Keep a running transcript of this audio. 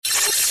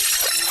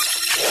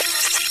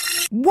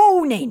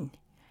Warning.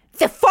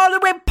 The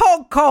following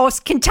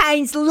podcast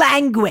contains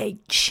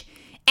language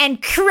and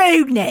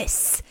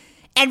crudeness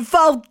and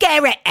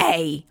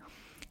vulgarity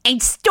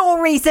and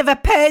stories of a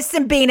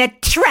person being a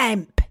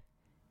tramp.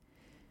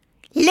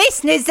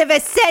 Listeners of a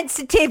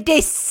sensitive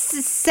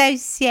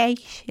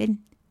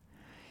dissociation,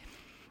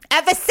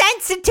 of a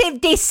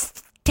sensitive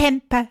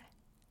distemper,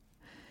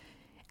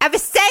 of a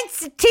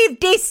sensitive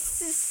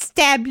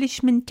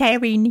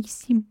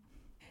disestablishmentarianism,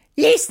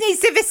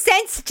 listeners of a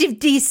sensitive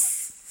This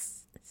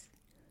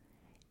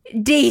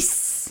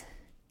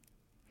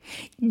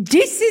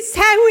is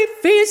how it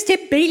feels to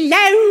be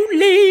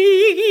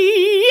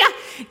lonely.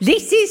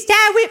 This is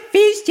how it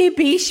feels to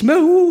be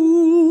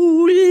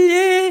small.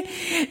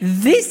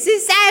 This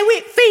is how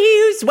it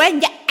feels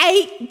when you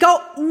ain't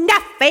got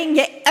nothing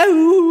at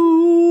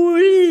all.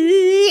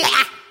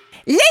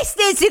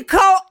 Listeners who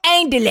can't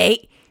handle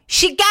it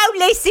should go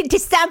listen to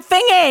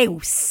something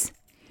else.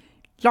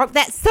 Like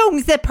that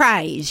Songs of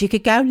Praise. You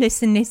could go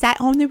listen. Is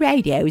that on the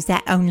radio? Is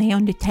that only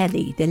on the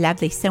telly? The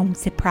lovely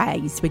Songs of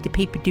Praise where the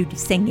people do the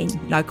singing.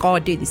 Like I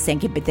do the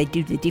singing, but they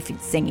do the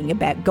different singing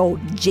about God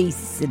and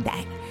Jesus and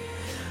that.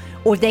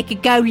 Or they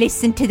could go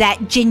listen to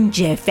that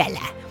ginger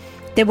fella.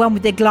 The one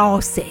with the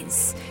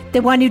glasses.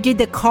 The one who did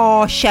the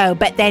car show,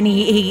 but then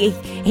he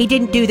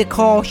didn't do the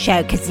car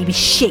show because he was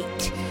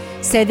shit.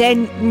 So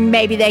then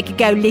maybe they could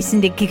go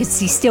listen to, because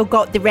he still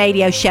got the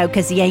radio show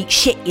because he ain't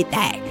shit at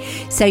that.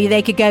 So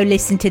they could go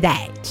listen to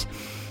that.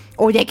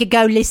 Or they could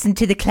go listen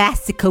to the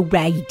classical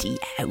radio.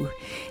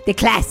 The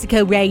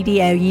classical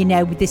radio, you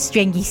know, with the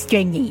stringy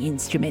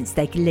instruments.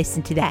 They could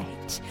listen to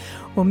that.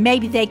 Or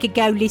maybe they could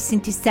go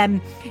listen to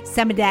some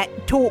of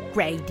that talk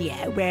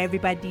radio where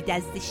everybody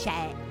does the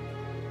show.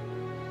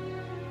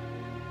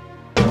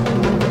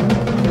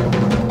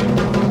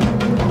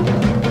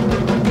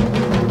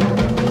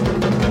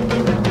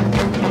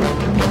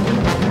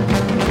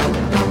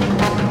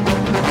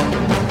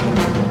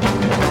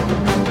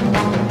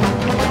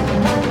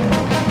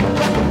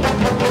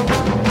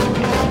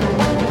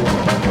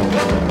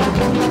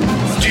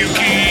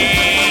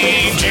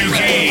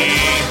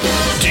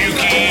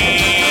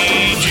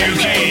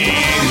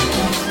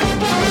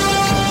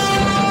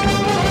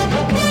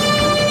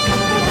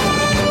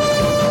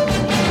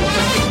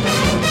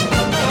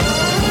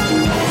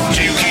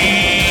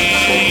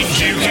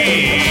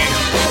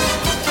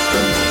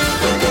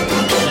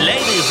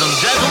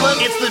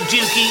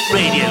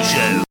 Radio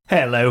show.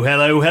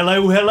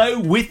 Hello.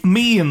 With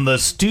me in the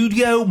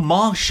studio,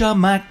 Marsha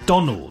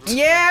MacDonald.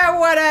 Yeah,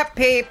 what up,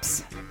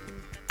 peeps?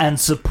 And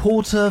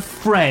supporter,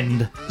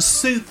 friend,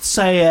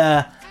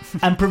 soothsayer,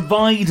 and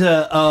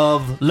provider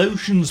of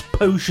lotions,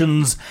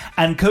 potions,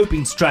 and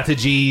coping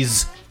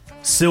strategies,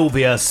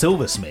 Sylvia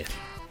Silversmith.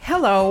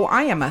 Hello,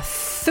 I am a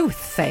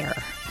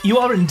soothsayer. You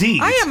are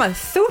indeed. I am a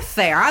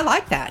soothsayer. I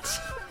like that.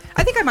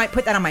 I think I might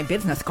put that on my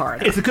business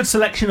card. It's a good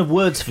selection of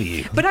words for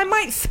you. But I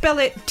might spell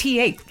it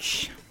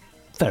TH.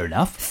 Fair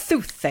enough.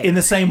 Soothsayer. In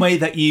the same way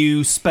that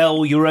you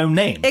spell your own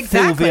name.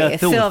 Exactly.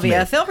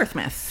 Sylvia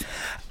Silversmith.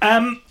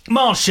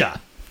 Marsha.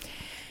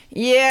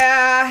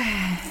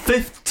 Yeah.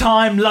 Fifth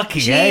time lucky,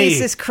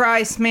 Jesus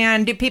Christ,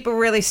 man. Do people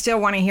really still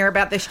want to hear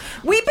about this?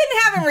 We've been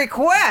having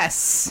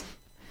requests.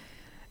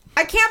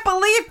 I can't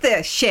believe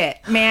this shit,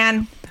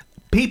 man.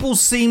 People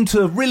seem to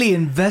have really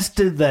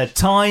invested their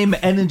time,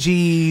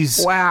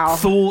 energies,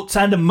 thoughts,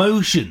 and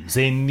emotions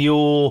in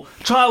your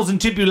trials and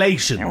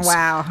tribulations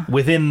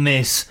within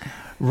this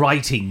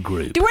writing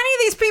group. Do any of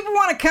these people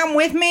want to come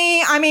with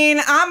me? I mean,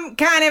 I'm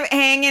kind of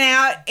hanging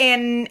out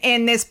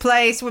in this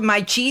place with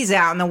my cheese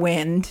out in the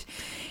wind.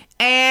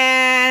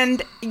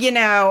 And, you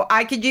know,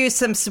 I could use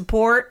some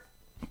support.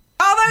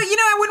 Although, you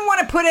know, I wouldn't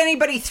want to put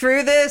anybody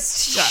through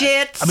this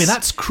shit. I mean,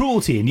 that's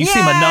cruelty, and you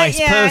seem a nice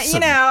person.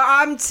 You know,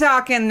 I'm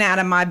talking out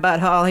of my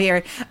butthole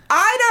here.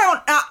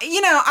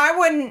 I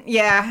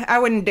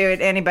wouldn't do it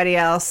to anybody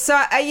else. So,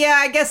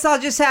 I guess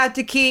I'll just have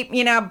to keep,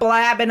 you know,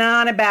 blabbing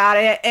on about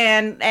it.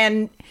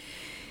 And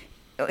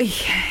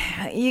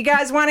you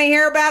guys want to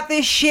hear about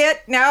this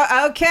shit? No?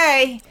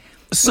 Okay.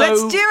 So,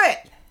 let's do it.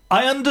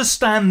 I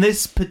understand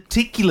this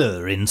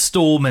particular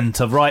installment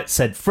of Right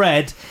Said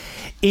Fred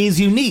is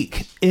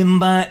unique in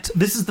that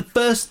this is the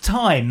first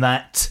time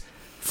that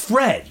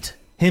Fred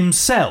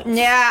himself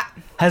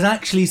has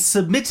actually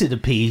submitted a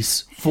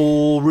piece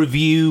for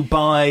review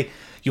by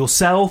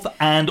yourself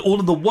and all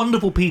of the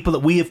wonderful people that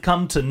we have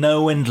come to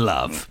know and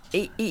love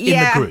in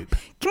the group.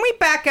 Can we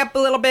back up a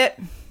little bit?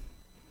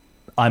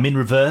 I'm in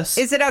reverse.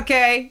 Is it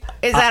okay?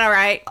 Is that all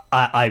right?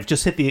 I've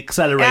just hit the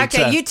accelerator.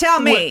 Okay, you tell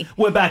me.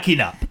 We're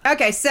backing up.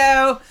 Okay,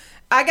 so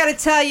I got to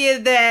tell you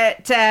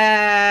that,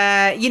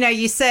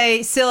 you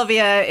say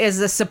Sylvia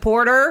is a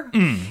supporter.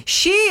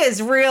 She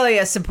is really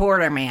a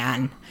supporter,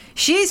 man.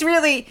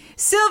 Sylvia,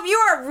 you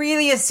are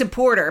really a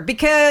supporter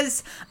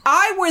because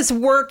I was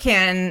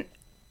working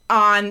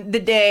on the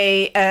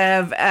day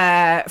of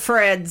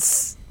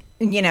Fred's,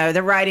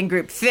 the writing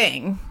group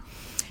thing.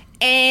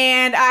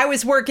 and I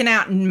was working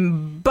out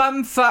in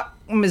bumfuck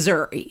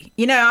Missouri.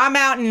 You know, I'm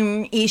out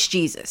in East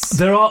Jesus.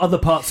 There are other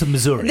parts of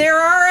Missouri. There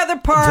are other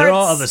parts. There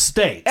are other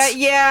states.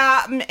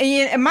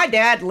 My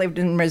dad lived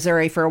in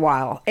Missouri for a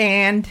while,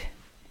 and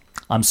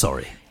I'm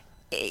sorry.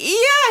 yeah,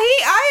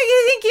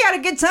 I think he had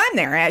a good time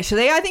there,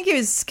 actually. I think he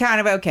was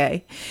kind of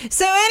okay.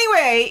 So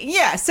anyway,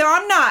 yeah, so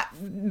I'm not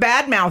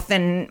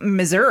bad-mouthing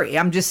Missouri.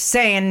 I'm just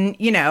saying,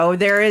 you know,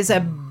 there is a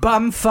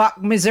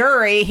bumfuck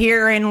Missouri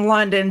here in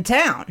London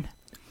town.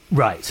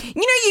 Right. You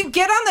know, you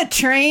get on the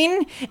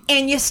train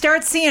and you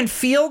start seeing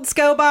fields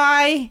go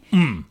by,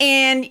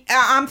 and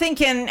I'm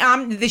thinking,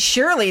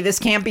 surely this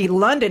can't be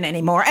London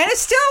anymore. And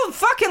it's still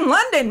fucking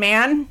London,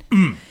 man.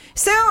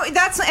 So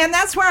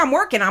that's where I'm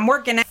working. I'm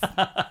working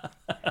at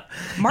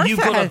Martha. You've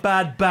got a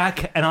bad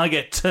back, and I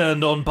get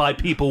turned on by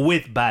people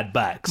with bad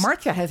backs.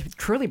 Martha has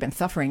truly been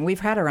suffering. We've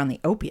had her on the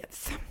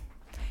opiates.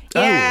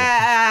 Oh.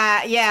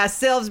 Yeah,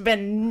 Sylv's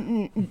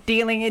been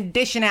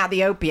dishing out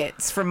the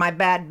opiates for my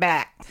bad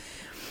back.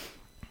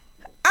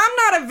 I'm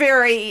not a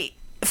very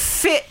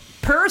fit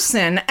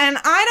person, and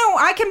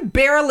I can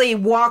barely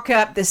walk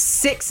up the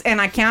 6,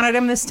 and I counted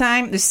them this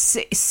time, the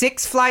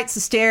 6 flights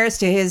of stairs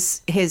to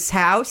his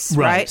house,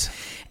 right?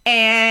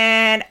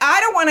 And I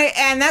don't want to,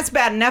 and that's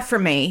bad enough for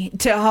me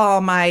to haul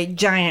my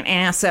giant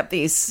ass up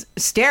these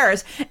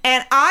stairs,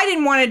 and I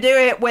didn't want to do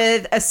it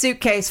with a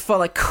suitcase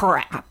full of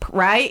crap,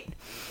 right?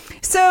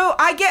 So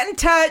I get in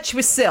touch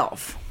with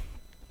Sylv,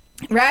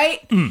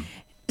 right?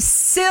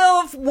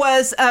 Sylv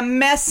was a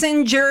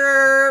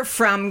messenger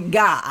from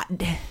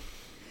God.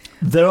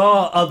 There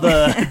are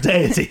other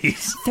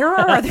deities. There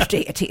are other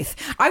deities.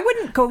 I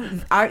wouldn't go...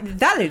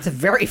 that is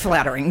very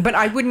flattering, but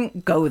I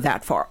wouldn't go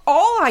that far.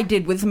 All I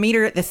did was meet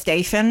her at the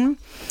station,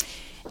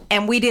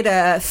 and we did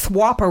a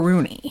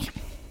swap-a-rooney.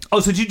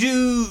 Oh, so did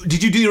you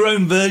do your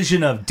own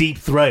version of Deep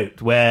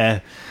Throat,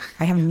 where...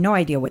 I have no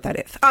idea what that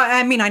is.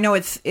 I mean, I know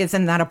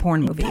isn't that a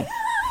porn movie?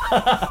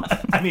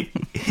 I mean,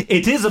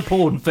 it is a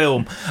porn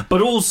film,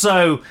 but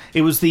also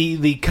it was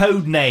the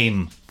code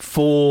name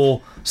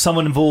for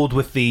someone involved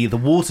with the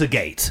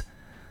Watergate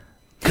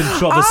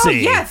controversy.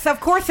 Oh, yes,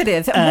 of course it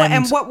is.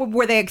 And what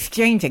were they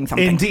exchanging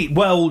something? Indeed.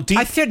 Well,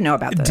 I should know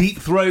about this. Deep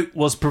Throat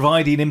was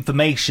providing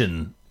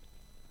information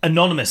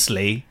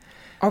anonymously.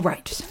 All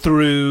right.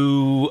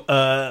 Through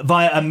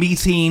via a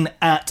meeting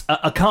at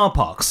a car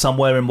park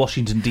somewhere in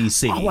Washington,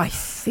 D.C. Oh, I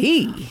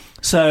see.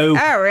 So,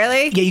 oh,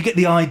 really? Yeah, you get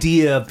the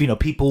idea of,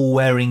 people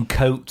wearing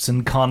coats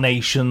and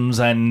carnations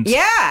and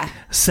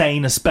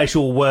saying a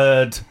special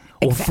word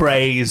or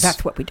phrase.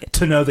 That's what we did.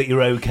 To know that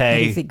you're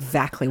okay. That is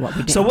exactly what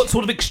we did. So what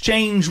sort of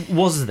exchange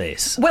was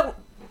this? Well,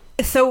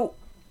 so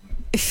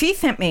she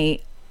sent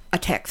me a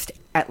text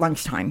at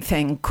lunchtime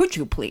saying, could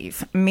you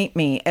please meet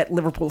me at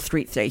Liverpool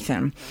Street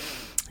Station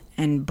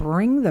and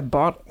bring the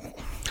bottle?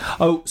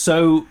 Oh,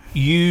 so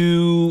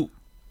you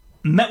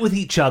met with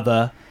each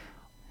other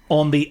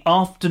on the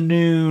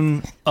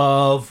afternoon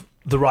of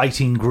the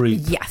writing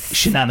group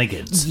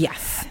Shenanigans.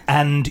 Yes.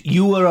 And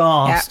you were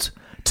asked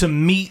to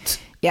meet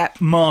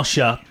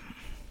Marsha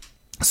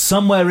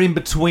somewhere in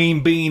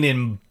between being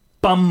in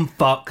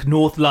bumfuck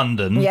North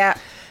London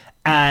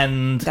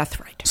and that's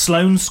right.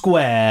 Sloane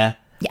Square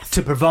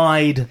to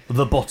provide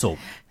the bottle.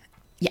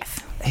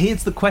 Yes.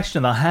 Here's the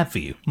question I have for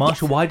you.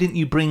 Marsha, why didn't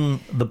you bring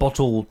the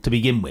bottle to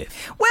begin with?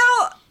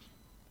 Well,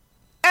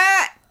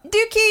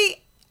 Dookie,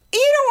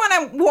 you don't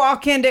want to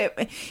walk into,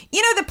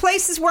 the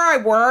places where I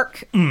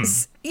work, they're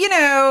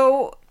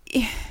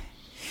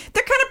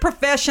kind of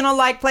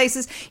professional-like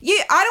places.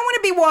 I don't want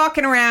to be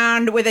walking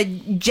around with a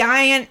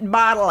giant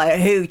bottle of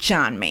hooch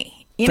on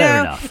me.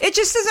 Fair enough. It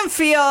just doesn't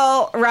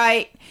feel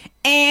right.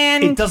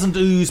 And it doesn't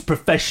ooze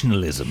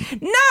professionalism.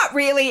 Not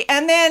really.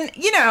 And then,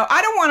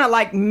 I don't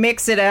want to,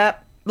 mix it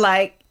up,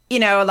 like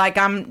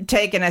I'm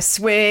taking a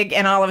swig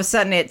and all of a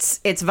sudden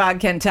it's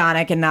vodka and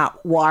tonic and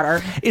not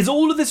water. Is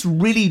all of this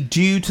really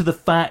due to the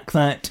fact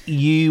that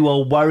you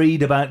are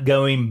worried about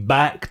going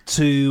back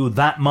to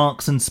that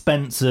Marks and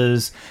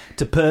Spencer's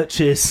to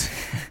purchase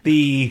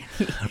the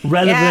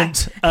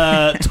relevant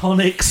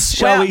tonics,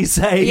 shall we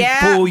say,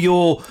 for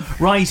your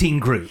writing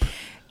group?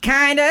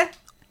 Kinda.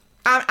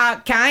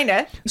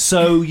 Kinda.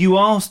 So you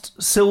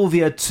asked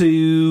Sylvia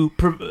to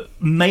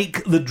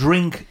make the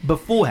drink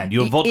beforehand,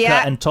 your vodka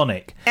and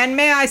tonic. And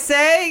may I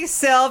say,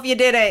 Sylv, you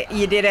did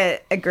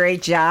a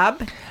great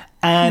job.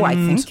 And why,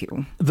 thank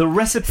you. The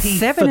recipe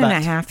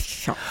 7.5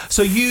 shots.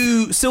 So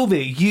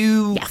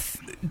Sylvia,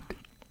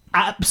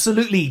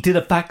 absolutely did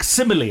a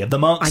facsimile of the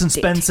Marks and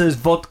Spencer's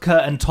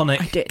vodka and tonic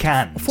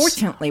cans.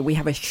 Fortunately, we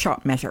have a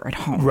shot measure at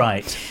home.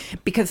 Right.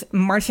 Because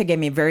Marcia gave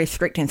me very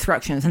strict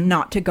instructions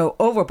not to go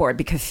overboard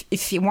because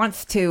she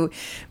wants to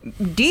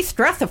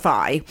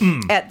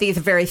de-stressify at these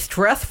very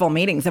stressful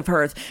meetings of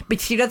hers,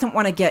 but she doesn't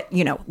want to get,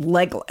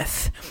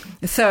 legless.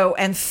 So,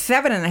 and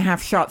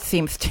 7.5 shots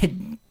seems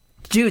to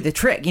do the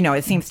trick.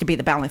 It seems to be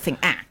the balancing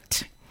act.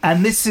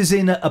 And this is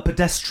in a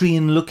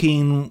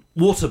pedestrian-looking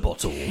water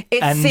bottle.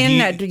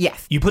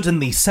 Yes. You put in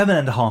the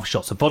 7.5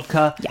 shots of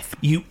vodka. Yes.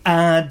 You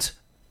add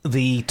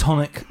the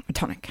tonic.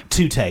 Tonic.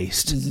 To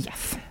taste.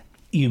 Yes.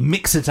 you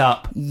mix it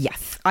up.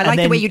 Yes. I like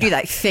the way you do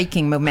that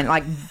faking movement,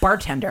 like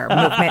bartender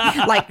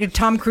movement, like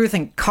Tom Cruise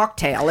in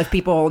Cocktail, if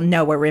people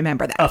know or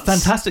remember that. A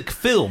fantastic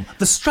film.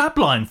 The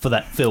strapline for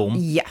that film.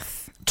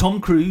 Yes.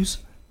 Tom Cruise,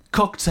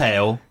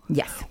 Cocktail.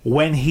 Yes.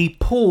 When he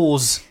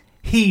pours,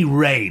 he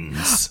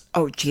reigns.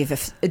 Oh,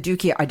 Jesus.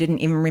 Dookie, I didn't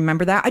even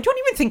remember that. I don't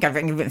even think I've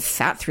even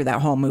sat through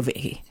that whole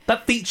movie.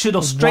 That featured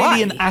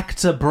Australian Why?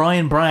 actor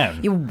Brian Brown.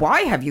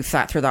 Why have you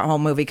sat through that whole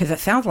movie? Because it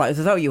sounds like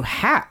as though you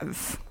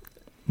have.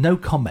 No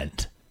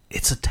comment.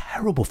 It's a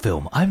terrible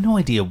film. I have no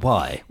idea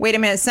why. Wait a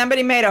minute.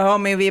 Somebody made a whole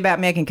movie about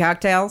making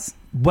cocktails?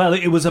 Well,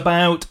 it was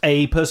about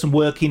a person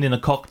working in a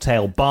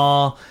cocktail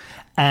bar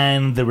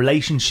and the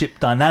relationship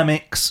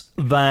dynamics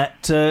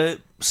that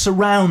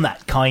surround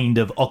that kind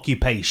of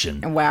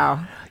occupation.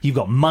 Wow. You've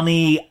got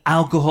money,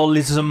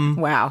 alcoholism.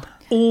 Wow.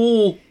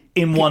 All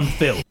in one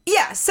film.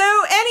 Yeah, so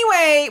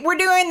anyway, we're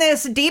doing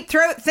this deep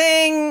throat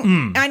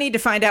thing. I need to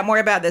find out more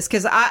about this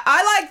because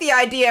I like the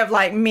idea of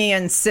like me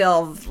and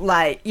Sylv,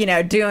 like, you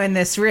know, doing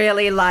this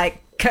really like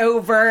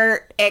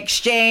covert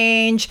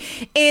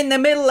exchange in the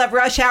middle of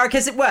rush hour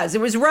because it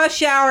was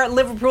rush hour at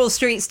Liverpool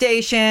Street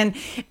Station,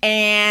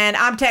 and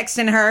I'm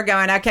texting her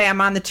going, okay, I'm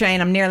on the train,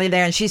 I'm nearly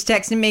there, and she's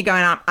texting me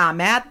going, I'm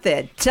at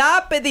the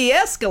top of the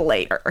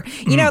escalator,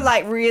 you know,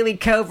 like really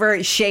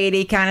covert,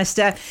 shady kind of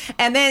stuff.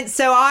 And then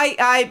so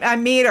I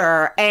meet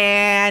her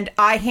and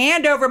I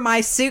hand over my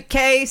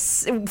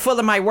suitcase full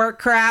of my work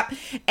crap,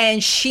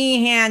 and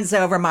she hands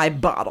over my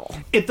bottle.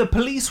 If the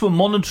police were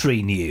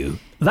monitoring you,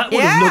 that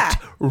would have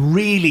looked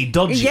really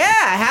dodgy.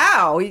 Yeah,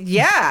 how?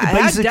 Yeah,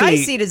 how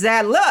dicey does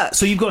that look?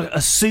 So you've got a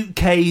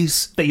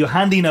suitcase that you're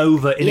handing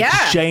over in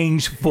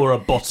exchange for a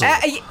bottle.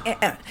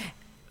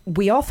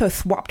 We also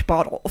swapped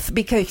bottles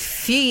because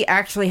she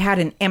actually had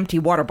an empty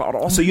water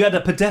bottle. So you had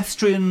a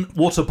pedestrian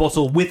water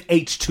bottle with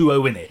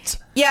H2O in it.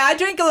 Yeah, I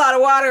drink a lot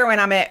of water when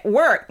I'm at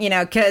work, you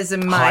know, because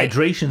of my...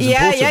 Hydration's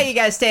important. Yeah, you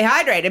got to stay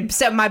hydrated.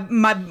 So my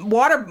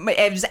water,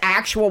 it was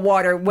actual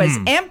water, was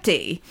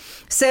empty.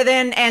 So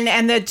then,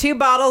 and the two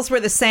bottles were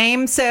the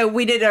same, so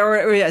we did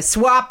a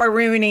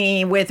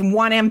swap-a-rooney with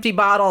one empty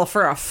bottle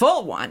for a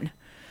full one.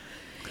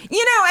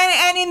 You know,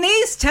 and in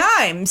these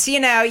times, you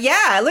know,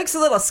 yeah, it looks a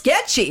little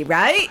sketchy,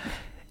 right?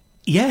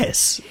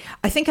 Yes.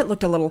 I think it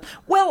looked a little,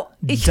 well...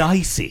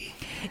 dicey.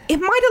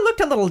 It might have looked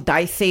a little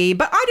dicey,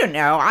 but I don't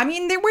know. I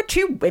mean, there were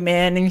two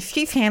women, and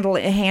she's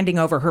handing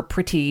over her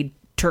pretty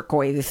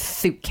turquoise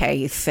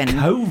suitcase. And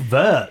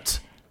Covert.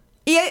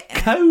 Yeah,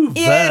 Covert.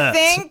 You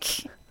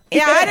think?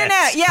 Yeah, Yes. I don't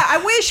know. Yeah,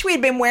 I wish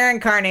we'd been wearing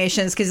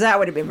carnations, because that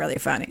would have been really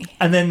funny.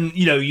 And then,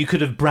 you know, you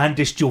could have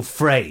brandished your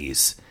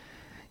phrase.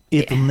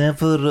 It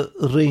never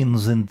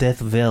rains in Death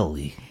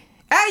Valley.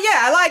 Oh,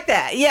 yeah, I like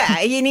that.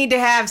 Yeah, you need to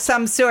have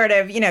some sort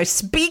of, you know,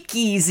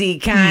 speakeasy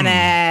kind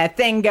of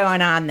thing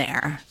going on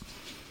there.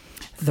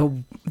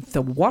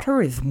 The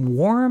water is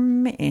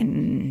warm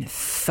in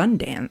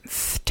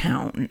Sundance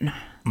Town.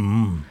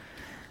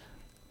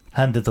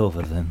 Hand it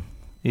over, then.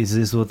 Is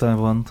this what I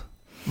want?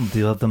 Do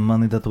you have the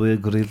money that we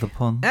agreed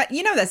upon?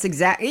 You know, that's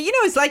exactly... You know,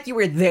 it's like you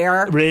were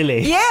there.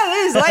 Really? Yeah,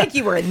 it is like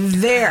you were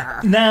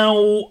there.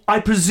 Now, I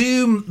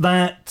presume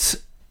that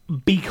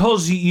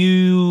because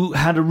you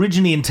had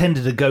originally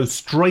intended to go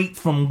straight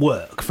from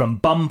work,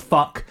 from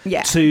bumfuck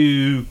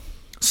to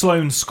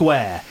Sloane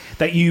Square,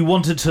 that you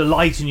wanted to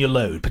lighten your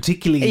load,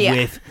 particularly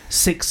with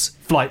 6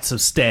 flights of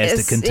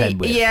stairs to contend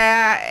with.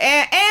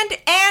 Yeah,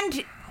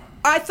 and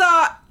I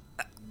thought,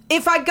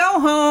 if I go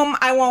home,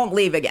 I won't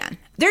leave again.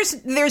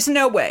 There's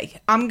no way.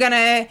 I'm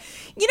gonna,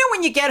 you know,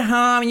 when you get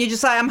home and you're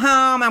just like, I'm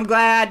home, I'm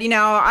glad, you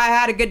know, I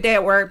had a good day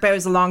at work, but it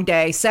was a long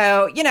day.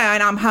 So, you know,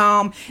 and I'm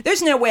home.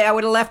 There's no way I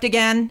would have left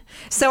again.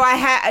 So I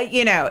had,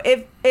 you know,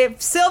 if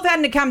Sylv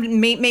hadn't come to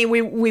meet me,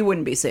 we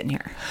wouldn't be sitting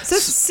here. So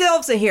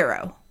Sylv's a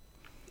hero.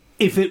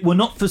 If it were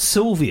not for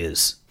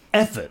Sylvia's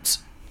efforts,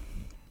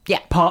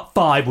 Part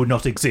 5 would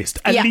not exist.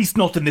 At least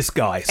not in this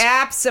guise.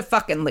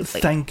 Abso-fucking-lutely.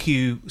 Thank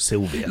you,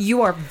 Sylvia.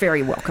 You are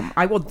very welcome.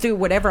 I will do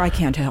whatever I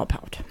can to help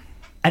out.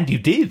 And you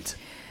did.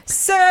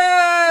 So,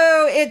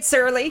 it's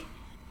early,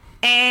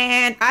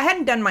 and I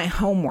hadn't done my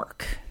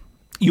homework.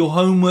 Your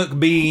homework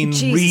being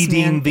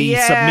reading the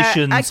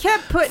submissions. I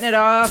kept putting it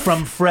off.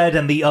 From Fred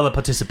and the other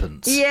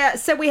participants. Yeah,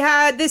 so we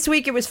had, this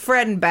week it was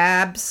Fred and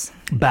Babs.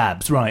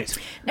 Babs, right.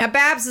 Now,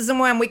 Babs is the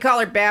one, we call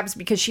her Babs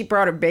because she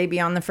brought her baby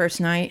on the first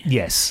night.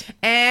 Yes.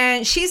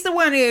 And she's the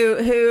one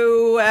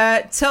who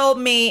told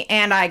me,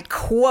 and I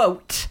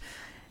quote,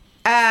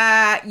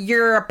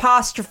 your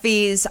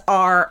apostrophes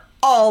are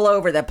all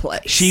over the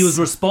place. She was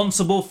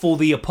responsible for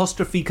the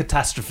apostrophe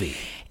catastrophe.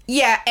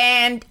 Yeah,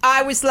 and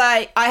I was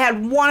like, I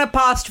had one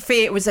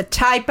apostrophe. It was a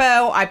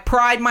typo. I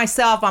pride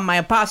myself on my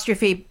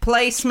apostrophe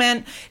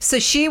placement. So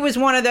she was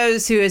one of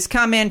those who has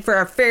come in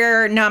for a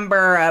fair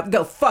number of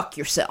go fuck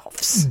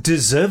yourselves.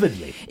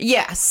 Deservedly.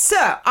 Yeah,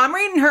 so I'm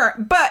reading her.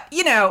 But,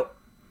 you know,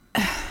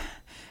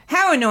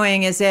 how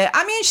annoying is it?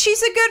 I mean,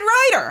 she's a good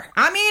writer.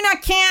 I mean, I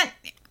can't,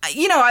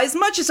 you know, as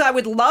much as I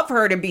would love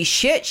her to be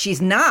shit,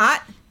 she's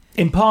not.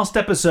 In past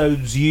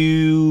episodes,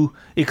 you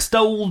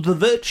extolled the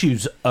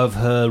virtues of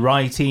her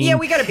writing. Yeah,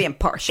 we got to be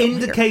impartial.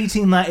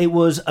 Indicating that it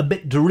was a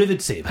bit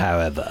derivative,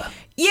 however.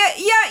 Yeah,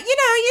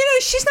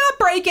 she's not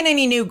breaking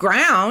any new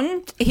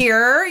ground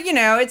here.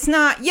 It's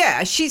not,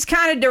 she's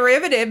kind of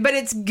derivative, but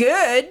it's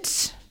good.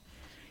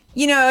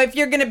 If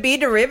you're going to be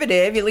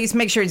derivative, at least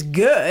make sure it's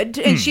good.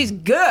 And she's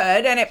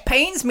good, and it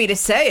pains me to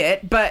say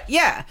it, but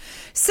yeah.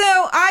 So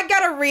I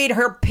got to read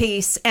her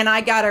piece, and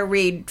I got to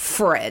read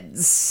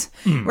Fred's,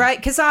 right?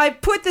 Because I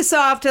put this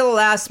off to the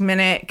last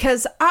minute,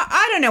 because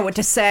I don't know what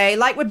to say.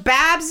 Like with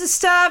Babs and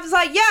stuff, it's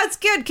like, yeah, it's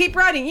good, keep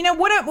writing.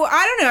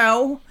 I don't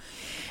know.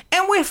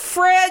 And with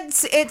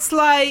Fred's, it's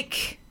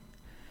like,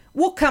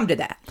 we'll come to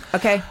that,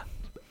 okay?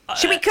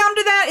 Should we come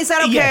to that? Is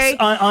that okay? Yes,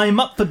 I'm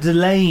up for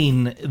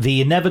delaying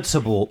the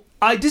inevitable.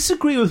 I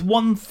disagree with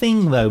one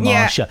thing, though,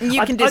 Marsha. Yeah,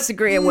 you can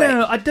disagree away.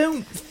 No, I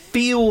don't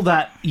feel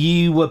that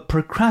you were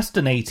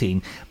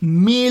procrastinating.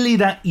 Merely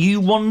that you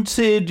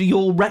wanted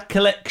your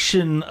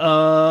recollection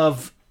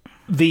of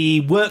the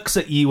works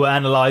that you were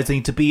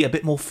analysing to be a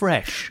bit more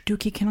fresh.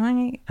 Dookie, can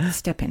I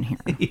step in here?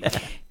 Yeah.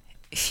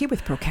 She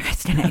was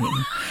procrastinating.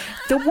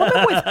 The woman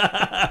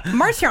was...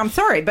 Marcia, I'm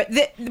sorry, but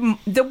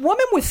the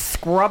woman was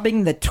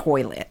scrubbing the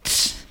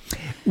toilet.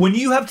 When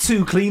you have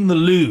to clean the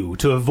loo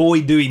to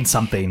avoid doing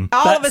something,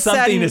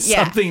 something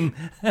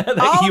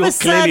that you're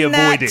clearly avoiding.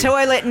 That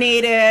toilet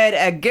needed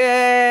a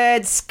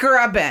good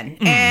scrubbing.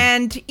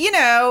 And,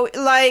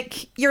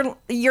 like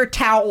your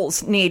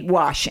towels need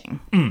washing.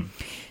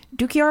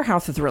 Dookie, our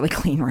house is really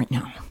clean right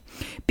now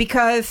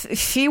because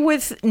she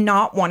was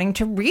not wanting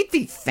to read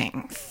these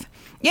things.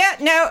 Yeah,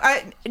 no,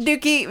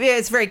 Dookie,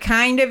 it's very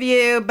kind of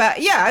you,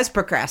 but yeah, I was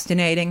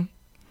procrastinating.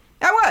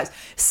 I was.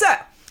 So.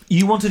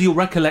 You wanted your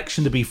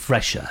recollection to be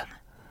fresher.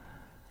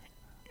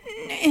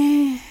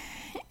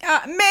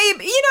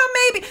 Maybe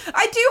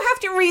I do have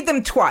to read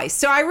them twice.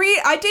 So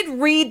I did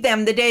read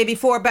them the day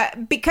before,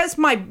 but because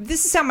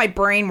this is how my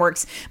brain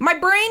works. My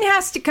brain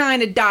has to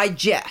kind of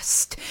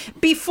digest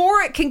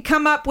before it can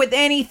come up with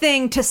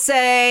anything to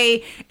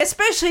say,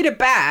 especially to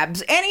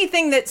Babs,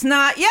 anything that's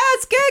not, yeah,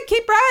 it's good,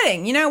 keep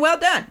writing, well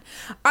done.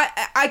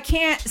 I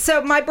can't,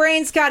 so my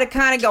brain's got to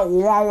kind of go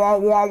wah, wah,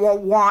 wah, wah,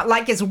 wah,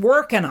 like it's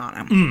working on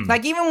them.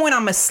 Like even when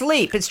I'm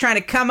asleep, it's trying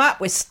to come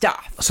up with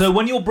stuff. So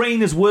when your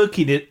brain is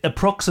working, it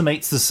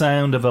approximates the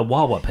sound of a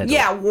wah-wah pedal.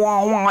 Yeah,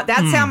 wah-wah.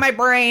 That's how my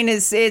brain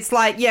is. It's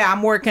like, yeah,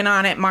 I'm working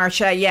on it,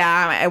 Marsha.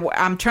 Yeah,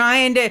 I'm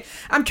trying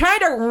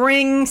to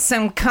wring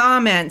some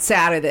comments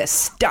out of this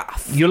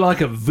stuff. You're like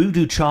a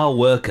voodoo child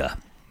worker.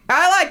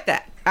 I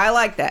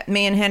like that.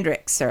 Me and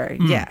Hendrix are,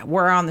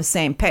 we're on the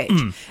same page.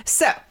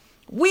 So,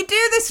 we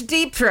do this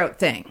deep throat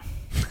thing.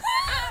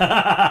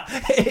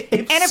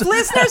 If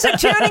listeners are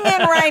tuning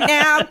in right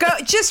now,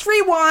 just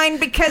rewind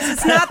because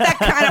it's not that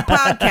kind of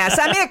podcast.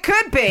 I mean, it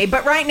could be,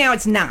 but right now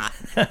it's not.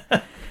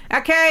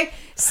 Okay?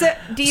 So,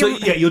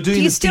 you're doing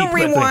do you still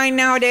rewind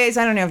nowadays?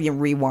 I don't know if you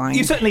rewind.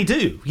 You certainly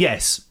do,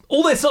 yes.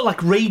 Although it's not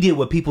like radio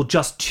where people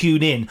just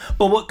tune in.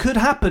 But what could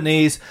happen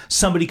is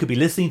somebody could be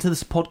listening to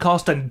this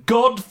podcast and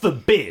God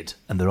forbid,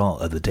 and there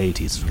are other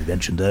deities as we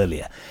mentioned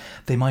earlier,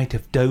 they might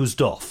have dozed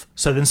off.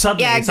 So then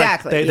suddenly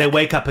they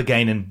wake up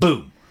again and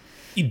boom,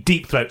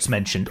 deep throat's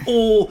mentioned.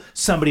 Or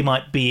somebody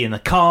might be in a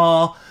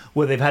car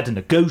where they've had to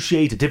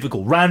negotiate a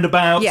difficult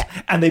roundabout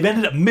and they've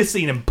ended up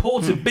missing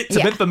important bits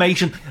of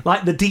information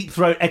like the deep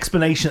throat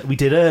explanation that we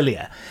did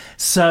earlier.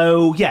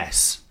 So,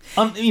 yes.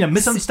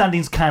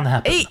 Misunderstandings can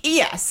happen.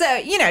 Yeah, so,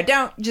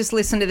 don't just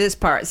listen to this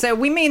part. So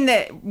we mean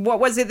what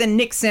was it, the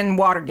Nixon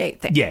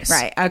Watergate thing? Yes.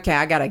 Right, okay,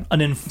 I got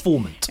an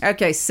informant.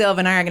 Okay, Sylv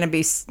and I are going to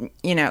be,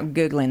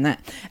 Googling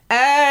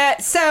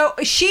that. So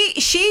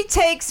she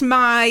takes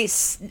my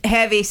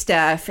heavy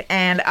stuff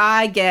and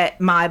I get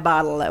my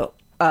bottle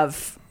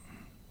of,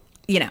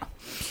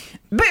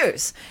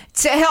 booze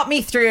to help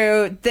me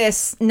through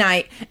this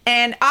night.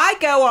 And I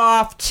go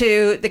off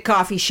to the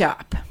coffee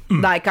shop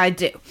like I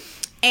do.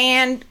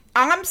 And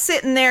I'm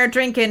sitting there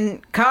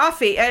drinking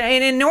coffee,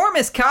 an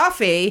enormous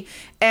coffee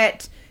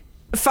at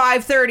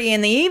 5:30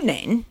 in the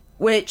evening,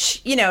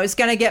 which, is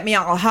going to get me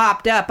all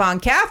hopped up on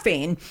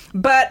caffeine.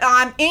 But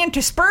I'm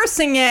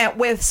interspersing it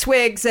with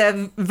swigs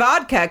of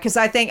vodka because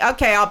I think,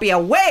 okay, I'll be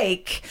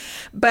awake,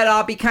 but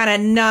I'll be kind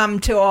of numb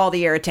to all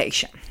the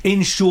irritation.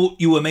 In short,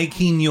 you were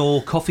making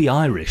your coffee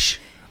Irish.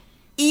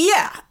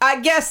 Yeah, I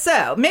guess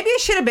so. Maybe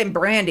it should have been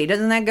brandy.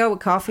 Doesn't that go with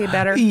coffee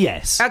better?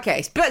 Yes.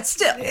 Okay, but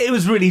still. It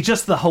was really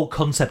just the whole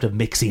concept of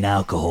mixing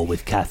alcohol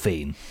with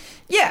caffeine.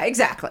 Yeah,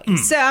 exactly.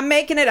 So I'm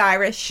making it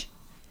Irish.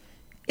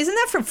 Isn't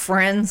that from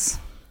Friends?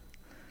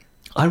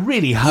 I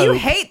really hope... You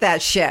hate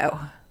that show.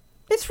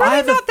 It's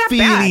really not that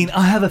bad.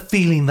 I have a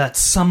feeling that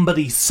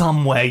somebody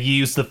somewhere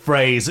used the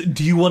phrase,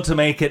 do you want to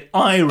make it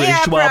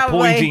Irish, while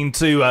pointing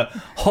to a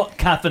hot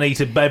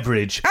caffeinated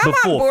beverage before Friends.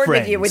 I'm on board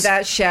with you with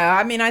that show.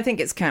 I mean, I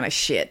think it's kind of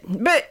shit.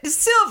 But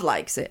Sylv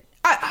likes it.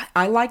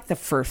 I like the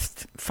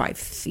first 5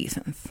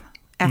 seasons.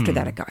 After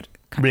that, it got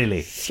kind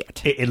of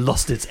shit. It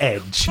lost its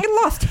edge.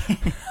 It lost it.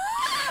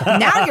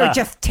 Now you're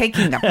just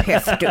taking the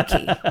piss,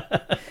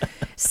 Dookie.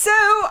 So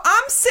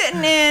I'm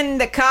sitting in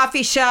the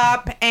coffee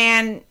shop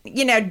and,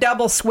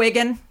 double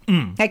swigging.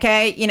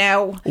 Okay,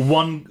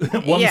 One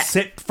Yeah.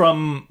 sip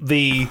from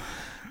the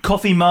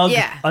coffee mug,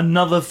 Yeah.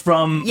 another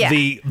from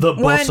the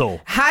bottle. One,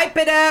 hype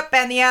it up,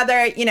 and the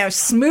other,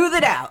 smooth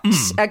it out.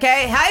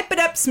 Okay, hype it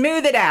up,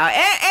 smooth it out.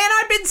 And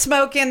I've been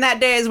smoking that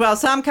day as well,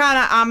 so I'm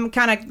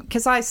kind of,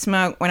 because I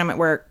smoke when I'm at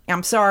work.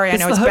 I'm sorry, I It's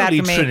know the it's bad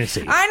Holy for me.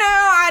 Trinity.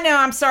 I know,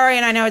 I'm sorry,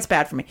 and I know it's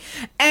bad for me.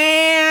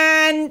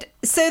 And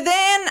so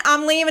then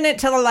I'm leaving it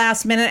till the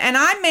last minute, and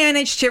I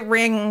managed to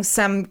wring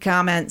some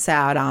comments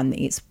out on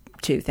these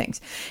two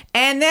things.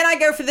 And then I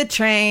go for the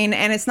train,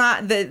 and it's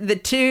not the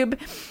tube.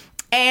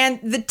 And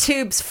the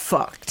tube's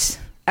fucked,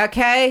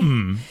 okay?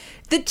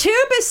 The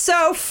tube is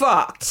so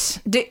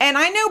fucked. And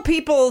I know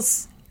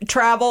people's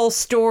travel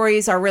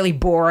stories are really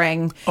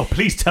boring. Oh,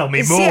 please tell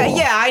me more.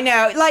 Yeah, I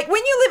know. Like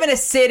when you live in a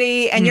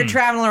city and you're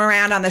traveling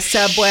around on the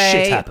Shit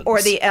subway happens. or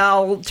the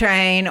L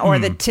train or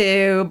the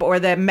tube or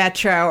the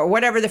metro or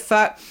whatever the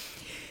fuck.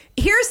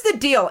 Here's the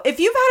deal. If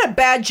you've had a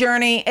bad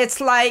journey, it's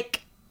like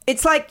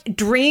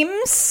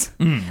dreams.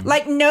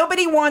 Like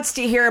nobody wants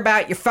to hear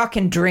about your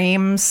fucking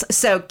dreams.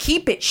 So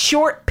keep it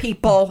short,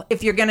 people,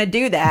 if you're going to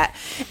do that.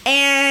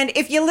 And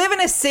if you live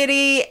in a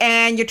city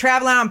and you're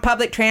traveling on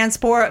public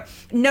transport,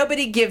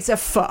 nobody gives a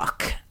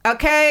fuck.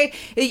 Okay?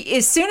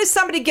 As soon as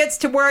somebody gets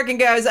to work and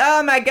goes,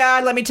 oh my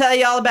God, let me tell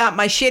you all about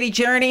my shitty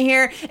journey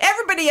here.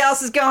 Everybody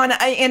else is going,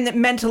 and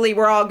mentally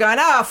we're all going,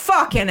 oh,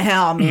 fucking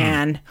hell,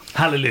 man.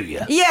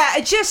 Hallelujah. Yeah,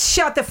 just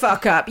shut the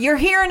fuck up. You're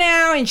here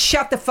now and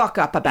shut the fuck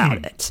up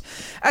about it.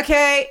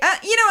 Okay?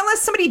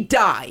 Unless somebody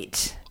died.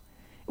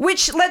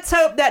 Which, let's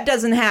hope that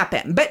doesn't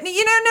happen. But,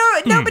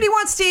 nobody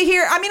wants to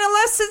hear. I mean,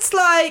 unless it's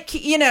like,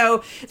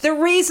 the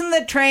reason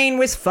the train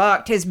was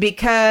fucked is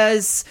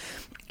because,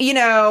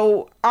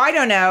 I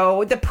don't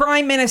know, the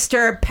prime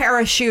minister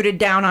parachuted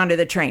down onto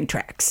the train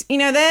tracks.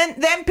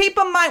 Then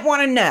people might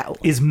want to know.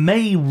 Is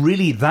May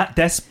really that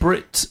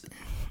desperate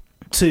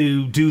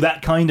to do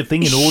that kind of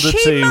thing in order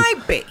She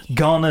might be.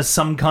 garner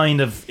some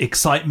kind of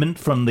excitement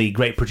from the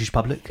great British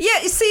public? Yeah,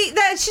 see,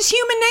 that's just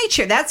human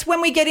nature. That's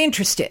when we get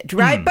interested,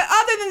 right? But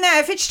other than that,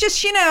 if it's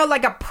just,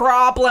 like a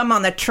problem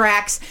on the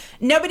tracks,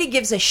 nobody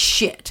gives a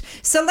shit.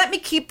 So let me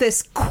keep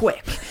this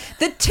quick.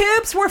 The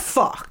tubes were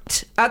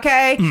fucked,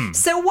 okay?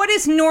 So what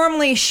is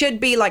normally should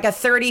be like a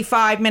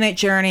 35-minute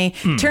journey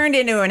turned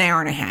into an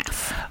hour and a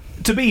half.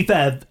 To be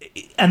fair,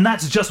 and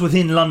that's just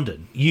within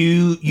London.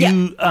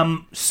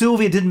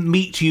 Sylvia didn't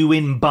meet you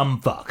in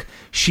bumfuck.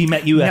 She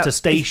met you at No. a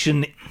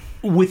station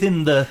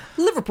within the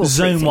Liverpool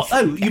Street zone.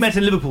 station. You met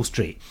in Liverpool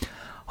Street.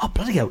 Oh,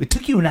 bloody hell. It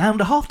took you an hour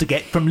and a half to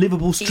get from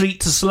Liverpool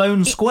Street to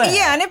Sloane Square.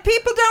 Yeah, and if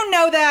people don't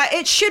know that,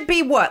 it should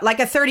be what? Like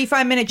a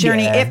 35-minute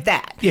journey, Yeah, if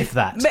that. if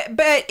that.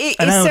 But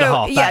An hour and a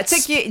half, yeah, it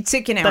that's-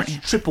 took you an hour.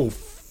 That's triple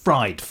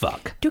fried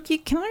fuck.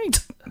 Dookie, can I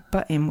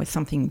butt in with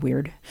something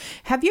weird?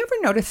 Have you ever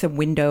noticed the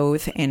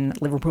windows in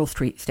Liverpool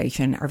Street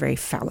Station are very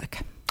phallic?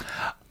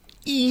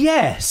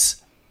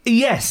 Yes.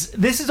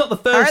 This is not the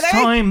first Are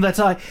they? time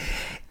that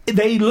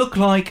They look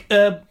like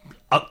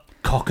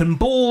cock and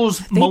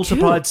balls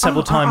multiplied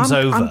several times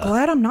over. I'm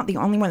glad I'm not the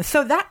only one.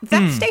 So that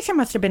station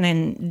must have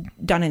been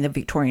done in the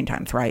Victorian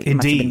times, right? It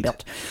must have been Indeed.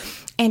 built.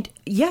 And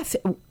yes,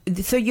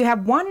 so you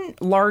have one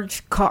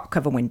large cock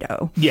of a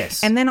window.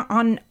 Yes. And then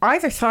on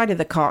either side of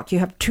the cock, you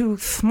have two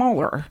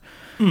smaller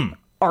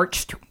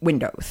arched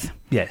windows.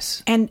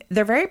 Yes. And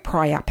they're very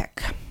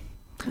priapic,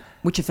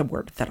 which is a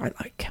word that I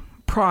like.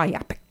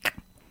 Priapic.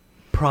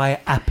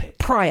 Priapic.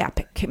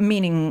 Priapic,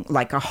 meaning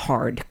like a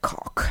hard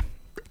cock.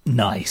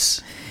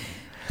 Nice.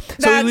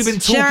 So That's we've been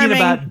talking charming.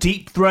 about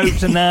deep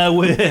throat, and now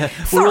we're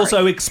Sorry.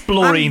 also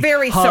exploring I'm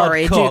very hard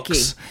sorry, cocks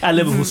Dookie. at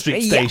Liverpool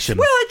Street Yes. Station.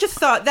 Well, I just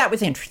thought that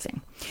was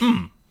interesting.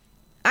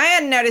 I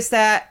hadn't noticed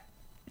that.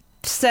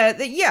 So,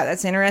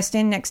 that's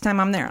interesting. Next time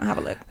I'm there, I'll have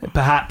a look.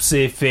 Perhaps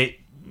if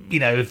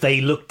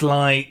they looked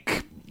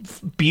like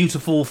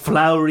beautiful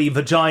flowery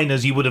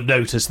vaginas, you would have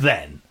noticed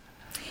then.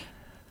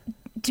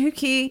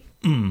 Dookie,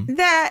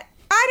 that...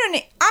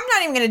 I'm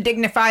not even going to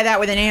dignify that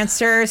with an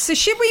answer. So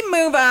should we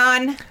move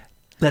on?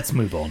 Let's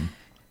move on.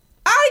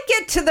 I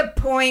get to the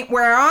point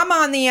where I'm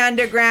on the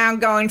underground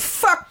going,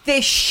 fuck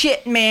this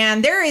shit,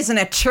 man. There isn't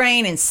a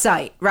train in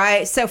sight,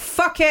 right? So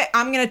fuck it.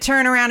 I'm going to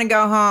turn around and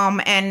go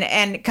home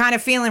and kind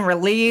of feeling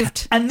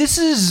relieved. And this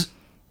is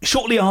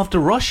shortly after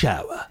rush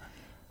hour.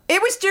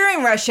 It was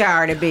during rush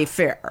hour, to be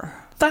fair.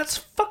 That's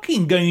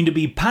fucking going to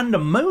be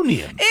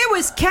pandemonium. It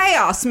was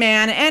chaos,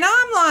 man. And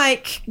I'm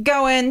like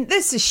going,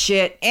 this is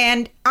shit.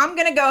 And I'm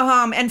going to go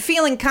home and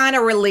feeling kind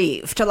of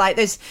relieved to like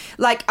this.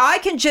 Like I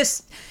can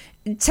just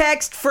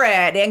text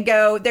Fred and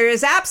go, there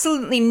is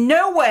absolutely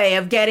no way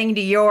of getting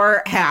to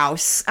your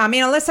house. I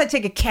mean, unless I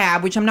take a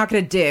cab, which I'm not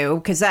going to do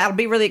because that'll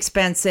be really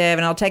expensive and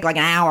it'll take like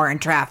an hour in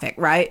traffic,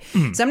 right?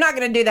 So I'm not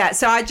going to do that.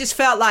 So I just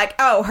felt like,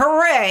 oh,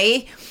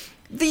 hooray.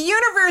 The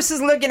universe is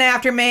looking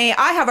after me.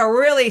 I have a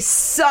really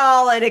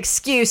solid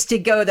excuse to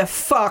go the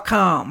fuck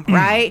home,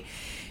 right?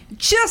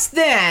 just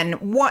then,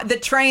 the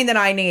train that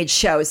I need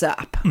shows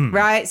up,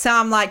 right? So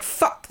I'm like,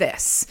 fuck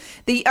this.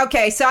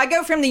 So I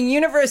go from the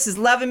universe is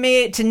loving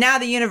me to now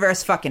the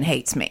universe fucking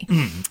hates me.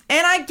 And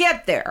I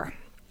get there.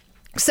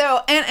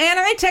 So, and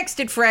I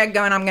texted Fred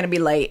going, I'm going to be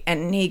late.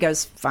 And he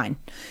goes, fine.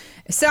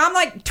 So I'm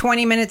like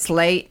 20 minutes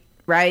late,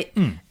 right?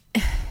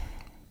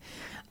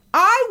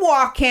 I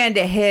walk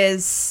into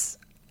his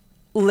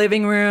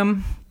living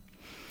room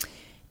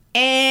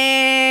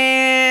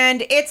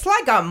and it's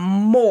like a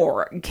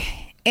morgue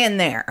in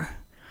there.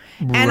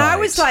 And I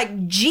was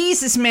like,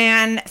 Jesus,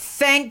 man,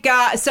 thank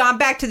God. So I'm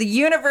back to the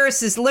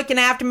universe is looking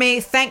after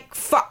me. Thank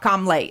fuck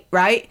I'm late,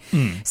 right?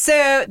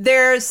 So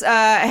there's,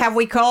 have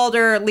we called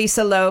her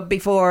Lisa Loeb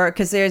before?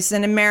 Because there's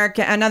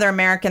another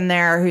American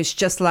there who's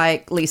just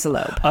like Lisa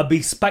Loeb. A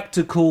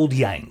bespectacled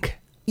Yank.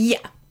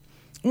 Yeah.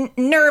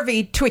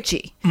 Nervy,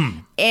 twitchy.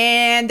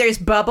 And there's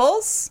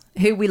Bubbles,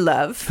 who we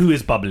love. Who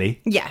is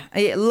bubbly. Yeah.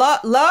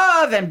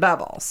 Love and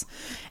Bubbles.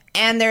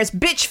 And there's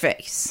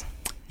Bitchface.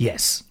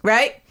 Yes.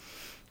 Right?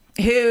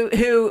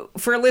 Who,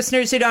 for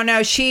listeners who don't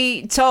know,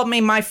 she told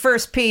me my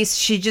first piece,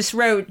 she just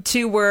wrote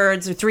 2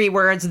 words or 3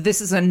 words, this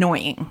is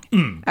annoying.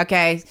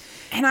 Okay?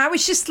 And I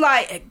was just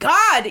like,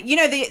 God,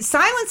 the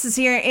silence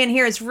in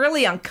here is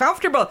really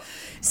uncomfortable.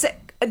 So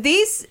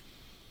these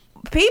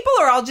people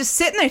are all just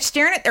sitting there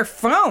staring at their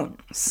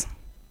phones.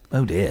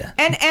 Oh, dear.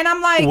 And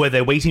I'm like... Were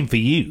they waiting for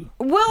you?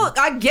 Well,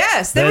 I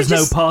guess. There's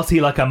no party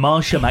like a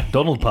Marsha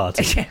McDonald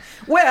party.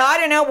 Well, I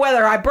don't know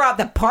whether I brought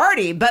the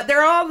party, but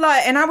they're all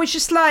like... And I was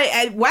just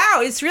like,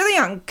 wow, it's really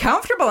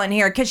uncomfortable in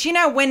here. Because,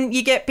 when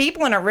you get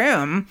people in a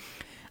room,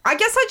 I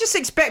guess I just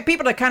expect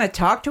people to kind of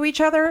talk to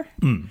each other.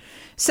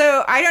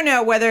 So I don't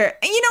know whether...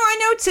 I know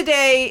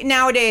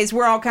nowadays,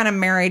 we're all kind of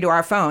married to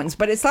our phones.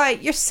 But it's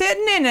like, you're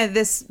sitting in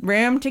this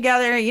room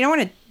together. You don't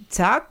want to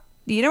talk.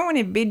 You don't want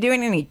to be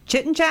doing any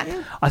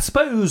chit-and-chatting? I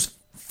suppose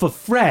for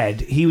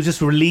Fred, he was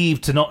just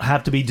relieved to not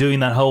have to be doing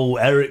that whole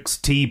Eric's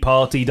tea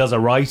party does a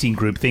writing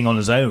group thing on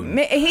his own.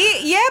 But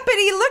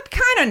he looked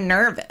kind of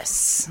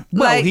nervous.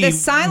 Well, the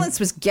silence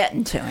was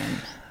getting to him.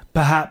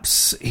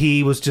 Perhaps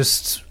he was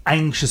just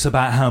anxious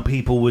about how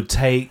people would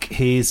take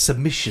his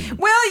submission.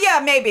 Well, yeah,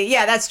 maybe.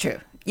 Yeah, that's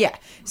true. Yeah.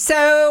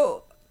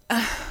 So...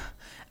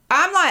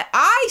 I'm like,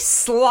 I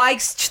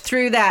sliced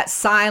through that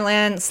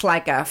silence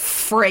like a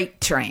freight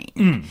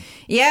train.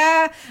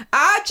 Yeah,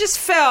 I just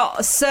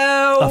felt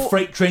so... A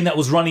freight train that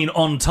was running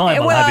on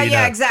time,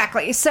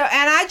 exactly. So,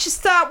 and I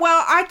just thought,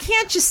 well, I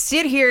can't just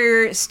sit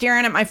here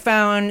staring at my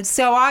phone.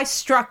 So I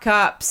struck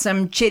up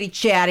some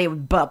chitty-chatty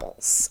with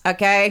Bubbles,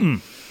 okay?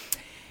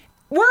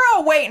 We're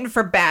all waiting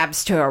for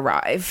Babs to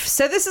arrive.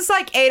 So this is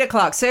like 8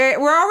 o'clock. So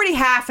we're already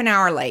half an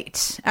hour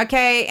late.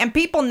 Okay? And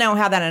people know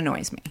how that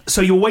annoys me.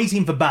 So you're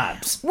waiting for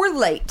Babs? We're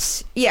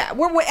late. Yeah.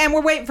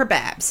 We're waiting for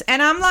Babs.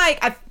 And I'm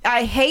like,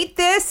 I hate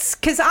this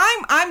because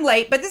I'm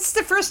late, but this is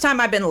the first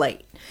time I've been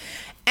late.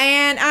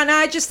 And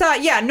I just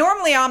thought,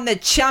 normally I'm the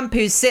chump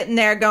who's sitting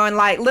there going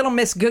like, little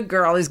Miss Good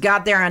Girl who's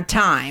got there on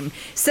time.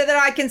 So that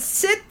I can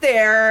sit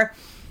there,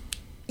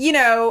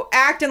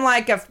 acting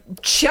like a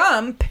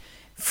chump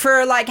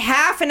for like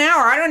half an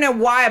hour. I don't know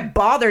why I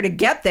bother to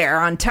get there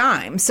on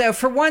time. So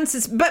for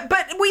once, but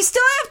we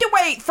still have to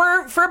wait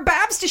for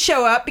Babs to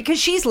show up because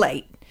she's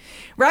late,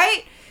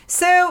 right?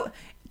 So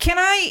can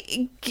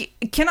I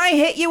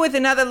hit you with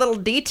another little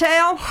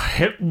detail?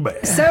 Hit me.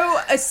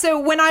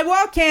 So when I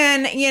walk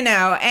in,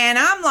 and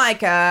I'm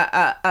like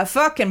a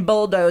fucking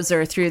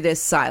bulldozer through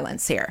this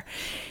silence here.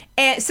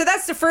 And so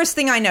that's the first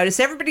thing I noticed.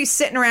 Everybody's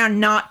sitting around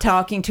not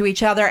talking to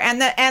each other.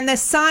 And the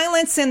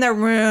silence in the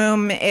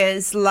room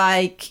is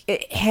like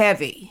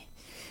heavy.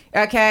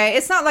 Okay?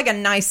 It's not like a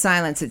nice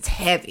silence. It's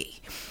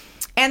heavy.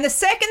 And the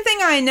second thing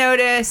I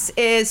notice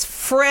is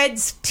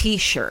Fred's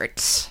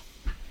t-shirt.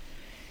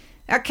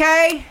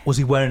 Okay? Was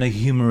he wearing a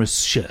humorous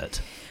shirt?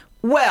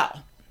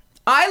 Well,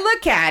 I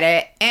look at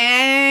it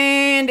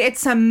and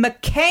it's a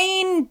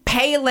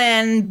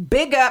McCain-Palin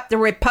Big Up the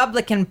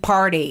Republican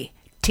Party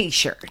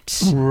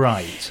t-shirt.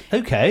 Right.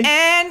 Okay.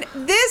 And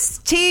this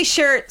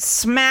t-shirt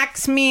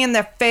smacks me in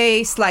the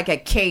face like a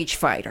cage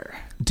fighter.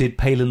 Did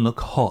Palin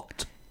look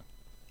hot?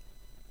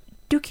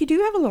 Dookie, do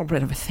you have a little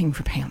bit of a thing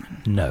for Palin?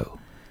 No.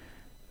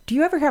 Do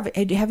you ever have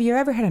you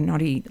ever had a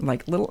naughty, a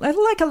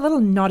little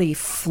naughty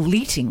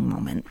fleeting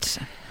moment?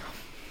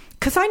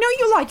 Because I know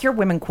you like your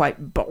women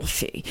quite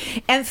bolshy.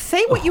 And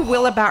say what you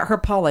will about her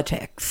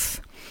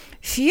politics.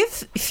 She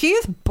is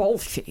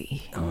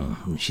bolshy.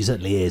 Oh, she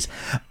certainly is.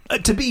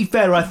 To be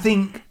fair, I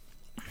think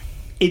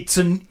it's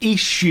an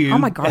issue. Oh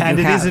my God, and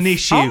you it have. is an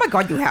issue. Oh my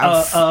God, you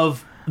have.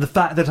 Of the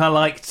fact that I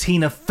like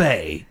Tina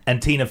Fey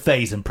and Tina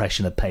Fey's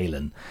impression of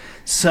Palin.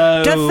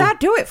 So does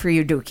that do it for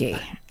you,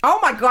 Dookie? Oh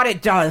my God,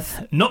 it does.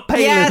 Not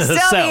Palin herself.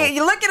 Still,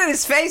 you look at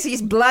his face,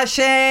 he's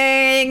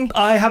blushing.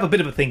 I have a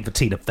bit of a thing for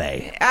Tina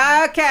Fey.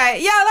 Okay,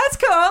 yeah, that's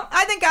cool.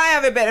 I think I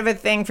have a bit of a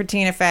thing for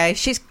Tina Fey.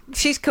 She's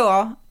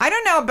cool. I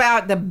don't know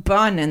about the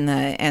bun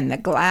and the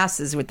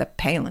glasses with the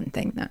Palin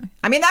thing though.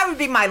 I mean, that would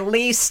be my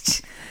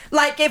least.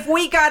 Like, if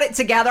we got it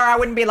together, I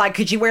wouldn't be like,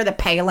 could you wear the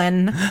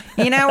Palin?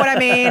 You know what I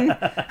mean?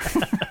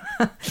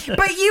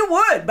 But you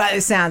would, by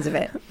the sounds of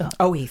it.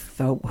 Oh, he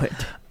would.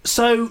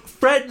 So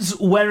Fred's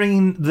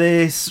wearing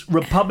this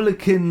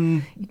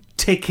Republican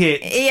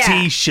ticket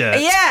T-shirt.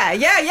 Yeah.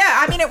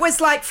 I mean, it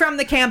was like from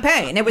the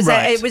campaign. It was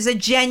a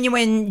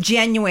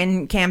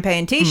genuine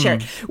campaign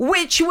T-shirt,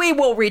 which we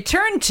will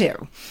return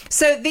to.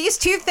 So these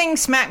two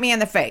things smack me in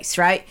the face,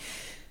 right?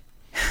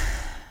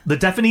 The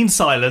deafening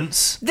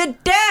silence. The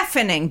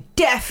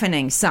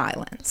deafening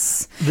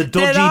silence. The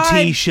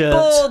dodgy T-shirt.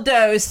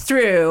 Bulldoze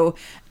through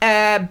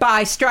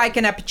by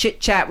striking up a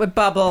chit-chat with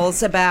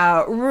Bubbles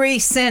about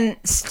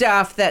recent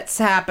stuff that's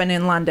happened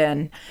in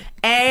London.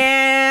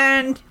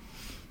 And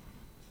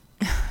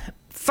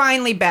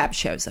finally Bab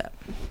shows up.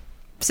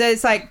 So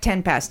it's like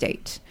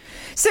 8:10.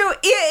 So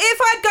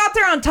if I'd got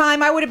there on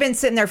time, I would have been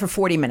sitting there for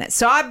 40 minutes.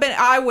 So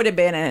I would have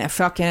been in a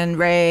fucking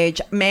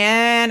rage.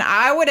 Man,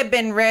 I would have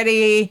been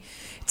ready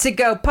to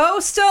go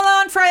postal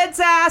on Fred's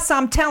ass.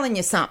 I'm telling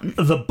you something.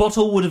 The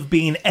bottle would have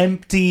been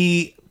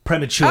empty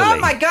prematurely. Oh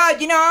my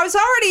God. I was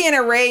already in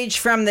a rage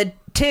from the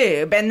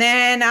tube, and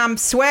then I'm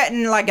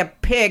sweating like a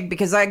pig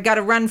because I got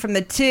to run from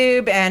the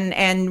tube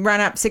and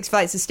run up 6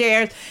 flights of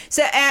stairs.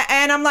 So,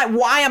 and I'm like,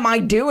 why am I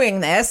doing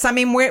this? I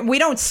mean, we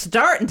don't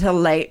start until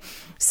late.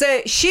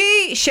 So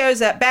she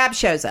shows up, Bab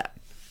shows up.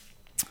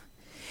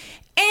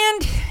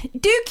 And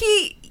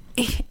Dookie,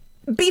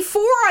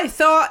 before I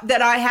thought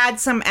that I had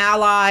some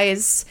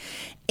allies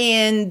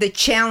in the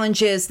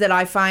challenges that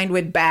I find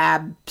with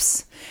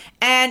Babs,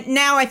 and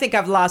now I think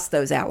I've lost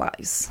those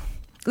allies.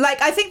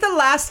 Like, I think the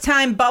last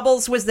time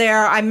Bubbles was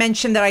there, I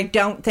mentioned that I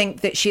don't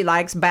think that she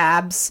likes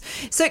Babs.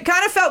 So it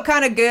kind of felt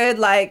kind of good,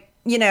 like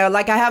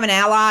I have an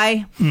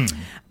ally.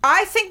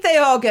 I think they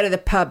all go to the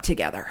pub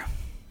together.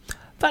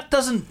 That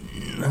doesn't...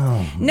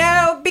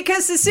 No,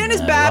 because as soon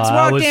as Babs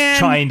walked in,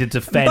 trying to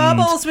defend...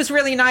 Bubbles was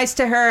really nice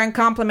to her and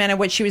complimented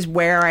what she was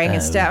wearing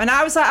and stuff. And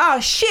I was like, oh,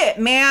 shit,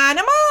 man,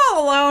 I'm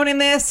all alone in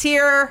this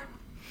here.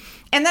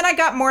 And then I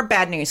got more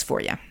bad news for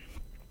you.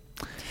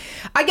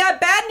 I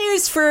got bad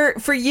news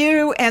for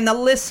you and the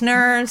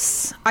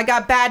listeners. I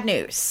got bad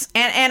news.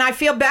 And I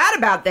feel bad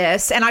about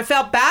this. And I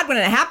felt bad when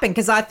it happened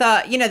because I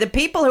thought, the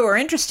people who are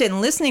interested in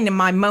listening to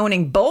my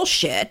moaning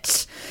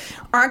bullshit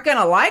aren't going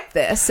to like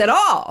this at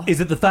all.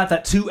 Is it the fact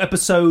that 2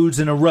 episodes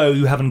in a row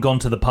you haven't gone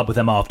to the pub with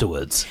them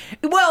afterwards?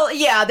 Well,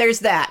 yeah, there's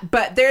that.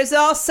 But there's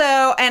also,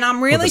 and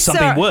I'm really sorry.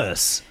 Something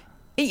worse.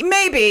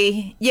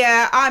 Maybe.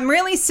 Yeah, I'm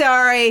really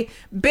sorry.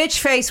 Bitch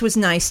Face was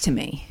nice to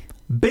me.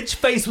 Bitch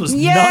Face was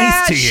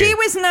nice to you. Yeah, she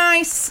was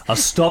nice. A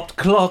stopped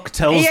clock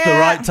tells the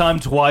right time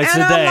twice a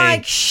day. And I'm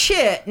like,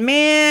 shit,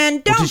 man,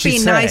 don't be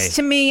nice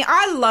to me.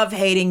 I love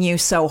hating you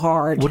so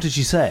hard. What did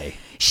she say?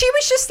 She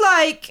was just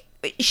like...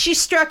 She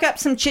struck up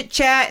some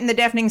chit-chat in the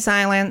deafening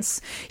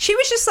silence. She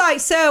was just like,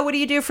 so what do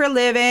you do for a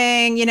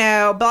living?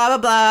 Blah, blah,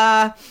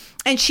 blah.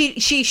 And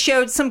she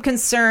showed some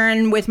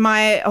concern with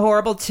my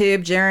horrible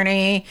tube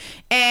journey.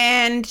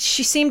 And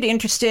she seemed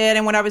interested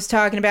in what I was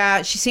talking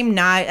about. She seemed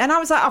nice. And I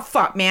was like, oh,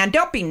 fuck, man,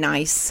 don't be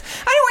nice.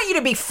 I don't want you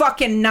to be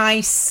fucking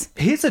nice.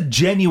 Here's a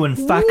genuine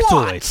factoid.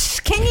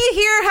 What? Can you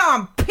hear how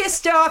I'm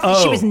pissed off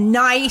that she was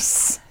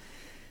nice?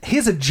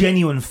 Here's a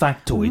genuine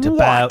factoid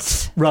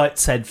about Right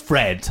Said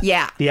Fred.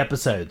 Yeah. The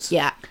episodes.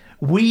 Yeah.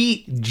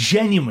 We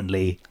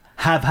genuinely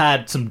have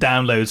had some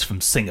downloads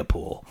from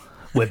Singapore,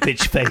 where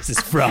Bitch Face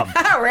is from.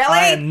 Oh, really?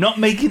 I am not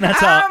making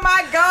that up. Oh,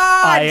 my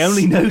God. I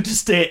only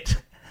noticed it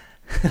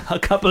a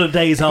couple of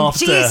days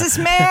after Jesus,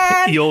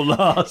 man. your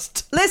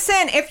last.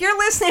 Listen, if you're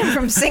listening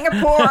from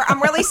Singapore,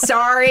 I'm really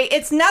sorry.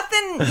 It's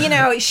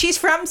nothing, she's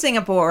from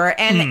Singapore,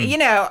 and,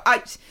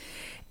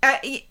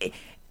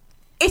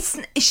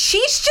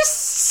 she's just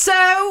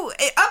so,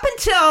 up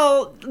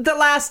until the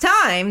last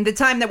time, the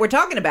time that we're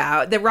talking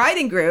about, the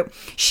writing group,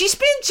 she's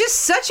been just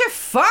such a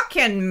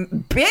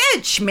fucking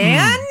bitch,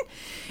 man.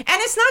 And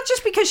it's not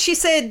just because she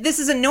said this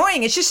is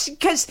annoying. It's just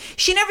because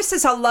she never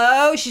says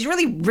hello. She's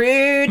really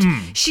rude.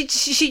 She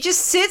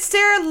just sits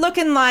there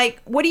looking like,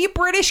 what do you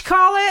British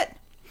call it?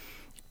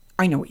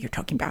 I know what you're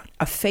talking about.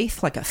 A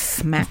faith like a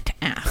smacked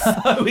ass.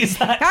 Oh, is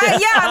that?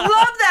 Yeah, I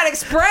love that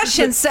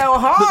expression so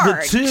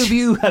hard. The two of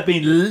you have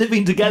been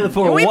living together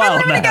for a while now. We've been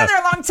living together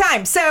a long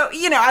time. So,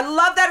 I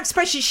love that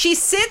expression. She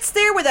sits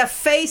there with a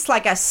face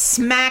like a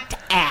smacked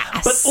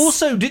ass. But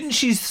also, didn't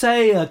she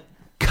say a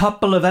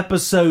couple of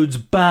episodes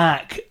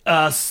back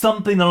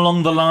something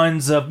along the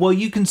lines of, well,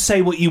 you can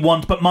say what you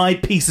want, but my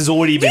piece has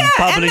already been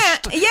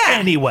published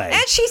anyway.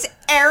 And she's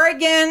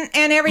arrogant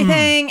and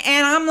everything.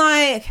 And I'm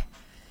like...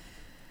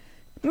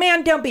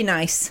 Man, don't be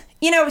nice.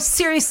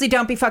 Seriously,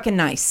 don't be fucking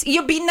nice.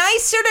 You'll be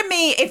nicer to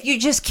me if you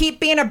just keep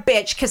being a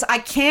bitch, because I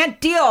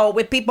can't deal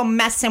with people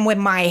messing with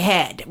my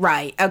head,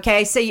 right?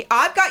 Okay, so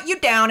I've got you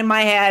down in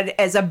my head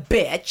as a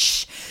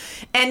bitch,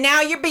 and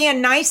now you're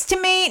being nice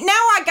to me. Now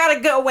I gotta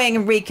go away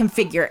and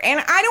reconfigure, and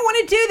I don't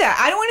want to do that.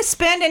 I don't want to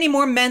spend any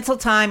more mental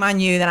time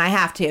on you than I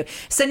have to.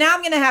 So now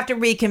I'm gonna have to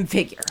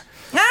reconfigure.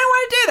 I don't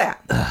want to do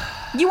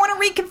that. You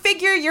want to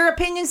reconfigure your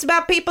opinions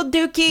about people,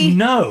 Dookie?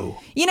 No.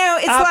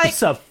 It's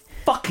like...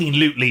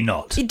 Fucking-lutely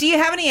not. Do you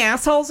have any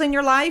assholes in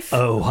your life?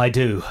 Oh, I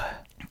do.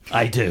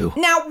 I do.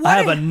 Now, I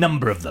have a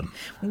number of them.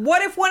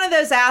 What if one of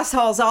those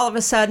assholes all of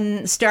a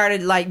sudden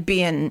started like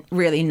being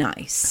really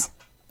nice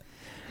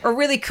or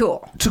really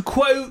cool? To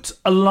quote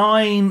a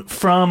line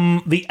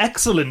from the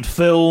excellent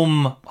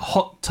film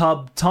Hot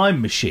Tub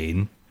Time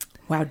Machine.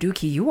 Wow,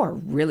 Dookie, you are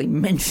really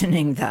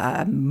mentioning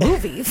the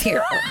movies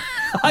here.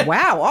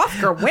 Wow,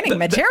 Oscar-winning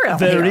material.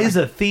 There is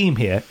a theme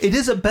here. It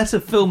is a better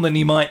film than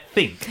you might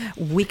think.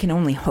 We can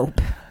only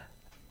hope.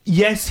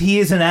 Yes, he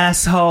is an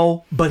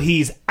asshole, but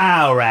he's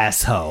our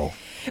asshole.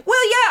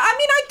 Well, yeah, I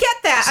mean, I get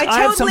that. I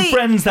have some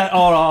friends that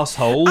are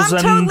assholes.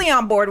 I'm totally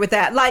on board with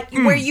that. Like,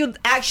 where you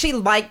actually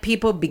like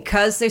people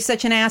because they're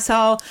such an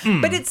asshole.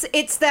 But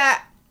it's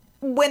that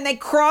when they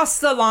cross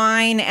the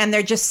line and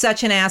they're just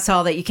such an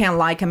asshole that you can't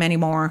like them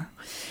anymore.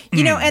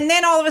 You know, and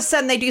then all of a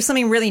sudden they do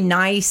something really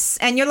nice,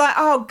 and you're like,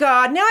 oh,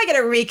 God, now I got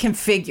to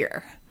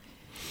reconfigure.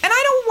 And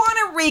I don't want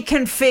to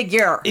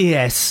reconfigure.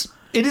 Yes.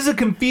 It is a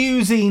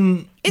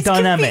confusing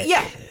dynamic.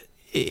 Yeah.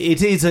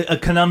 It is a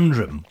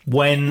conundrum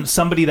when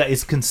somebody that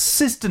is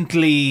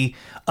consistently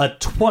a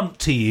twant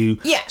to you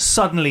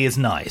suddenly is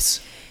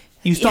nice.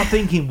 You start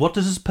thinking, what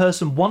does this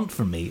person want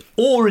from me?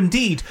 Or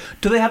indeed,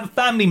 do they have a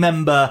family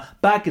member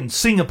back in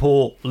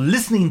Singapore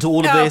listening to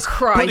all of this,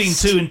 putting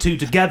two and two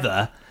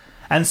together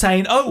and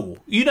saying, oh,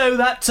 you know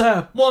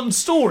that one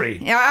story?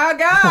 Oh,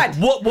 God.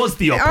 What was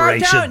the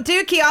operation? Oh, don't,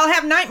 Dookie, I'll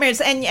have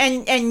nightmares. And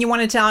you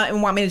want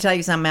me to tell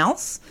you something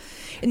else?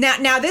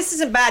 Now, this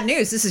isn't bad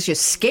news. This is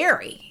just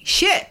scary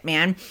shit,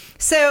 man.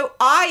 So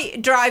I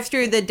drive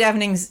through the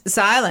deafening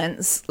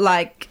silence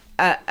like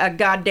a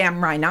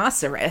goddamn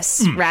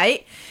rhinoceros,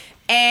 right?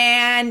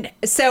 And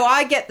so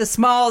I get the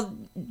small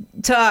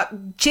talk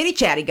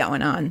chitty-chatty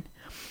going on.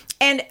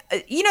 And,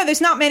 you know, there's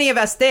not many of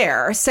us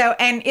there. So,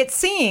 and it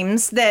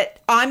seems that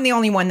I'm the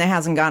only one that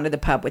hasn't gone to the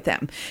pub with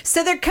them.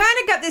 So they're kind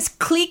of got this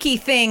cliquey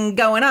thing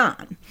going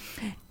on.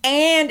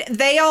 And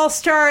they all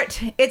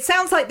start, it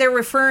sounds like they're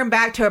referring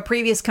back to a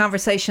previous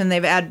conversation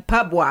they've had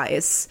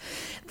pub-wise.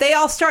 They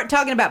all start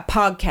talking about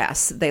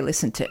podcasts that they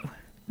listen to.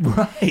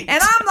 Right. And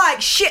I'm like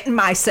shitting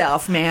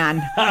myself,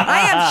 man. I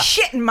am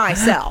shitting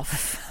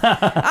myself.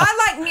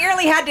 I like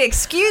nearly had to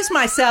excuse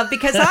myself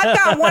because I've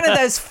got one of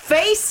those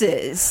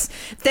faces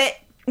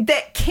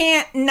that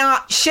can't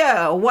not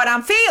show what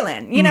I'm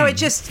feeling. You know, it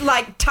just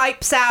like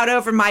types out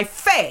over my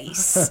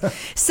face.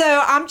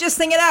 So I'm just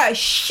thinking, oh,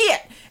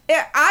 shit.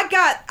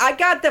 I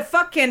got the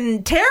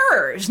fucking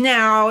terrors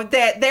now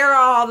that they're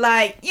all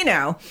like, you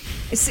know.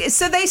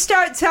 So they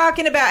start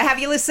talking about, have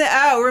you listened?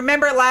 Oh,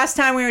 remember last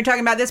time we were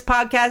talking about this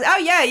podcast? Oh,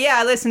 yeah,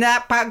 I listened to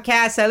that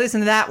podcast. I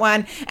listened to that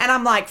one. And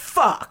I'm like,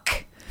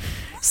 fuck.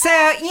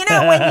 So, you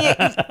know,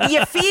 when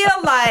you feel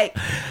like...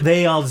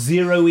 They are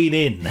zeroing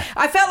in.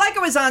 I felt like I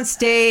was on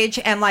stage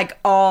and like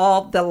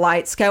all the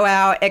lights go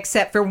out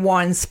except for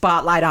one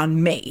spotlight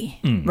on me,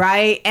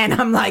 right? And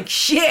I'm like,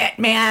 shit,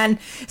 man.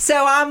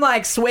 So I'm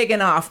like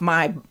swigging off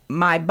my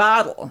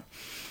bottle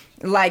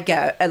like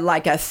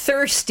a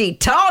thirsty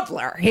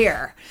toddler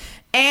here.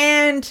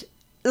 And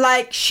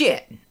like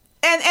shit.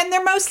 And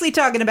they're mostly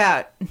talking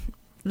about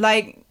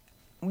like...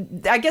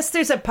 I guess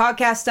there's a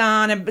podcast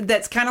on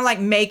that's kind of like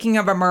Making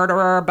of a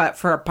Murderer, but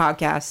for a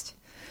podcast.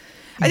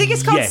 I think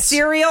it's called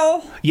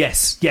Serial.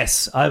 Yes. Do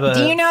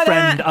you know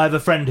that? I have a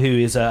friend who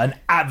is an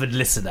avid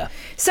listener.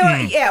 So,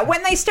 yeah,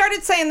 when they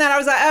started saying that, I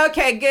was like,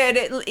 okay,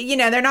 good. You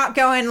know, they're not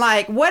going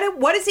like,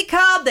 what is he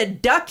called? The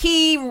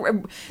Ducky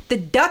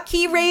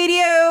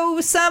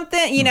radio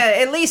something? You know,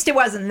 at least it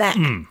wasn't that,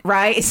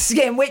 right?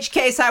 In which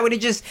case, I would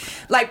have just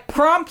like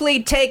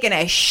promptly taken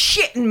a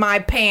shit in my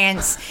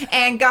pants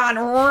and gone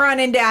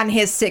running down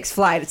his 6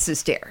 flights of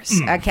stairs,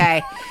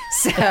 okay?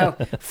 So,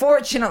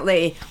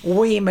 fortunately,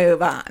 we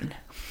move on.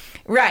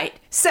 Right.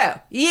 So,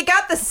 you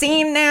got the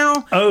scene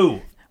now.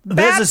 Oh,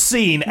 there's a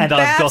scene and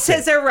I've got it.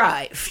 Has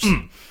arrived.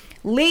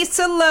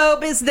 Lisa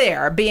Loeb is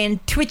there, being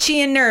twitchy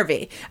and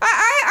nervy.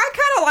 I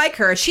kind of like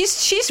her.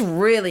 She's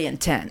really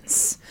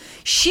intense.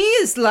 She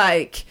is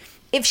like,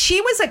 if she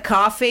was a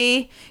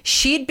coffee,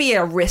 she'd be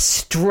a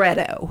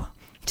ristretto.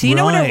 Do you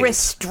know what a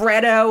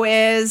ristretto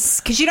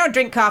is? Because you don't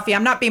drink coffee.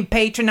 I'm not being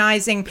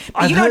patronizing. But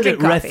I've you don't heard drink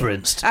it coffee.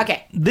 referenced.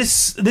 Okay.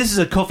 This is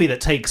a coffee that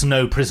takes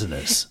no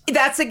prisoners.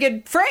 That's a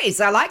good phrase.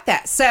 I like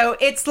that. So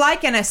it's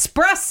like an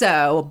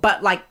espresso,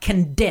 but like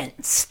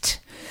condensed.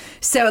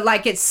 So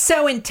like it's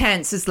so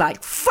intense. It's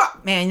like,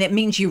 fuck, man. That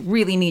means you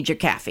really need your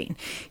caffeine.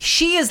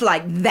 She is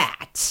like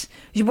that.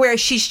 Where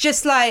she's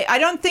just like, I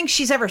don't think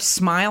she's ever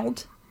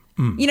smiled.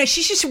 You know,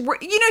 she's just,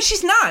 you know,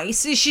 she's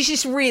nice. She's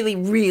just really,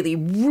 really,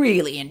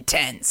 really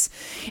intense.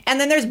 And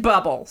then there's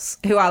Bubbles,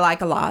 who I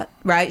like a lot,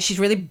 right? She's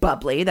really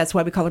bubbly. That's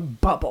why we call her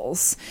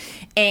Bubbles.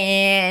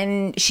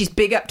 And she's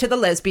big up to the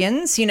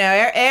lesbians. You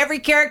know, every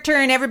character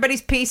in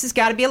everybody's piece has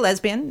got to be a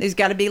lesbian. There's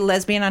got to be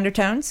lesbian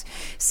undertones.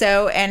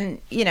 So, and,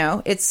 you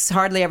know, it's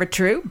hardly ever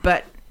true,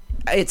 but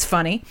it's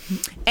funny.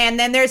 And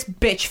then there's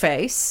Bitch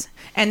Face.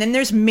 And then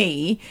there's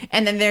me.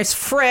 And then there's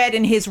Fred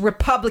in his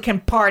Republican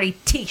Party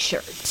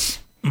t-shirt.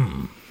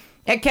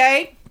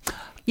 Okay?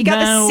 You got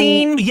the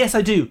scene? Yes,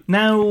 I do.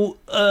 Now,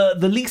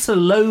 the Lisa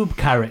Loeb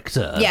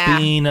character,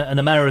 being an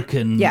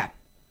American,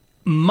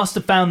 must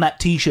have found that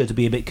T-shirt to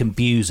be a bit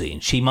confusing.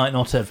 She might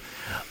not have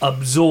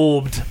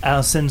absorbed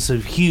our sense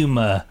of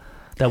humour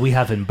that we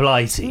have in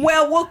Blighty.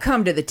 Well, we'll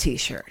come to the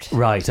T-shirt.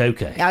 Right,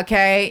 okay.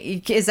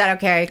 Okay, is that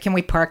okay? Can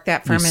we park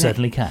that for a minute? You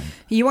certainly can.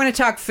 You want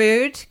to talk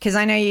food? Because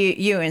I know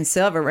you and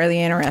Silva are really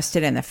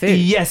interested in the food.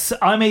 Yes,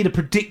 I made a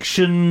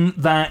prediction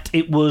that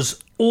it was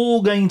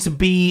all going to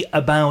be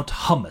about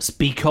hummus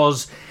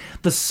because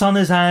the sun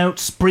is out,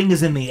 spring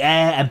is in the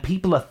air, and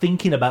people are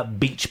thinking about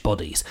beach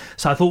bodies.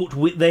 So I thought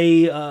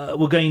they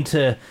were going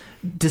to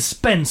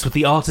dispense with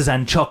the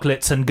artisan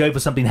chocolates and go for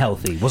something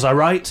healthy. Was I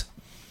right?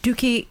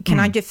 Dookie, can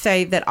I just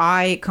say that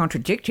I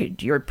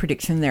contradicted your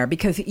prediction there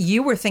because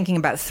you were thinking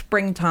about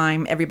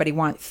springtime. Everybody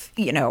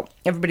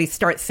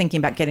starts thinking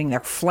about getting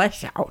their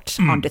flesh out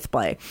on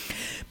display.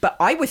 But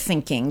I was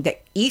thinking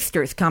that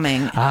Easter's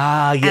coming.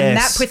 Ah, yes. And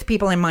that puts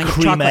people in mind of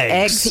Cream chocolate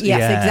eggs. eggs.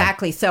 Yes,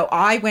 exactly. So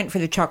I went for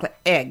the chocolate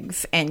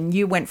eggs and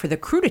you went for the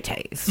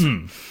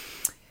crudités.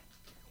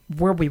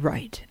 Were we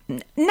right?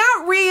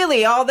 Not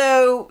really,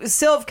 although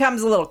Sylv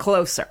comes a little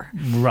closer.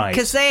 Right.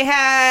 Because they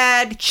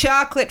had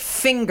chocolate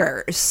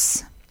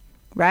fingers,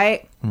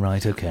 right?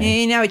 Right,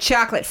 okay. You know, a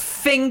chocolate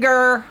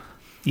finger.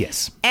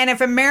 Yes. And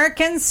if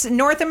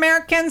North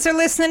Americans are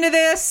listening to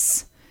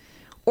this,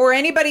 or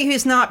anybody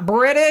who's not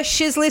British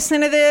is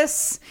listening to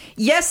this,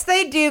 yes,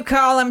 they do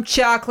call them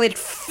chocolate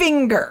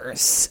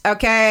fingers,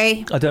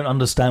 okay? I don't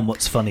understand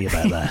what's funny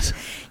about that.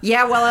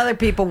 Yeah, well, other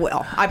people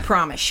will. I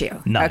promise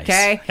you. Nice.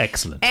 Okay?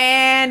 Excellent.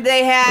 And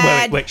they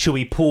had... Wait, shall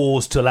we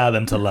pause to allow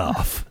them to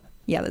laugh?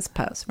 Yeah, let's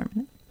pause for a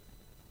minute.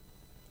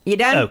 You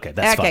done? Okay,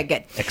 that's fine. Okay,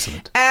 good.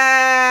 Excellent.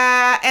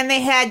 And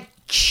they had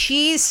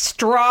cheese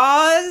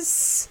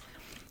straws.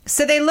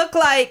 So they look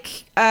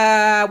like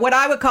what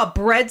I would call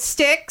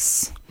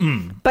breadsticks,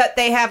 but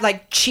they have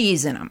like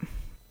cheese in them.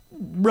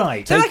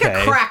 Right, They're like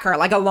a cracker,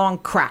 like a long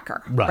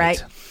cracker,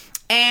 right?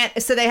 And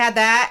so they had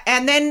that.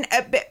 And then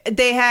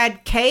they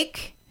had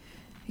cake,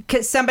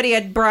 because somebody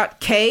had brought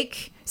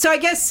cake. So I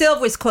guess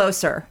Sylv was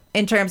closer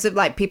in terms of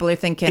like people are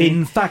thinking.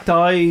 In fact,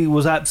 I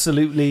was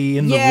absolutely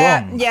in the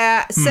wrong.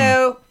 Yeah,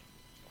 so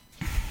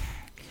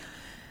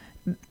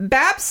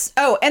Babs,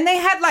 and they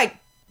had like,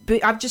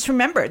 I've just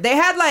remembered, they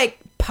had like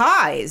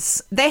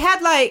pies. They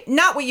had like,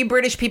 not what you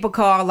British people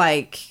call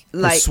like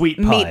sweet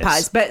meat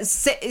pies. pies, but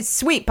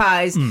sweet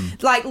pies,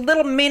 like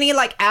little mini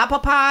like apple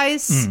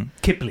pies.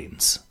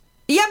 Kipling's.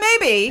 Yeah,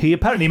 maybe. He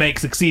apparently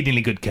makes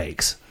exceedingly good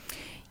cakes.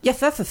 Yes,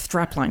 that's a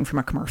strapline from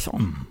a commercial.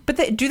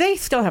 But do they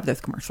still have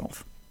those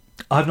commercials?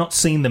 I've not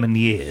seen them in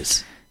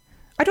years.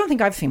 I don't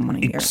think I've seen one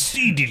in years.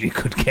 Exceedingly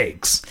good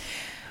cakes.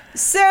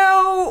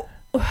 So,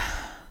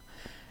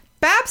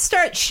 Babs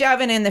starts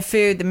shoving in the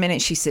food the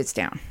minute she sits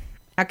down.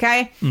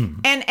 Okay?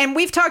 And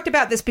we've talked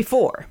about this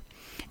before.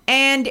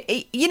 And,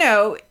 you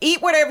know,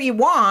 eat whatever you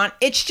want.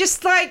 It's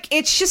just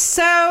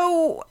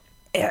so...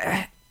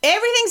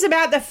 everything's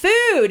about the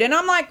food. And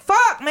I'm like,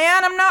 fuck,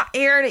 man, I'm not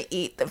here to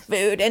eat the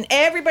food. And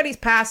everybody's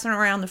passing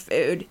around the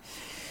food.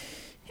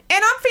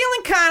 And I'm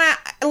feeling kind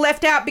of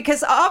left out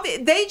because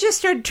they just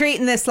started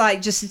treating this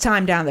like just a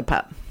time down at the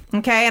pub.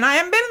 Okay? And I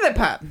haven't been to the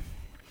pub.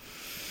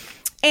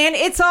 And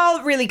it's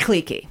all really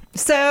cliquey.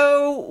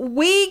 So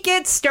we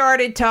get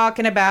started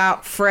talking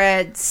about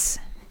Fred's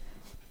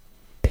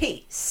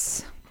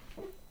piece.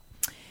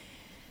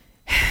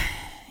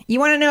 You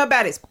want to know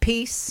about his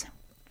piece?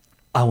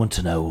 I want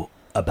to know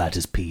about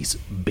his piece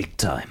big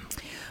time.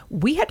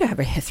 We had to have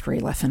a history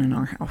lesson in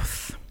our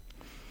house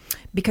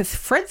because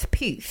Fred's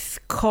piece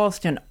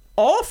caused an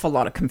awful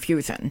lot of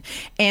confusion.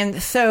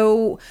 And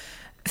so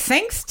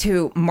thanks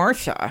to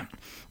Marcia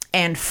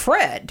and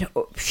Fred,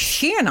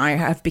 she and I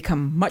have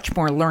become much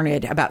more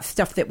learned about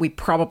stuff that we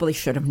probably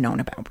should have known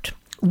about.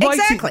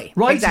 Exactly.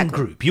 Writing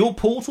group, your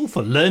portal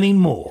for learning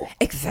more.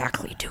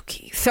 Exactly,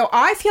 Dookie. So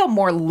I feel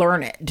more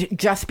learned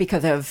just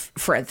because of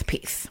Fred's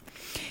piece.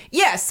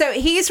 Yeah, so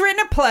he's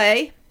written a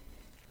play,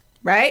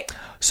 right?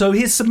 So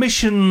his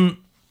submission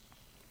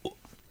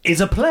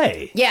is a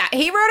play. Yeah,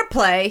 he wrote a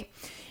play.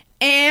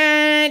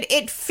 And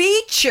it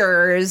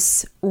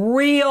features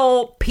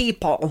real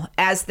people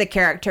as the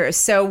characters.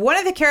 So one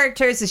of the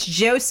characters is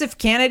Joseph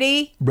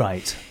Kennedy.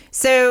 Right.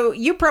 So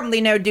you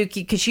probably know Dookie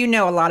because you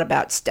know a lot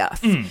about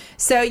stuff.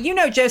 So you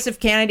know Joseph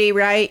Kennedy,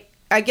 right?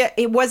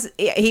 He was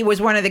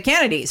one of the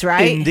Kennedys,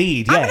 right?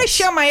 Indeed, yes. I'm going to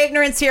show my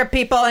ignorance here,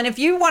 people. And if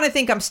you want to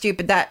think I'm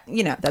stupid, that's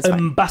fine.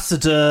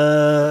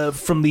 Ambassador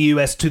from the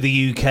US to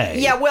the UK.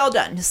 Yeah, well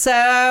done.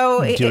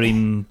 So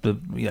during the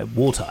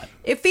wartime.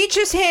 It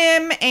features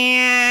him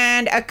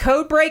and a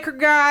codebreaker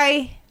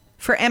guy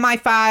for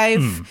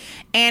MI5.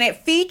 And it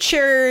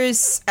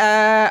features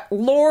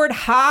Lord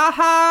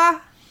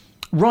Ha-Ha.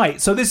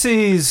 Right, so this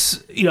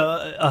is,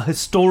 a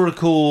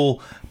historical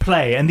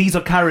play, and these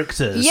are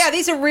characters. Yeah,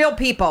 these are real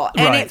people.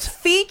 And it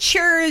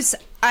features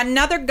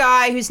another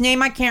guy whose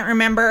name I can't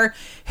remember,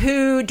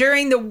 who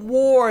during the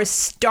war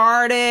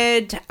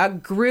started a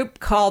group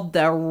called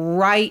the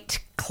Right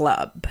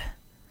Club.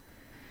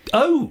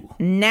 Oh.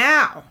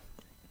 Now,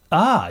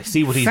 I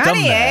see what he's done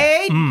Funny,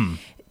 there. eh?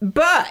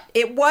 But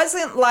it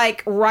wasn't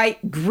like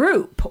Right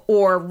Group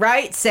or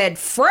Right Said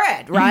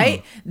Fred,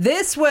 right?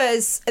 This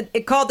was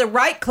called the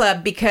Right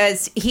Club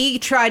because he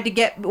tried to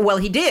get, well,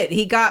 he did.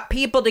 He got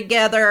people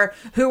together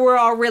who were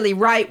all really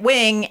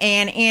right-wing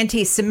and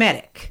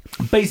anti-Semitic.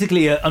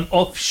 Basically an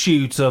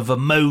offshoot of a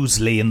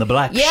Mosley and the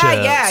Black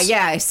Shirts.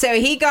 Yeah. So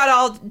he got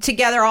all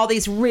together all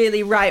these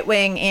really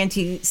right-wing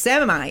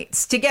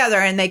anti-Semites together,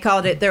 and they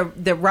called it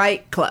the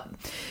Right Club.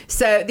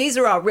 So these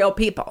are all real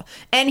people.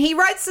 And he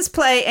writes this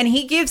play, and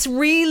he gives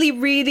really,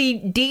 really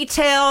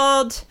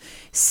detailed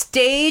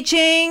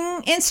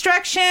staging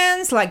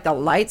instructions, like the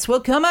lights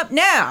will come up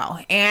now,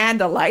 and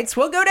the lights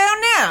will go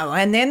down now,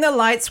 and then the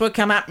lights will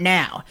come up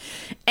now.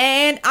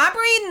 And I'm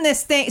reading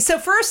this thing. So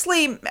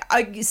firstly,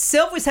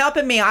 Sylv was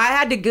helping me. I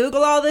had to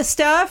Google all this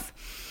stuff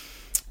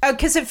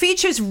because it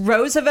features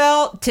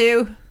Roosevelt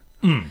too.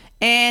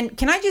 And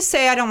can I just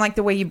say I don't like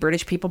the way you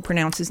British people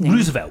pronounce his name?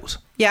 Roosevelt.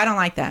 Yeah, I don't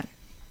like that.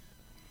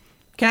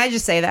 Can I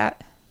just say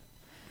that?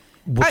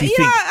 What do you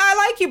think?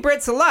 I like you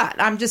Brits a lot.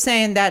 I'm just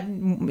saying that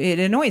it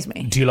annoys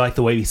me. Do you like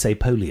the way we say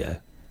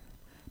polio?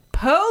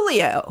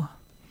 Polio?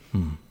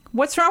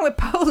 What's wrong with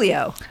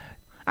polio?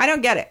 I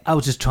don't get it. I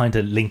was just trying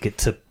to link it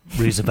to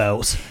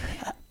Roosevelt.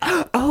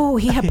 Oh,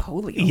 he had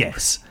polio.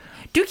 Yes.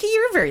 Dookie,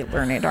 you're very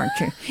learned, aren't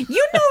you?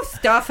 You know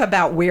stuff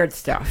about weird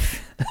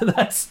stuff.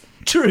 That's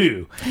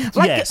true.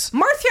 Like, yes.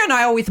 Marcia and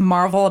I always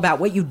marvel about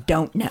what you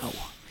don't know.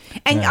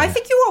 And I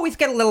think you always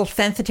get a little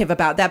sensitive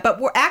about that, but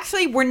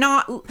we're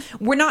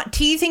not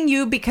teasing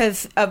you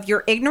because of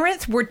your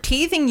ignorance. We're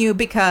teasing you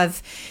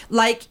because,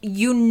 like,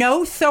 you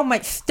know so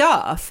much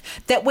stuff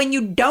that when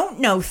you don't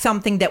know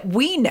something that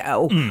we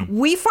know,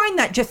 we find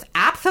that just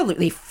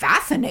absolutely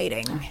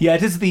fascinating. Yeah,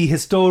 it is the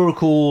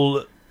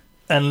historical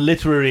and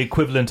literary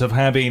equivalent of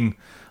having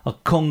a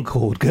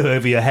Concorde go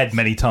over your head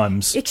many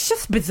times. It's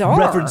just bizarre.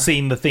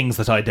 Referencing the things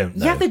that I don't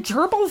know. Yeah, the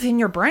gerbils in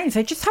your brains,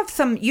 they just have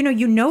some, you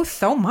know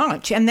so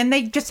much, and then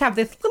they just have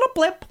this little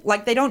blip,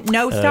 like they don't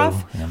know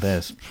stuff. Yeah,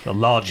 there's a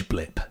large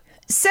blip.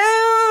 So,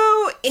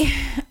 I'm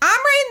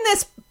reading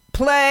this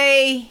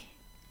play,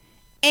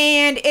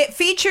 and it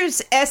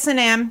features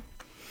S&M.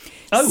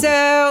 Oh.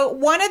 So,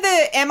 one of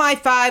the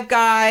MI5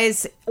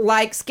 guys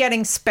likes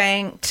getting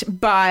spanked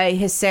by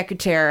his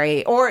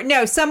secretary, or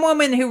no, some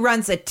woman who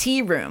runs a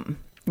tea room,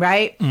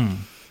 right?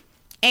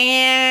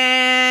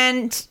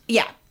 And,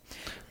 yeah.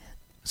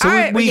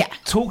 So we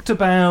talked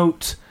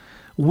about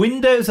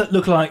windows that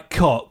look like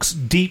cocks,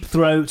 Deep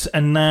Throat,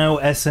 and now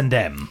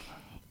S&M.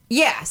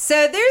 Yeah,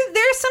 so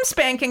there's some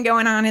spanking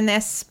going on in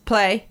this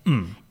play,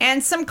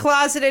 and some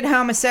closeted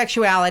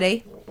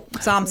homosexuality.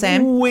 That's all I'm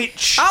saying.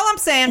 Which all I'm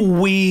saying.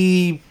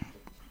 We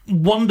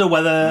wonder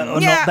whether or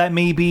not that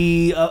may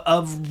be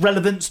of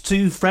relevance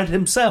to Fred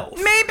himself.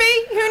 Maybe.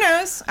 Who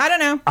knows? I don't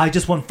know. I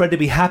just want Fred to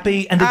be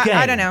happy, and again,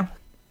 I don't know.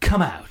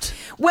 Come out.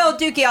 Well,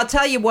 Dookie, I'll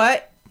tell you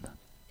what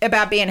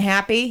about being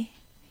happy.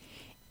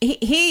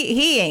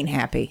 He ain't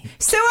happy.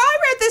 So I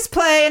read this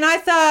play and I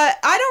thought,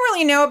 I don't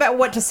really know about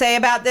what to say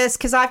about this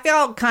because I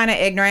felt kind of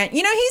ignorant.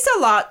 You know, he's a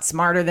lot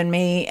smarter than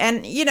me,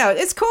 and you know,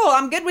 it's cool.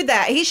 I'm good with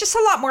that. He's just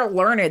a lot more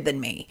learned than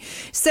me.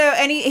 So,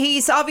 and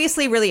he's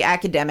obviously really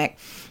academic.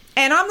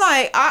 And I'm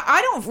like,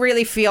 I don't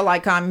really feel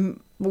like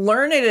I'm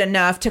learned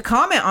enough to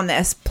comment on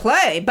this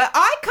play, but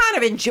I kind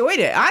of enjoyed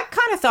it. I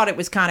kind of thought it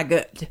was kind of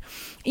good,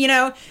 you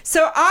know?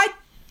 So I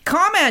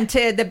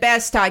commented the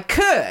best I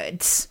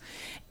could.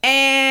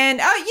 And,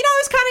 you know,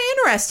 I was kind of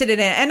interested in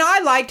it. And I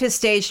liked his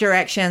stage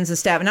directions and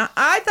stuff. And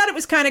I thought it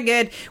was kind of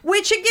good,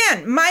 which,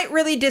 again, might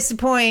really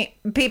disappoint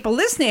people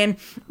listening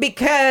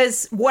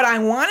because what I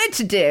wanted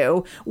to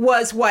do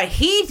was what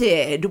he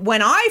did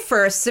when I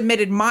first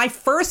submitted my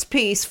first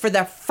piece for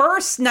the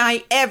first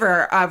night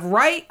ever of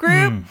Right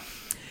Group,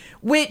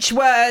 which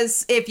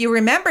was, if you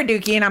remember,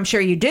 Dookie, and I'm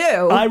sure you do.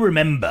 I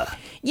remember.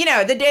 You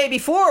know, the day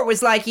before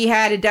was like he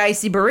had a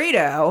dicey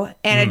burrito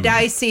and a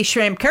dicey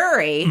shrimp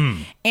curry.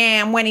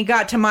 And when he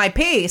got to my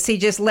piece, he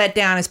just let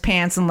down his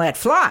pants and let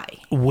fly.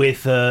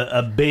 With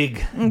a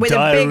big With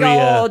diarrhea,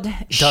 a big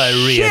old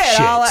diarrhea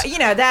shit. you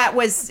know, that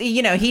was,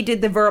 you know, he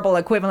did the verbal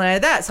equivalent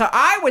of that. So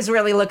I was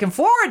really looking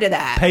forward to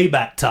that.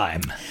 Payback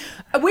time.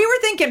 We were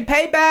thinking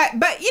payback,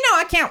 but, you know,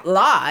 I can't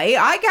lie.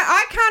 I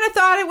kind of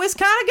thought it was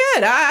kind of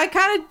good. I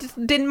kind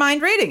of didn't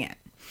mind reading it.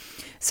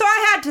 So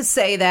I had to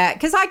say that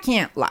because I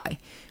can't lie.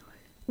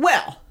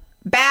 Well,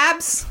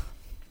 Babs.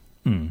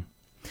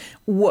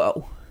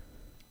 Whoa.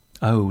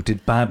 Oh,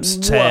 did Babs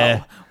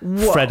tear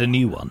Whoa. Fred a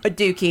new one?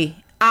 Dookie,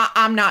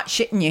 I'm not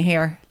shitting you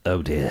here.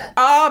 Oh, dear.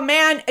 Oh,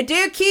 man.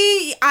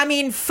 Dookie, I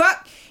mean,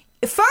 fuck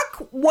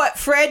what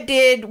Fred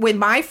did with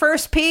my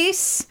first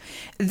piece.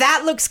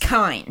 That looks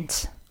kind.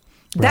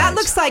 That Right.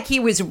 looks like he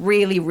was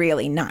really,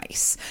 really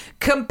nice.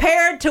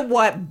 Compared to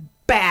what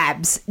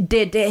Babs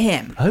did to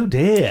him. Oh,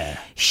 dear.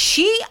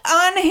 She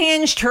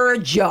unhinged her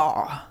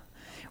jaw,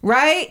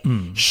 right?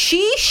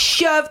 She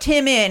shoved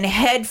him in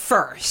head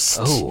first.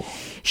 Oh.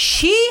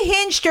 She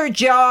hinged her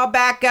jaw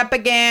back up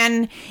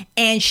again,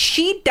 and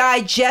she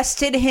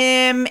digested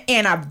him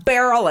in a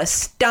barrel of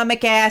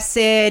stomach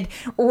acid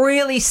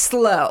really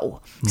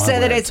slow. My so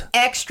that word. it's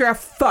extra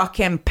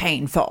fucking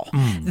painful.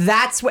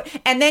 That's what.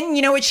 And then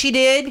you know what she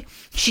did?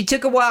 She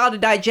took a while to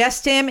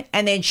digest him,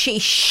 and then she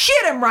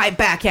shit him right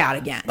back out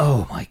again.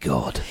 Oh my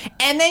God.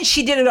 And then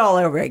she did it all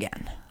over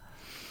again.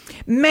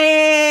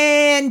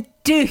 Man,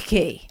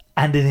 Dookie.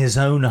 And in his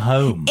own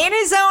home. In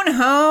his own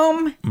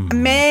home,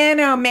 man,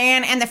 oh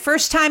man. And the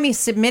first time he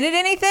submitted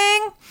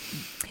anything,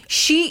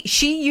 she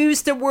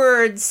used the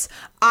words,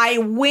 "I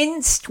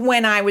winced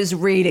when I was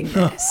reading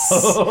this."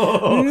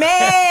 Man,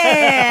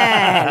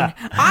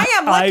 I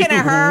am looking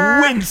at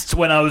her. I winced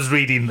when I was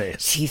reading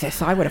this.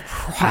 Jesus, I would have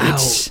cried.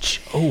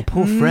 Ouch. Oh,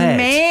 poor Fred.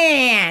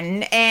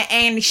 Man,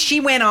 and she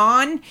went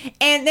on,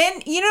 and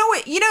then you know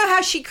what? You know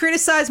how she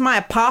criticized my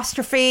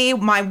apostrophe,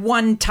 my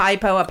one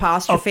typo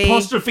apostrophe.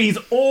 Apostrophes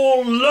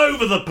all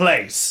over the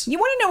place. You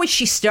want to know what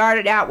she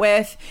started out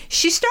with?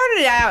 She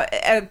started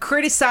out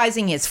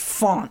criticizing his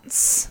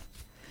fonts,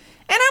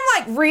 and I'm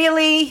like,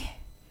 really?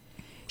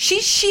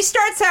 She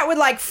starts out with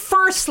like,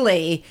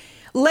 firstly,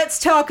 let's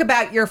talk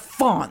about your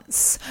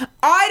fonts.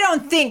 I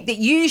don't think that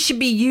you should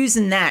be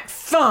using that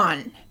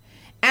font.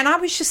 And I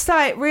was just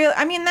like, really?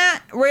 I mean,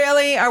 that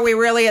really? Are we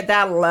really at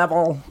that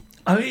level?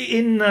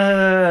 In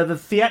the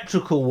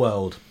theatrical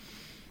world,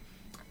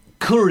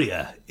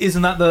 Courier,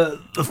 isn't that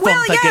the font Well,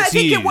 that yeah, gets I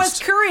think used? it was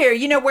Courier,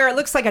 you know, where it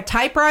looks like a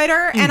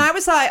typewriter. And I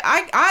was like,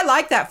 I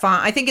like that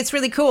font. I think it's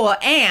really cool.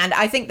 And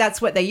I think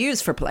that's what they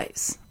use for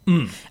plays.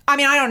 I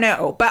mean, I don't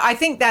know, but I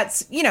think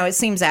that's, you know, it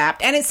seems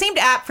apt. And it seemed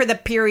apt for the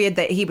period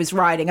that he was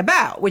writing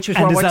about, which was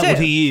World War II. And is that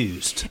what he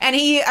used? And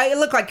it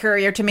looked like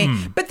Courier to me.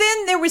 But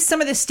then there was some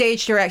of the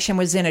stage direction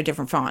was in a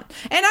different font.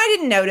 And I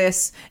didn't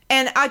notice.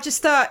 And I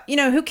just thought, you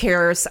know, who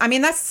cares? I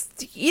mean, that's,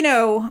 you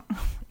know,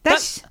 who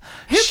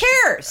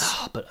cares?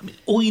 But I mean,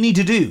 all you need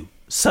to do,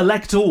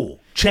 select all,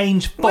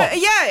 change font. Well,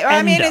 yeah,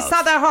 I mean, it's of.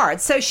 not that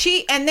hard. So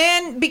and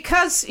then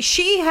because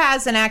she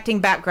has an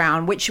acting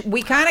background, which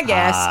we kind of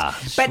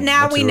guessed, but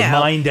now want we to know.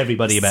 Remind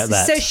everybody about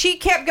that. So she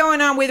kept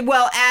going on with,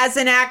 well, as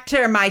an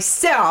actor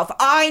myself,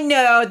 I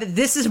know that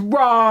this is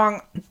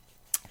wrong.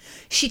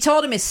 She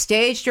told him his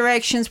stage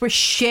directions were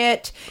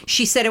shit.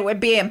 She said it would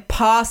be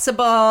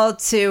impossible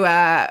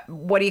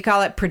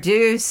to,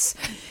 produce.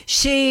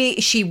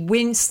 She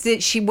winced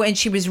when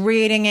she was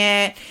reading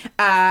it.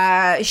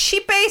 She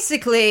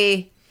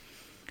basically...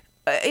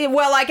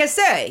 well, like I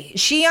say,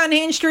 she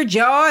unhinged her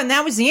jaw, and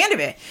that was the end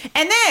of it.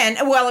 And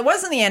then, well, it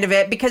wasn't the end of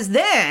it, because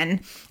then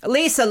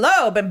Lisa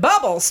Loeb and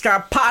Bubbles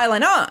start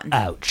piling on.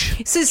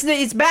 Ouch. So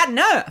it's bad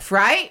enough,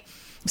 right?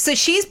 So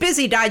she's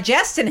busy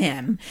digesting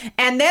him.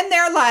 And then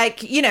they're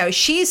like, you know,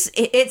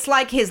 it's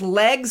like his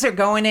legs are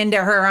going into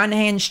her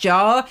unhinged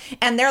jaw,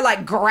 and they're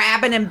like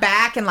grabbing him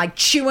back and like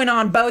chewing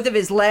on both of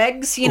his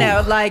legs, you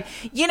know, like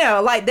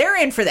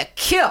they're in for the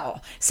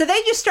kill. So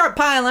they just start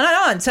piling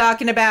on,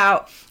 talking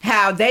about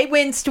how they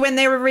winced when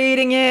they were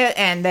reading it,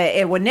 and that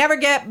it would never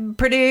get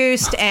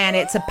produced, and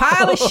it's a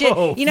pile of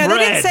shit. You know, they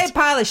didn't say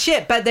pile of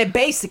shit, but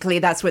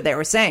that's what they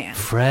were saying.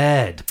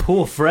 Fred.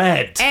 Poor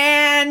Fred.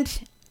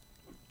 And...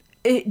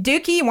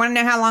 Dookie, you want to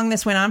know how long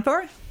this went on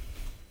for?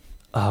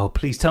 Oh,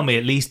 please tell me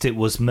at least it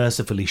was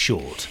mercifully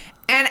short.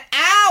 An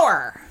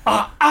hour.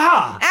 An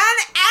hour.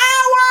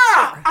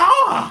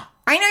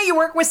 I know you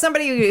work with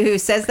somebody who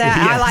says that.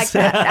 Yes. I like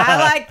that. I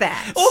like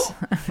that. Oh,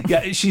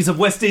 yeah, she's of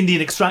West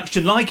Indian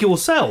extraction like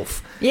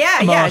yourself. Yeah,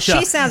 Marsha.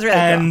 she sounds really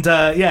and,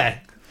 cool. yeah.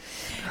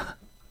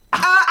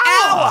 An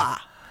hour.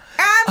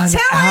 I'm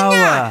telling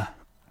you.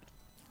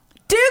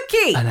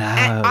 Dookie! An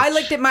And I ouch.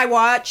 looked at my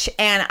watch,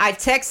 and I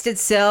texted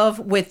Sylv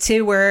with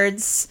 2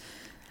 words.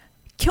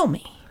 Kill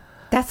me.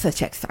 That's the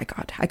text I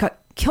got. I got,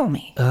 kill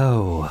me.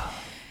 Oh.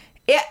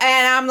 Yeah,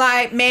 and I'm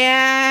like,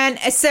 man.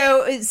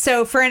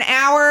 So for an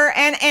hour,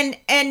 and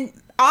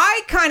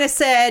I kind of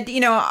said, you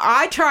know,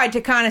 I tried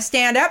to kind of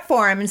stand up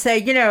for him and say,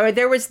 you know,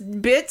 there was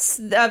bits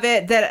of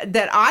it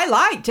that I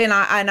liked, and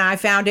I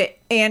found it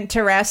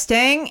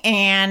interesting,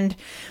 and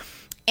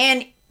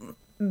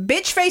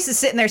Bitch Face is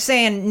sitting there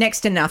saying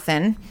next to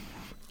nothing.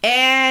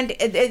 And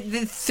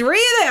the 3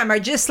 of them are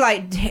just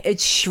like,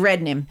 it's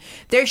shredding him.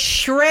 They're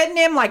shredding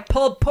him like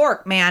pulled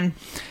pork, man.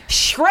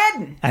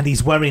 Shredding. And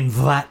he's wearing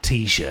that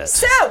t-shirt.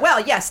 So, well,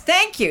 yes,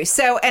 thank you.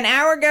 So an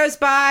hour goes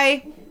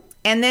by,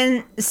 and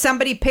then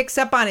somebody picks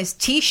up on his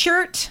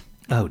t-shirt.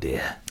 Oh,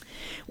 dear.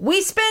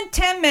 We spent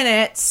 10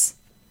 minutes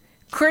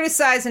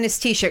criticizing his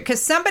t-shirt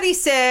because somebody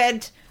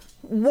said,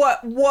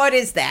 what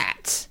is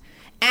that?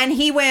 And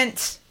he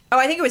went... Oh,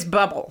 I think it was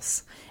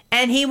Bubbles.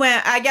 And he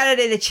went, I got it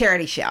at a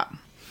charity shop.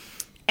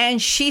 And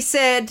she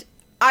said,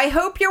 I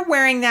hope you're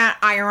wearing that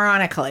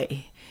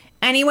ironically.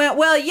 And he went,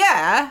 well,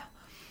 yeah.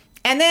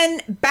 And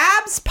then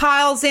Babs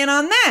piles in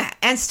on that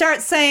and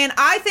starts saying,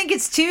 I think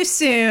it's too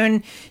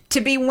soon to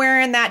be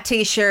wearing that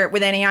t-shirt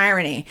with any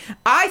irony.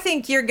 I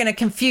think you're going to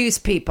confuse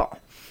people.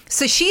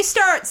 So she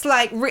starts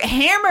like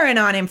hammering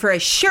on him for a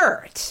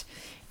shirt.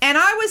 And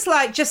I was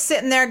like just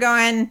sitting there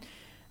going...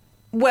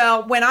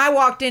 Well, when I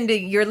walked into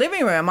your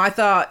living room, I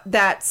thought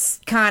that's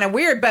kind of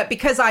weird. But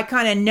because I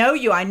kind of know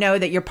you, I know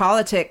that your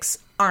politics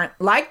aren't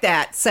like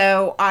that.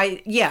 So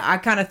I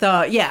kind of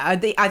thought,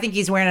 I think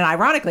he's wearing it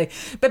ironically.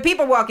 But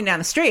people walking down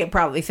the street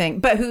probably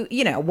think, but who,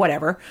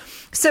 whatever.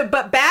 So,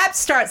 but Babs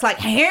starts like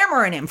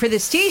hammering him for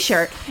this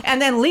t-shirt. And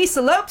then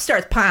Lisa Loeb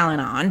starts piling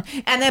on.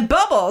 And then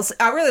Bubbles,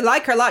 I really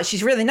like her a lot.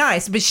 She's really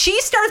nice. But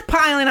she starts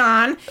piling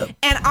on.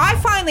 And I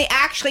finally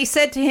actually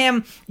said to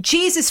him,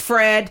 Jesus,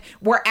 Fred,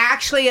 we're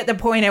actually at the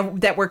point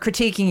that we're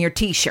critiquing your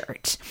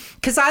t-shirt.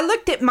 Because I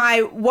looked at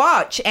my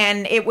watch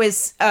and it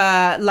was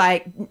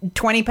like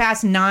 20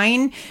 past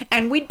 9.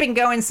 And we'd been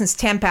going since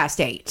 10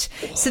 past 8.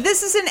 So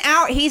this is an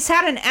hour. He's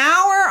had an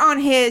hour on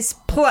his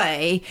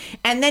play.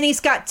 And then he's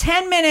got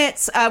 10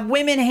 minutes of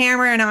women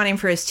hammering on him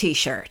for his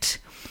t-shirt.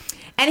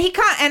 And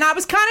I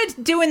was kind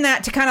of doing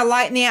that to kind of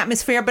lighten the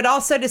atmosphere, but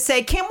also to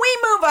say, can we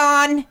move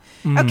on?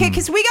 Okay,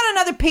 because we got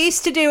another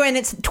piece to do, and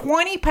it's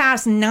 20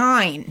 past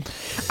 9.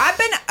 I've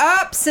been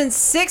up since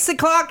 6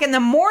 o'clock in the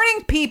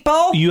morning,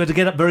 people. You had to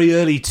get up very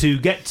early to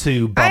get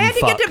to Bumfuck. I had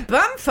to get to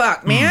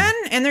Bumfuck, man,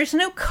 and there's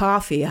no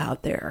coffee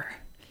out there.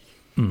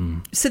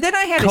 So then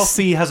I had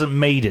coffee hasn't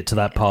made it to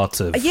that part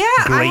of Greater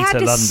I had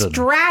to London.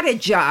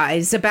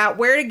 Strategize about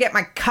where to get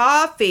my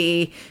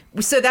coffee.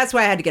 So that's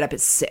why I had to get up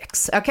at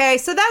 6. Okay,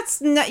 so that's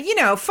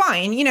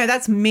fine.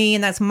 That's me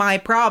and that's my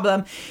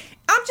problem.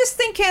 I'm just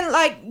thinking,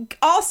 like,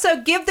 also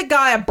give the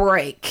guy a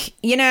break.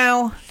 I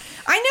know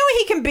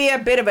he can be a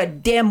bit of a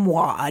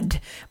dimwad,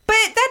 but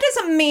that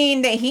doesn't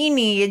mean that he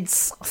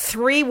needs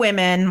 3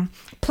 women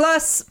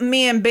plus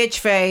me and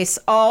Bitchface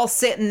all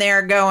sitting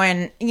there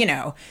going,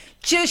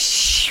 just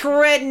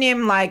shredding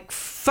him like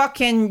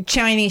fucking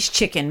Chinese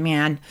chicken,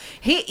 man.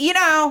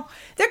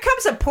 There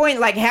comes a point,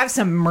 like, have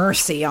some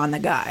mercy on the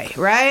guy,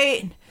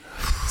 right?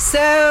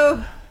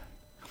 So,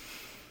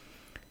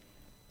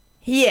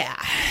 yeah.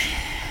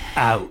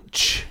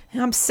 Ouch.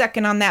 I'm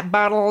sucking on that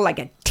bottle like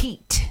a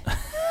teat.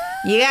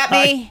 You got me?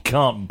 I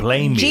can't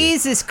blame you.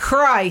 Jesus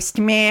Christ,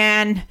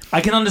 man. I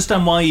can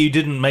understand why you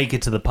didn't make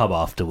it to the pub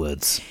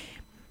afterwards.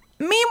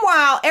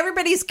 Meanwhile,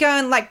 everybody's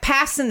going, like,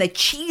 passing the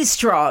cheese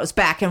straws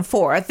back and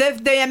forth.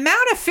 The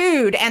amount of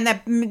food and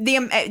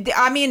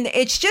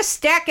it's just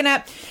stacking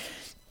up.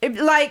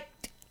 Like,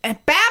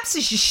 Babs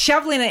is just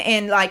shoveling it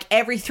in, like,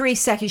 every 3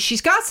 seconds.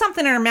 She's got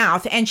something in her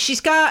mouth, and she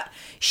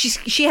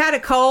had a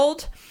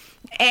cold.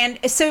 And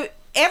so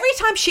every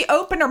time she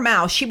opened her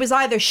mouth, she was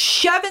either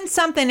shoving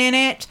something in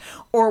it,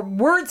 or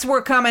words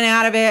were coming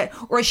out of it,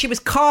 or she was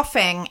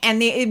coughing.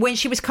 And when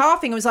she was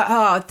coughing, it was like,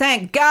 oh,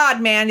 thank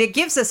God, man. It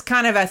gives us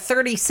kind of a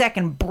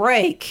 30-second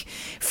break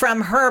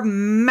from her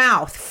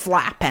mouth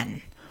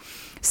flapping.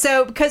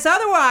 So, because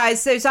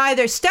otherwise, there's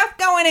either stuff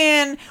going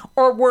in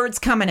or words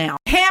coming out.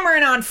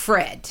 Hammering on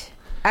Fred.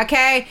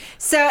 Okay?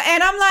 So,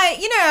 and I'm like,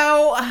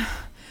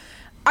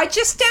 I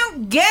just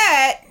don't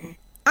get...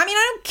 I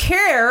don't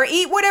care.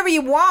 Eat whatever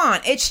you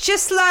want. It's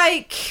just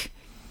like...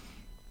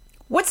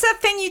 What's that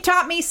thing you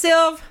taught me,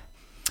 Sylv?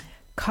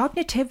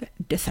 Cognitive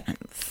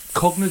dissonance.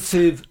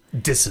 Cognitive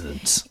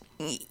dissonance.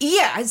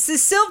 Yeah, so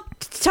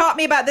Sylv taught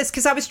me about this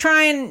because I was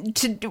trying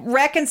to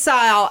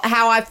reconcile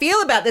how I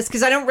feel about this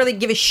because I don't really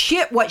give a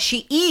shit what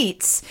she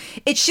eats.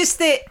 It's just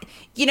that,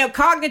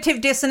 cognitive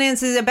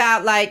dissonance is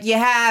about, like, you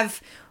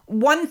have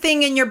one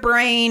thing in your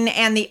brain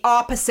and the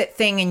opposite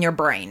thing in your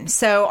brain.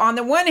 So on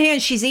the one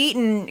hand, she's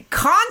eating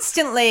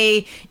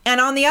constantly,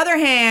 and on the other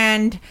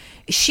hand,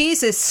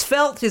 she's as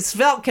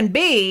svelte can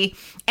be.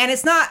 And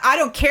it's not, I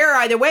don't care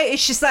either way.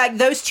 It's just like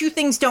those two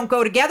things don't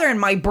go together in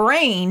my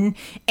brain.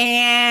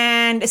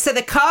 And so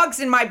the cogs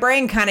in my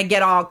brain kind of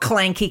get all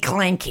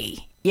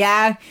clanky.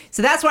 Yeah?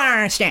 So that's what I don't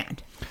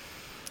understand.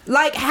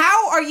 Like,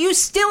 how are you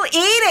still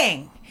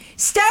eating?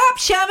 Stop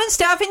shoving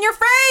stuff in your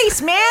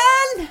face,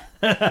 man.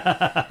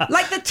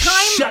 Like the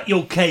time... Shut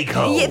your cake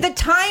hole. Yeah, the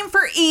time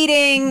for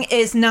eating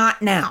is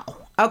not now.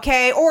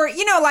 Okay? Or,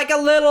 like a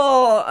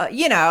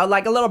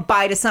little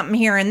bite of something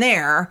here and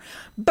there.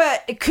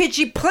 But could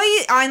you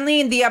please,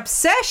 Eileen, the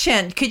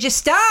obsession, could you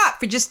stop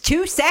for just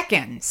 2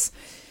 seconds?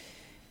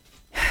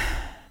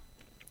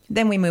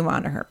 Then we move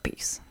on to her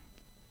piece.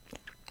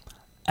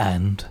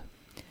 And?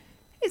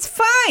 It's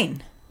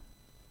fine.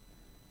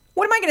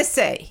 What am I going to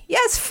say? Yeah,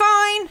 it's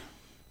fine.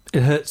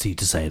 It hurts you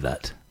to say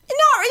that.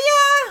 No,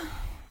 yeah.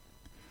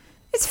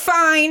 It's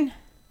fine.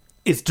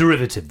 It's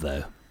derivative,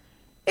 though.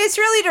 It's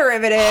really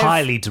derivative.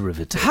 Highly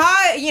derivative.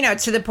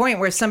 To the point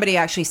where somebody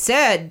actually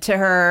said to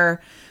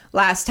her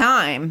last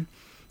time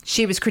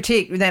she was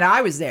critiqued that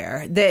I was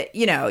there that,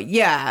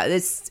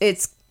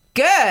 it's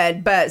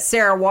good, but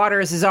Sarah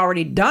Waters has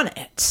already done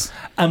it.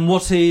 And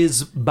what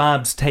is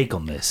Bab's take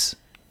on this?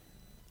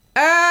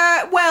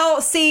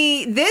 Well,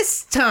 see,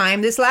 this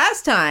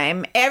last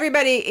time,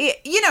 everybody,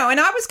 and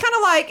I was kind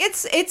of like,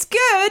 it's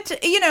good,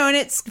 and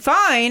it's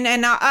fine,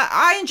 and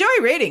I enjoy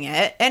reading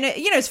it, and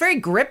it's very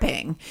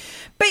gripping.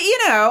 But,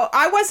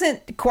 I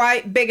wasn't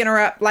quite bigging her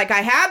up like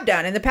I have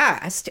done in the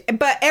past,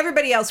 but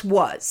everybody else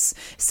was.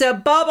 So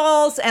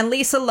Bubbles and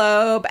Lisa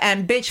Loeb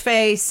and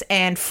Bitchface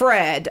and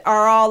Fred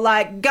are all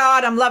like,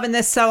 God, I'm loving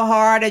this so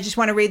hard. I just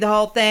want to read the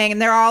whole thing. And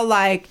they're all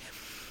like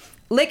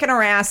licking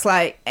her ass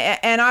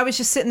and I was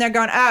just sitting there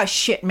going, oh,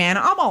 shit, man,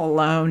 I'm all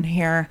alone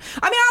here.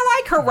 I mean,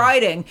 I like her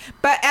writing,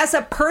 but as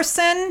a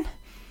person...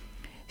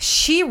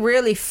 she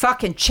really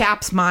fucking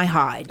chaps my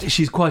hide.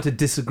 She's quite a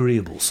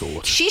disagreeable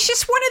sort. She's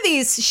just one of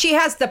these, she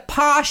has the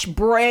posh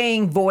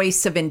braying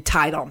voice of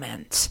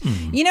entitlement.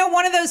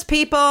 One of those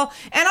people.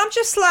 And I'm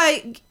just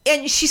like,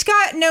 and she's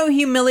got no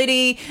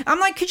humility. I'm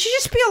like, could you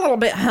just be a little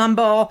bit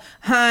humble,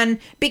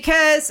 hun?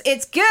 Because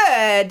it's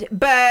good,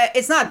 but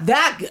it's not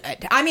that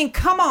good. I mean,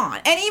 come on.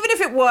 And even if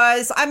it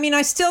was, I mean,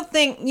 I still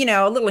think,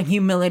 a little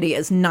humility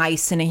is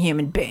nice in a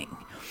human being.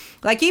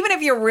 Like, even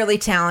if you're really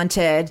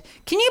talented,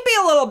 can you be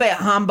a little bit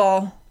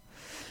humble?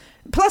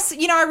 Plus,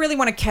 I really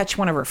want to catch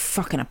one of her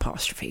fucking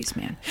apostrophes,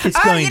 man.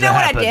 It's going to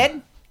happen. What I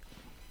did?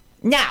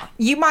 Now,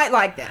 you might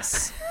like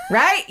this,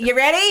 right? You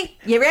ready?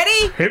 You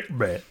ready? Hit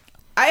me.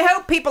 I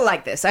hope people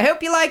like this. I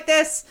hope you like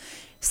this.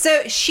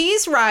 So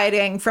she's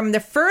writing from the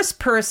first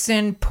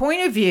person point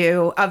of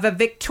view of a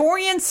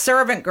Victorian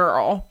servant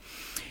girl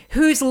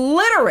who's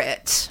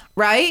literate,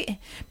 right?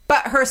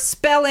 But her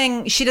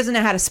spelling, she doesn't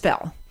know how to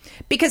spell.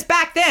 Because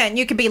back then,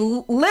 you could be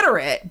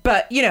literate,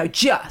 but,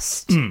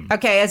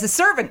 okay, as a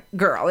servant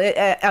girl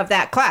of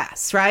that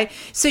class, right?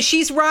 So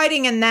she's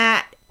writing in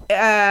that,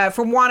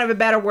 for want of a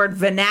better word,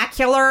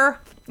 vernacular.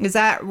 Is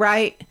that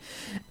right?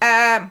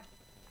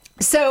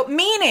 So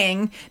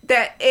meaning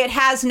that it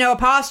has no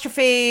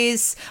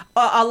apostrophes,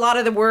 a lot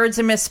of the words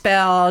are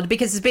misspelled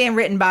because it's being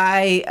written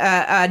by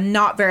a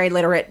not very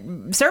literate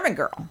servant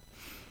girl.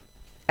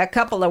 A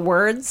couple of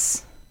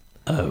words.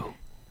 Oh.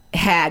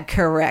 Had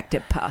correct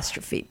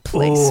apostrophe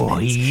placements. Oh,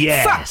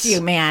 yes. Fuck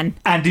you, man.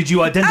 And did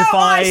you identify... Oh,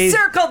 I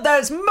circled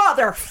those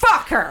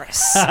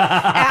motherfuckers.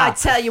 I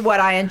tell you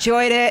what, I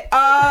enjoyed it.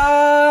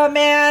 Oh,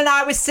 man,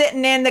 I was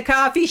sitting in the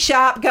coffee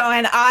shop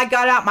going, I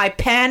got out my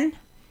pen.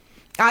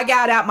 I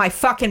got out my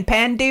fucking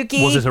pen,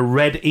 Dookie. Was it a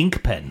red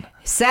ink pen?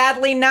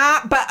 Sadly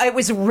not, but it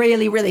was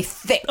really, really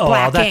thick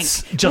black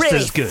that's ink. just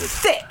really as good.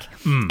 Thick.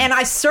 And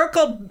I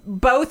circled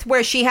both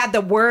where she had the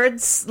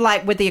words,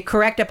 like with the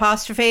correct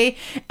apostrophe,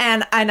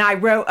 and I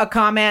wrote a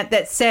comment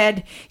that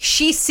said,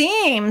 she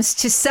seems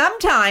to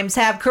sometimes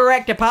have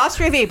correct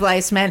apostrophe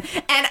placement,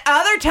 and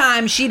other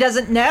times she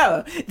doesn't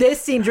know. This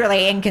seems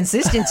really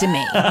inconsistent to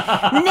me.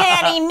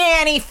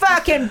 Nanny,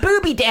 fucking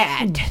booby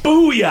dad.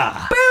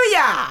 Booyah!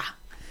 Booyah!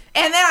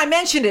 And then I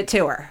mentioned it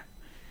to her.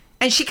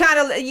 And she kind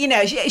of,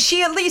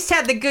 she at least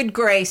had the good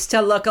grace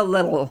to look a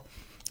little...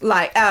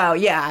 like, oh,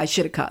 yeah, I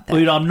should have caught that.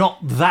 Well, I'm not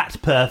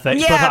that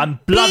perfect, but I'm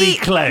bloody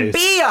close.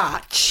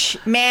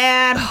 Biatch,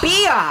 man,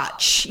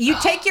 biatch. You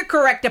take your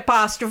correct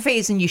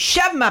apostrophes and you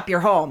shove them up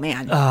your hole,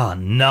 man. Oh,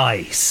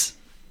 nice.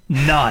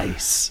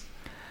 Nice.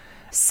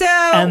 So...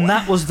 and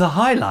that was the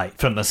highlight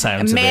from the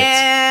sounds of it.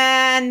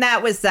 Man,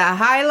 that was the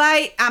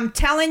highlight. I'm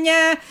telling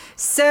you.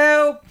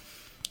 So,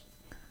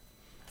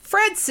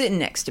 Fred's sitting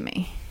next to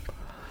me.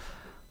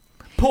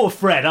 Poor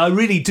Fred, I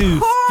really do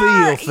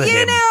feel for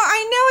him.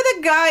 I know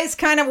the guy's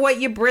kind of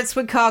what you Brits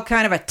would call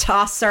kind of a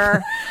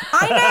tosser.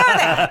 I know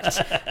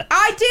that.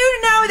 I do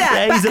know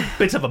that. Yeah, he's a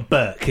bit of a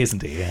Burke,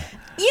 isn't he? Yeah.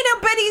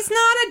 But he's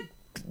not a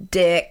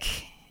dick.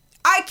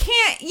 I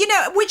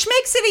can't, which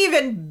makes it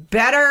even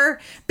better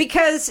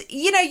because,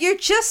 you're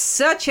just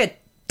such a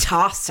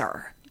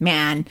tosser.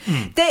 Man,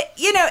 that,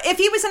 if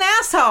he was an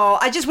asshole,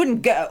 I just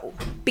wouldn't go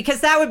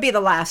because that would be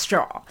the last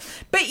straw.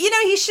 But,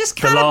 he's just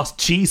kind of... the last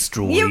cheese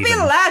straw. He would be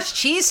the last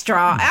cheese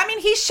straw. I mean,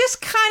 he's just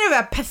kind of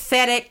a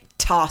pathetic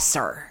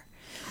tosser.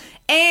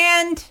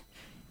 And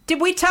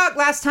did we talk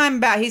last time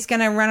about he's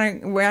going to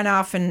run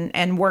off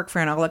and work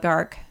for an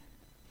oligarch?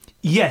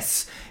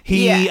 Yes,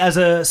 as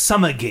a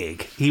summer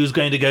gig, he was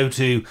going to go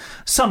to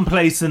some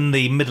place in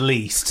the Middle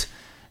East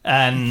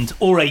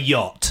or a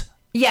yacht.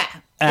 Yeah.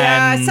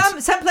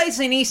 Some place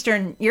in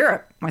Eastern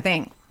Europe, I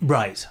think.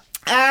 Right.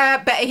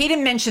 But he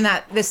didn't mention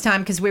that this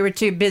time because we were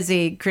too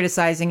busy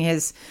criticizing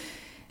his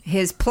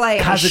play.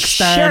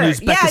 Kazakhstan,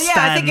 Uzbekistan. Yeah,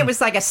 I think it was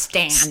like a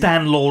stand.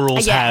 Stan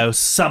Laurel's house,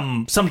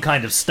 some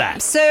kind of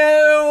stand.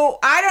 So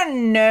I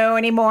don't know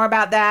any more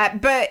about that,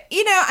 but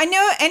I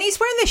know, and he's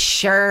wearing this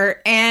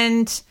shirt,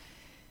 and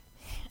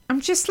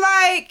I'm just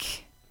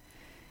like,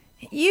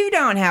 you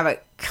don't have a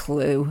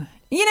clue.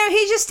 He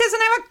just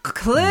doesn't have a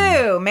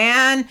clue,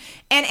 man.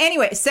 And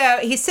anyway, so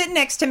he's sitting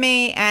next to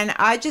me, and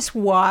I just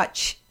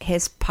watch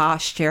his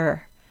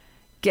posture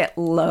get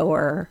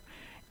lower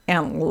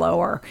and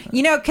lower.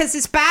 Because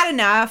it's bad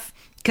enough,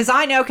 because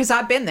I know, because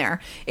I've been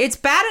there. It's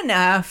bad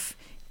enough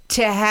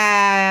to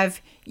have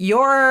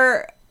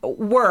your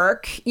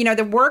work,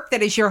 the work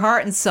that is your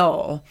heart and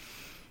soul,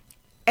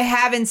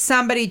 having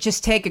somebody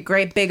just take a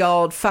great big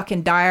old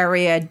fucking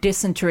diarrhea,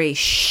 dysentery,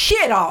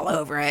 shit all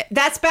over it.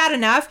 That's bad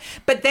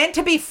enough. But then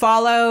to be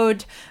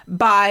followed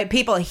by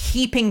people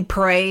heaping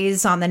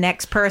praise on the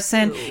next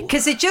person,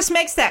 because it just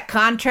makes that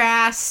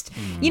contrast.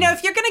 You know,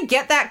 if you're going to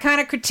get that kind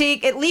of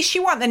critique, at least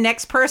you want the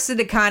next person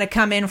to kind of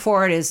come in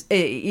for it as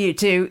you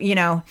to, you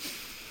know.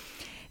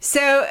 So,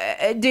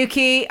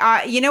 Dookie,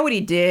 you know what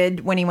he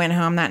did when he went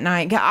home that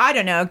night? I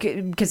don't know,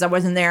 because I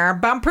wasn't there,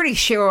 but I'm pretty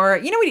sure.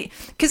 You know what he...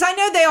 Because I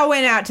know they all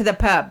went out to the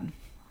pub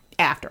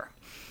after.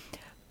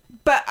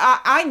 But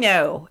I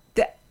know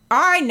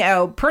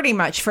pretty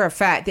much for a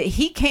fact that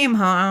he came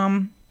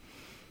home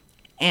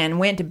and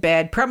went to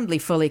bed, probably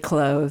fully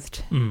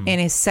clothed, in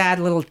his sad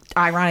little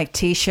ironic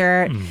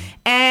T-shirt.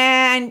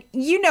 And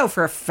you know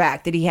for a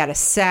fact that he had a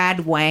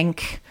sad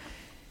wank.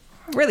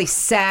 Really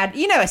sad.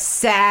 You know, a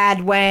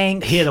sad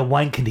wank. He had a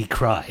wank and he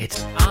cried.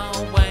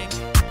 I'll wank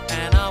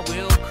and I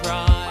will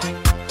cry.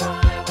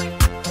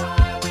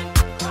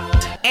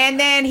 And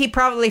then he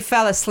probably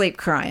fell asleep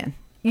crying.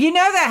 You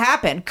know that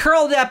happened.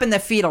 Curled up in the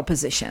fetal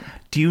position.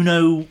 Do you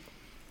know,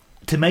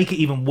 to make it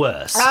even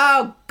worse?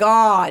 Oh,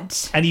 God.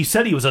 And you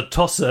said he was a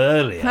tosser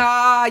earlier.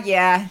 Oh,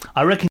 yeah.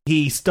 I reckon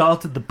he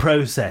started the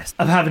process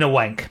of having a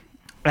wank.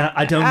 And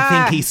I don't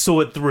think he saw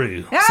it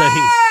through. So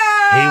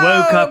he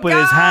woke up with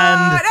his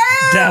hand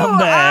down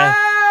there.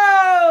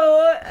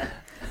 Oh.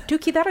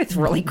 Dookie, that is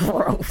really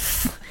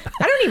gross.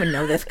 I don't even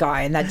know this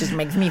guy, and that just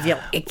makes me feel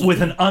icky.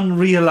 With an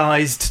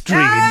unrealized dream.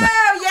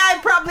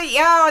 Oh,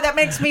 yeah, that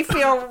makes me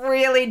feel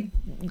really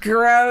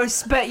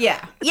gross. But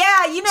yeah,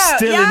 you know.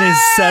 Still in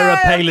his Sarah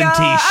Palin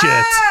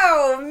T-shirt.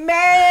 Oh,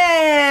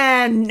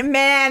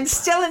 man,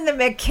 still in the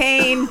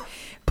McCain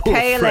Poor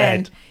Palin.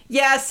 Fred.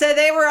 Yeah, so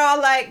they were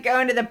all like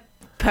going to the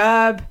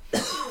pub,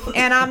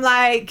 and I'm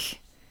like...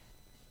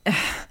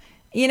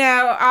 You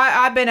know,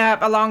 I've been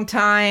up a long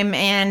time,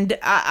 and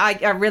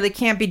I really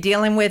can't be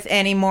dealing with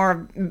any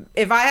more.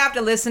 If I have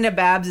to listen to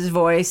Babs'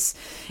 voice,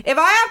 if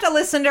I have to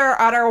listen to her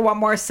utter one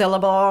more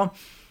syllable,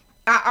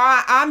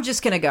 I'm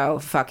just going to go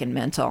fucking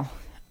mental.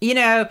 You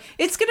know,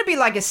 it's going to be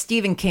like a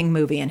Stephen King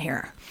movie in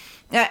here.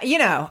 You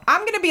know,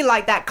 I'm going to be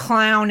like that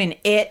clown in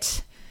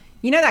It.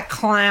 You know that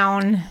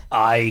clown?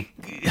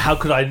 How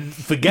could I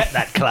forget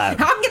that clown?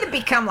 I'm going to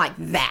become like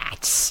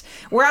that.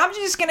 Where I'm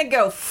just going to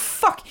go,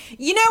 fuck.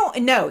 You know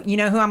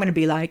who I'm going to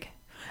be like?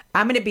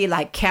 I'm going to be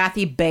like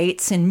Kathy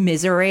Bates in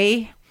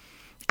Misery.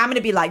 I'm going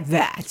to be like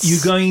that.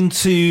 You're going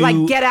to...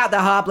 Like, get out the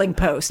hobbling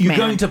post, You're man.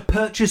 going to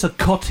purchase a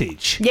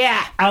cottage.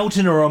 Yeah. Out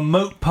in a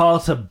remote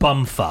part of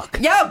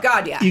bumfuck. Oh,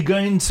 God, yeah. You're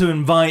going to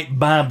invite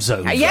Babs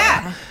over.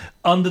 Yeah.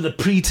 Under the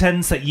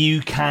pretense that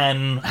you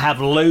can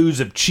have loads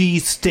of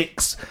cheese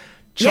sticks,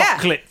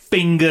 chocolate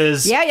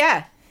fingers,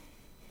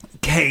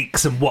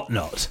 cakes and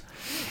whatnot.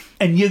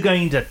 And you're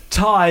going to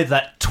tie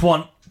that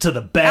twant to the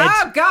bed.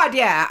 Oh, God,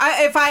 yeah.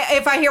 If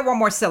I hear one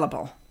more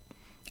syllable,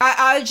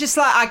 I just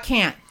like, I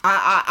can't.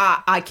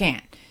 I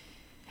can't.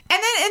 And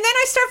then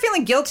I start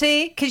feeling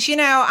guilty because, you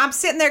know, I'm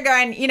sitting there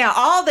going, you know,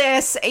 all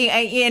this,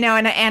 you know,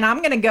 and I'm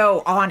going to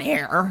go on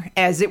air,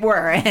 as it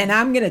were, and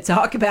I'm going to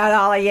talk about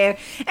all of you. And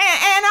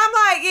I'm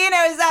like, you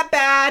know, is that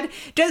bad?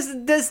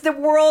 Does the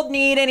world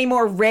need any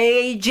more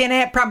rage in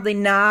it? Probably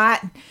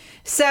not.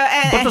 So,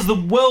 but does the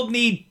world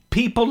need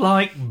people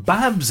like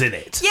Babs in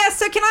it? Yeah,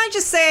 so can I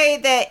just say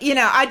that, you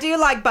know, I do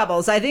like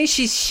Bubbles. I think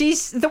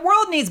she's the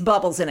world needs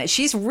Bubbles in it.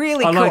 She's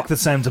really cool. I like the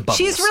sounds of Bubbles.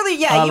 She's really,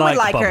 you would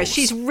like her.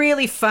 She's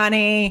really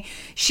funny.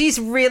 She's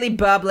really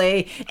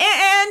bubbly. And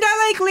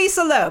I like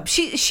Lisa Loeb.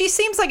 She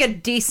seems like a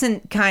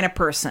decent kind of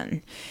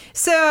person.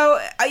 So,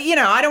 you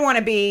know, I don't want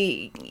to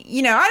be,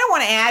 you know, I don't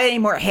want to add any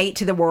more hate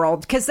to the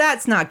world because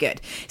that's not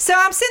good. So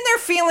I'm sitting there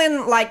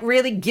feeling like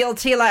really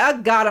guilty, like,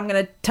 oh God, I'm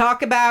going to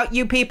talk about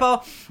you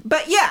people.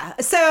 But yeah,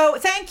 so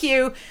thank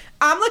you.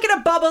 I'm looking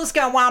at Bubbles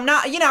going, well, I'm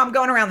not, you know, I'm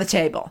going around the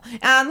table. And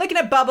I'm looking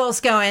at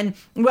Bubbles going,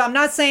 well, I'm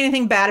not saying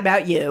anything bad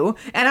about you.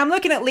 And I'm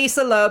looking at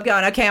Lisa Loeb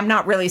going, okay, I'm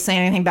not really saying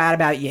anything bad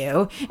about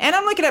you. And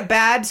I'm looking at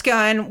Babs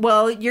going,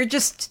 well, you're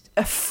just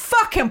a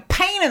fucking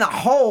pain in the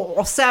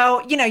hole.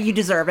 So, you know, you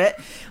deserve it.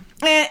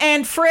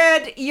 And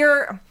Fred,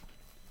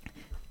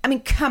 I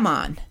mean, come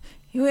on.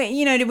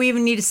 You know, do we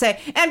even need to say?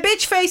 And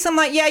bitch face, I'm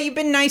like, yeah, you've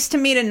been nice to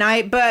me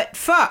tonight, but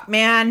fuck,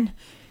 man.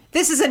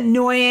 This is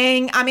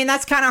annoying. I mean,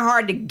 that's kind of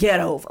hard to get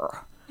over.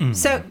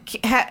 So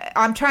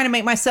I'm trying to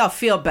make myself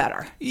feel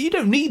better. You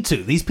don't need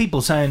to. These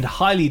people sound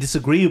highly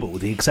disagreeable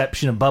with the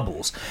exception of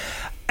Bubbles.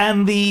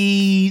 And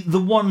the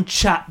one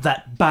chap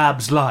that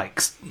Babs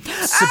likes,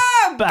 Sebastian.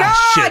 Oh,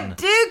 God,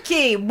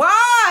 Dookie,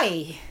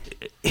 why?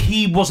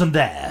 He wasn't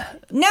there.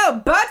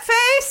 No,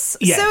 Buttface?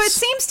 Yes. So it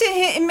seems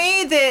to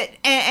me that,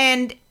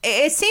 and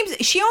it seems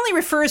she only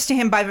refers to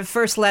him by the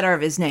first letter of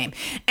his name.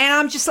 And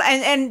I'm just,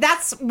 and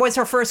that's was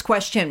her first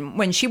question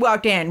when she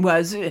walked in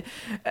was,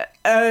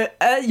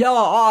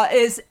 yeah,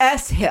 is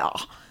S here?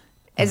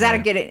 Is that a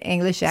good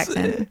English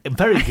accent?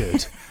 Very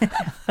good.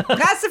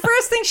 That's the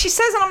first thing she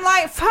says, and I'm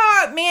like,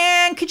 fuck,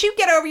 man, could you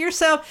get over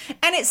yourself?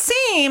 And it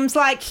seems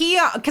like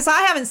because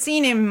I haven't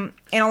seen him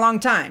in a long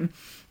time.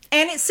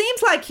 And it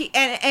seems like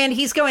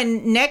he's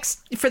going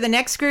next for the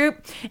next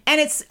group, and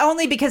it's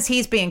only because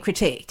he's being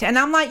critiqued. And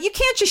I'm like, you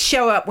can't just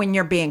show up when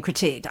you're being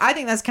critiqued. I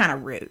think that's kind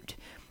of rude.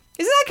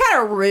 Isn't that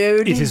kind of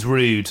rude? It is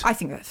rude. I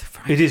think that's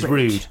It is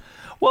rude.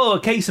 Well, a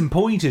case in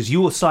point is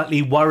you were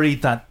slightly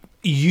worried that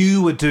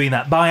you were doing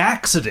that by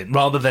accident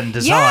rather than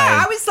design.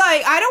 Yeah, I was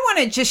like, I don't want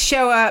to just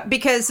show up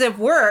because of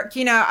work,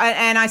 and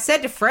I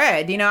said to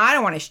Fred, I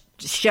don't want to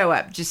show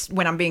up just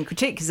when I'm being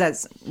critiqued because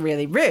that's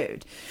really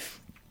rude.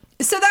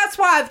 So that's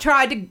why I've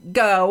tried to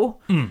go,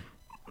 and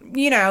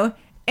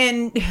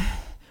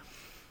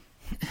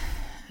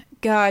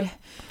God.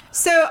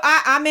 So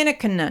I'm in a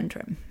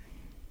conundrum.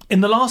 In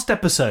the last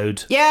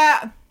episode,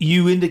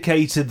 you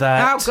indicated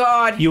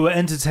that you were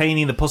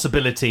entertaining the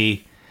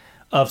possibility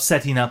of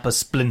setting up a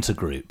splinter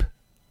group.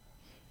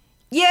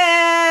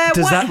 Yeah.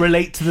 Does that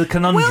relate to the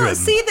conundrum?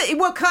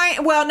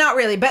 Well, not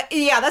really, but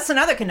yeah, that's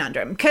another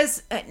conundrum.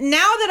 Because now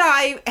that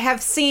I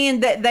have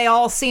seen that they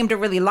all seem to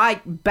really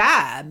like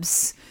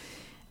Babs,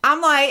 I'm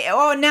like,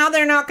 oh, now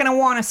they're not going to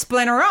want to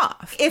splinter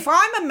off. If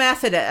I'm a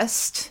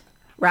Methodist,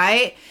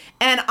 right,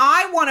 and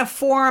I want to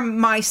form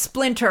my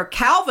splinter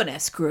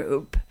Calvinist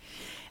group,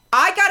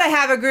 I got to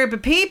have a group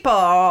of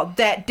people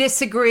that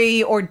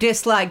disagree or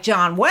dislike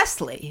John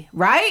Wesley,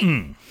 right?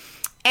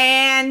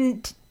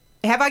 And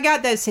have I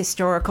got those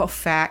historical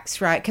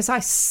facts right? Because I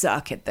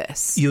suck at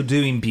this. You're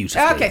doing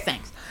beautifully. Okay,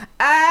 thanks.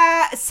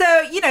 So,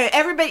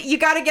 everybody, you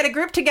got to get a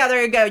group together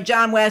and go,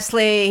 John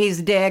Wesley, he's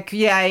a dick,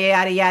 yada,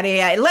 yada, yada,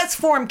 yada. Let's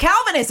form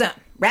Calvinism,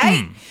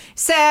 right?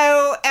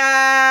 So,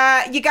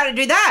 you got to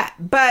do that.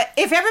 But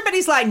if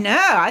everybody's like, no,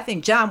 I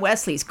think John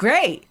Wesley's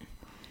great,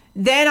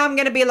 then I'm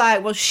going to be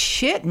like, well,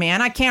 shit,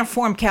 man, I can't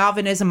form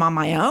Calvinism on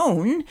my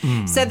own.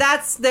 So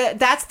that's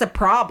the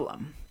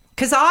problem.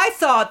 Because I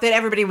thought that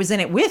everybody was in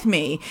it with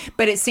me,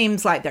 but it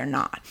seems like they're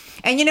not.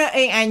 And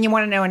and you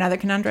want to know another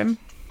conundrum?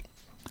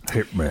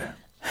 Hit me.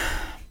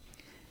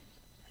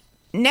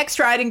 Next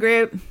riding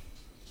group,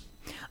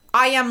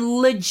 I am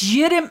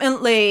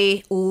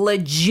legitimately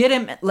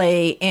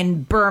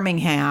in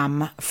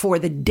Birmingham for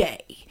the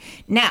day.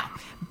 Now,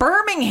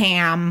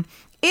 Birmingham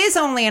is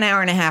only an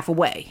hour and a half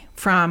away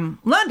from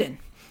London,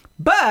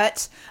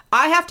 but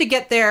I have to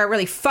get there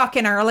really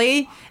fucking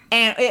early,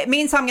 and it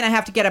means I'm going to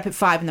have to get up at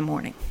 5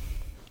 a.m,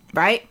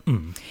 right?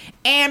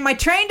 And my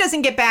train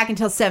doesn't get back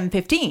until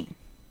 7:15,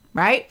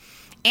 right?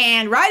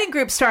 And riding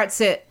group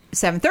starts at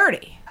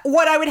 7:30.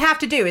 What I would have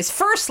to do is,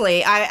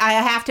 firstly, I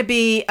have to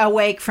be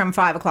awake from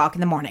 5 o'clock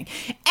in the morning,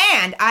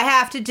 and I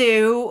have to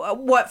do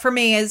what for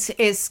me is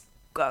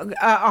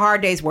a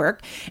hard day's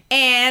work,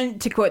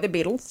 and to quote the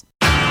Beatles,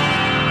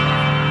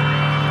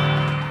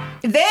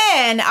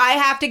 then I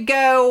have to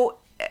go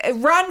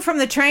run from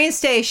the train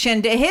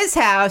station to his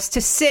house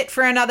to sit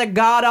for another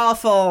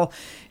god-awful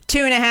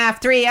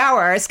 2.5, 3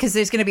 hours, because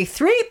there's going to be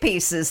 3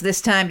 pieces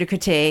this time to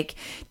critique,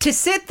 to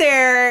sit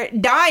there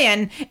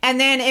dying, and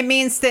then it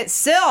means that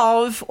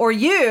Sylv, or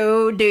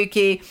you,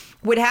 Dookie,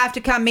 would have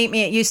to come meet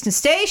me at Euston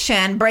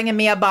Station, bringing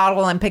me a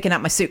bottle and picking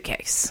up my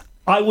suitcase.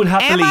 I would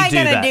happily Am I do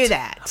gonna that. do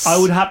that? I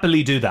would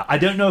happily do that. I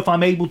don't know if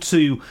I'm able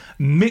to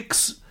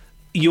mix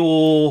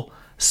your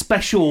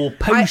special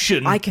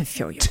potion I can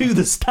show you to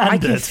the standard. I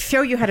can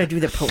show you how to do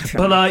the potion.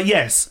 But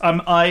yes,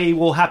 I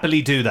will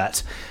happily do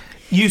that.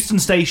 Euston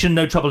Station,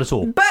 no trouble at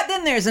all. But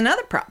then there's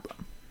another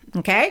problem.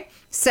 Okay?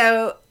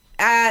 So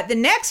the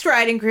next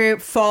riding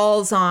group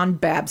falls on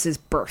Babs's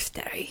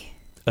birthday.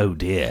 Oh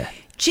dear.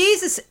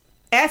 Jesus,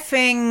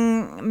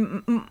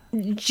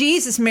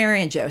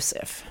 Mary, and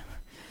Joseph.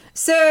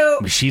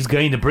 So She's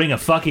going to bring a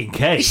fucking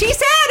cake. she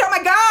said, oh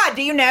my God,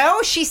 do you know?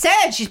 She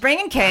said she's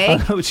bringing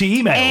cake.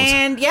 She emailed.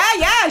 And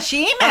yeah,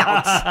 she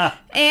emailed.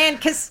 And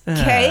because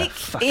cake,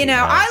 fucking I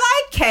hell.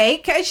 like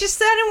cake. I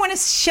just I didn't want to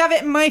shove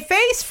it in my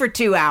face for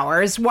 2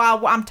 hours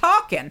while I'm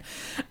talking.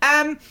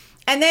 And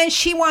then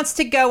she wants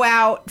to go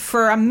out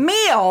for a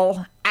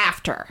meal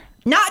after.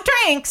 Not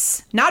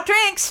drinks,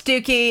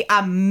 Dookie,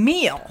 a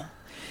meal.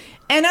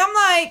 And I'm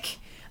like,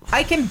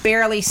 I can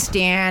barely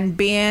stand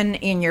being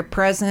in your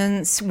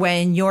presence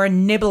when you're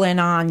nibbling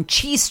on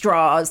cheese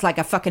straws like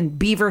a fucking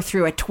beaver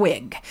through a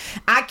twig.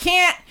 I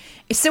can't.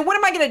 So what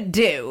am I going to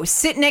do?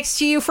 Sit next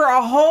to you for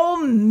a whole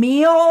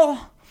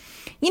meal?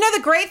 You know,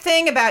 the great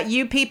thing about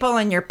you people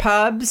and your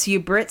pubs, you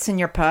Brits and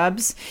your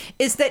pubs,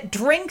 is that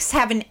drinks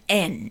have an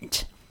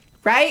end,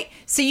 right?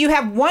 So you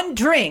have one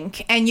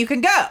drink and you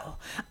can go.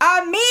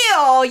 A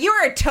meal, you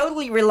are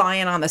totally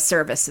relying on the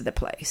service of the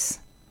place.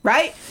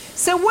 Right?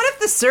 So what if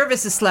the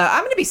service is slow?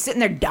 I'm going to be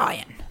sitting there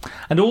dying.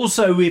 And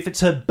also, if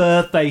it's her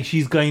birthday,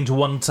 she's going to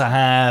want to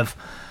have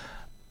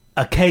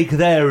a cake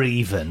there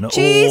even.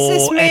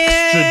 Jesus, or man.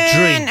 extra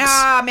drinks.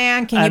 Ah,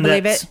 man, can you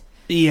believe it?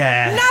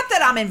 Yeah. Not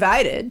that I'm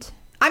invited.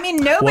 I mean,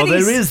 nobody's... Well,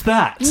 there is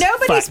that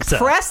Nobody's factor.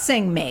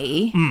 pressing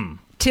me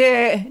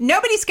to...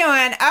 Nobody's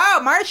going,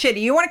 oh, Marcia, do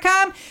you want to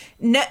come?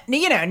 No,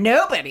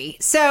 nobody.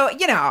 So,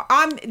 You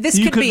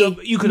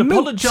could moot.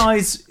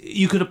 apologize.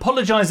 You could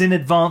apologize in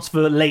advance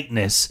for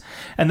lateness,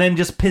 and then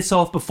just piss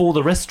off before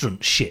the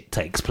restaurant shit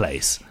takes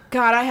place.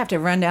 God, I have to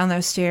run down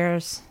those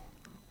stairs.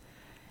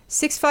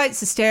 6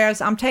 flights of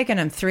stairs. I'm taking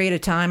them 3 at a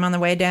time on the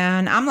way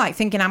down. I'm like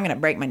thinking I'm going to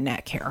break my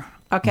neck here.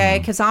 Okay,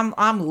 because I'm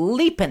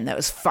leaping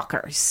those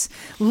fuckers,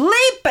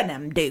 leaping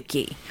them,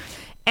 Dookie,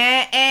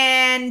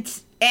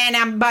 and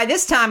I'm by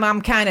this time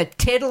I'm kind of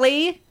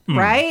tiddly,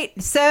 right?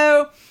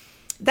 So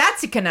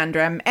that's a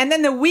conundrum. And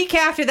then the week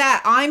after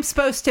that, I'm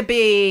supposed to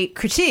be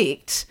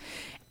critiqued,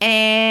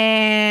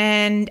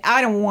 and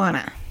I don't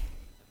wanna.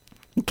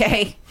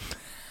 Okay,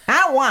 I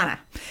don't wanna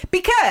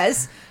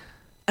because.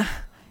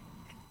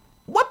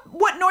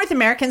 What North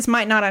Americans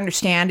might not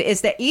understand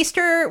is that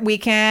Easter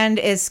weekend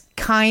is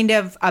kind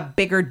of a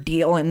bigger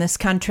deal in this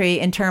country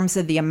in terms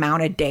of the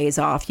amount of days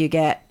off you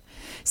get.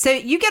 So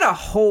you get a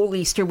whole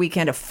Easter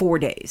weekend of 4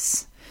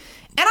 days.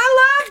 And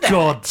I love that.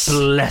 God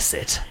bless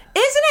it.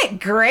 Isn't it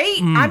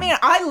great? I mean,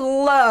 I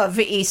love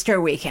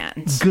Easter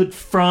weekend. Good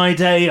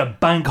Friday, a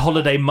bank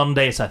holiday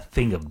Monday, it's a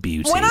thing of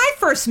beauty. When I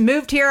first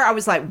moved here, I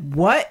was like,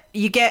 what?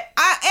 You get...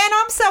 and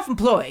I'm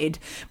self-employed,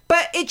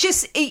 but it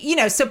just,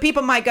 so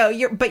people might go,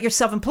 you're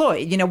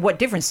self-employed. What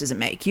difference does it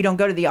make? You don't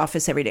go to the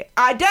office every day.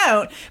 I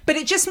don't, but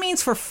it just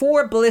means for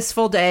 4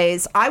 blissful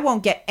days, I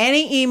won't get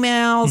any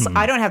emails.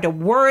 I don't have to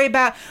worry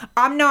about...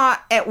 I'm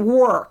not at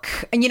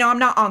work, and, I'm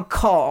not on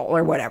call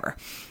or whatever.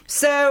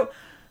 So...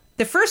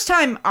 The first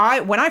time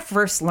when I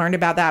first learned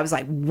about that, I was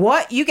like,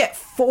 what? You get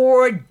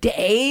 4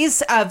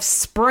 days of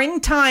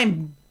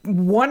springtime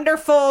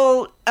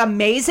wonderful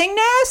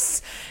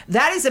amazingness?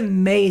 That is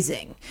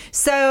amazing.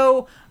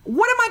 So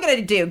what am I going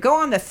to do? Go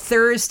on the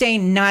Thursday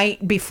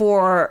night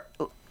before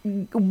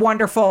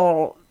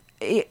wonderful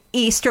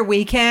Easter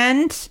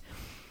weekend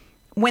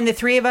when the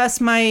 3 of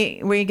us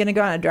were you going to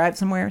go on a drive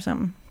somewhere or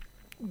something?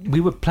 We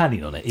were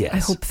planning on it, yes. I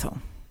hope so.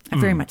 I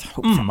very much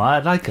hope so.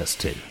 I'd like us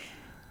to.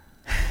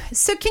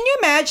 So can you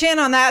imagine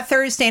on that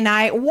Thursday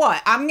night,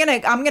 what? I'm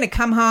gonna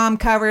come home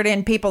covered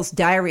in people's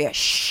diarrhea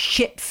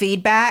shit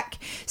feedback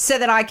so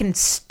that I can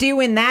stew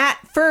in that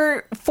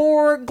for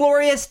 4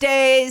 glorious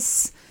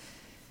days.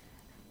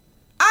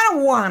 I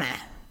don't wanna.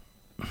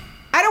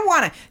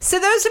 So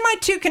those are my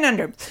 2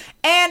 conundrums.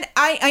 And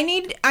I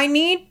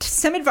need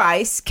some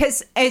advice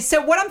because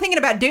so what I'm thinking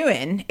about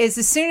doing is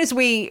as soon as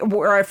we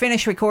are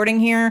finished recording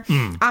here,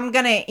 I'm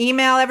going to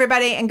email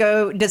everybody and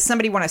go, does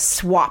somebody want to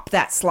swap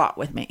that slot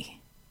with me?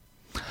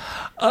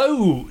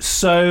 Oh,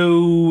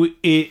 so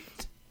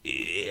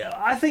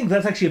I think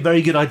that's actually a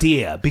very good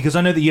idea because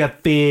I know that you have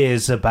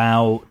fears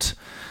about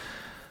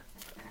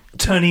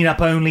turning up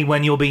only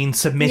when you're being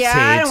submitted. Yeah,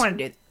 I don't want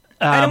to do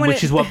that.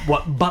 Which is what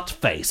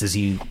Buttface, as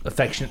you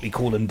affectionately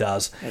call him,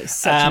 does.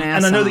 Such an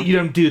and I know asshole. that you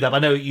don't do that. But I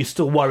know you're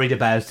still worried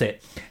about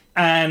it.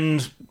 But I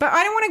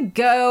don't want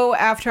to go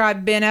after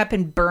I've been up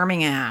in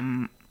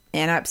Birmingham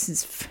and up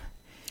since.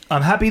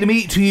 I'm happy to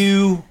meet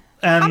you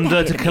and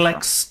happy to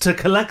to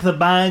collect the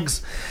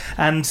bags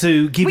and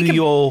to give you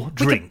your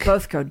drink. We could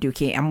both go,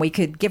 Dookie, and we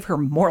could give her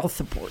moral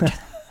support.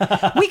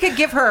 We could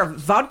give her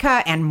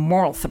vodka and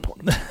moral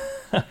support.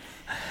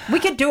 We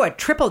could do a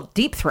triple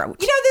deep throat.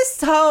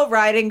 This whole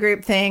writing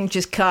group thing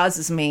just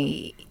causes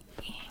me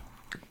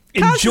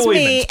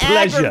Enjoyment,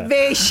 pleasure.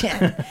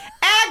 aggravation.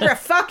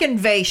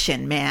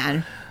 Aggra-fucking-vation,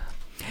 man.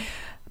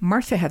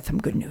 Martha had some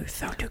good news,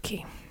 though,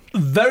 Dookie.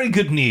 Very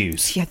good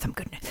news. She had some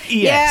good news.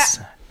 Yes.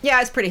 Yeah, I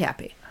was pretty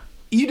happy.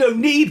 You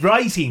don't need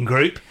writing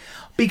group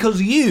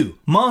because you,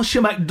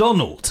 Marcia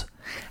MacDonald,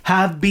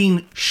 have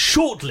been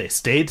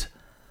shortlisted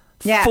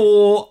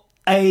for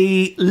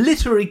a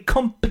literary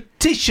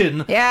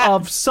competition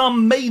of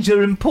some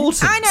major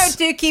importance. I know,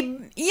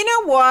 Dookie. You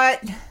know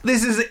what?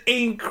 This is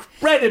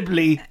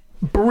incredibly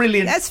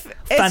brilliant. It's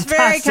fantastic,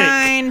 very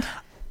kind.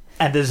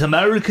 And as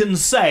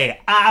Americans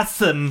say,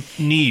 awesome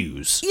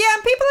news. Yeah,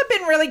 people have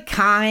been really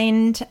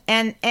kind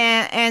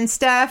and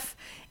stuff.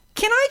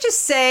 Can I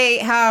just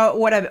say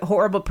what a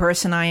horrible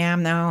person I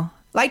am, though?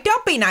 Like,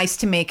 don't be nice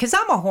to me, because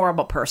I'm a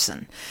horrible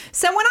person.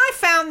 So when I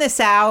found this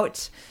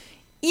out,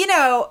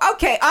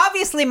 okay,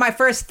 obviously my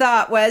first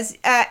thought was,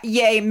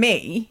 yay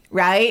me,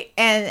 right?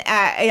 And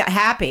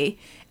happy.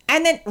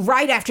 And then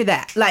right after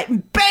that, like,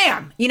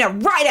 bam,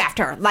 right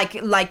after, like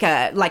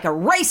a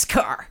race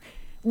car.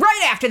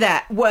 Right after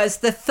that was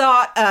the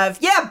thought of,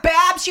 yeah,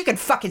 Babs, you can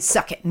fucking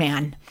suck it,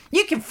 man.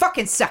 You can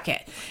fucking suck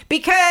it.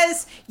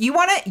 Because you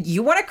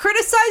wanna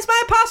criticize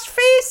my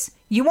apostrophes?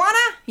 You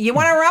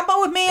wanna rumble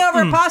with me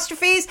over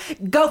apostrophes?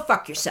 Go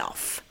fuck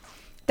yourself.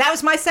 That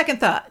was my second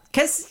thought.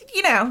 Because,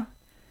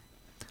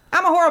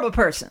 I'm a horrible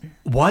person.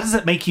 Why does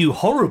it make you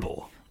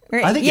horrible?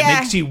 I think it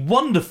makes you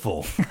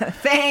wonderful.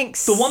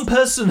 Thanks. The one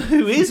person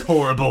who is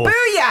horrible.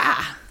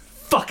 Booyah!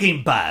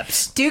 Fucking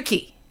Babs.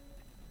 Dookie.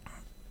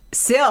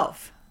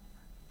 Sylv.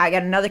 I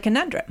got another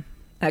conundrum.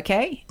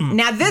 Okay?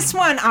 Now, this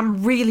one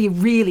I'm really,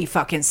 really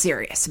fucking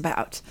serious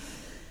about.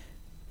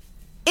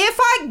 If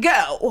I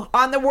go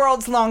on the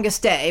world's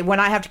longest day when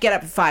I have to get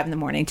up at 5 in the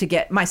morning to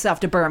get myself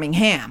to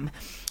Birmingham.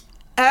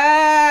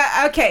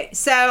 Okay,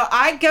 so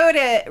I go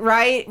to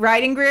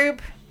writing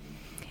group.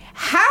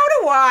 How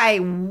do I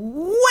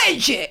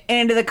wedge it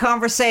into the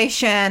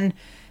conversation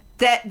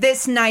that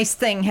this nice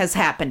thing has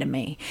happened to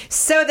me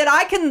so that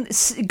I can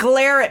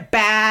glare at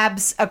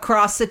Babs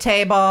across the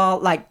table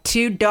like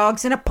two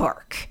dogs in a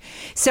park.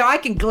 So I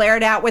can glare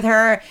it out with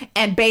her,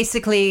 and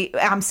basically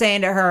I'm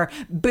saying to her,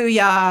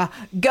 booyah,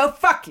 go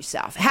fuck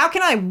yourself. How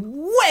can I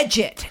wedge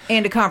it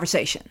into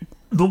conversation?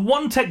 The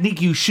one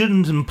technique you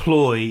shouldn't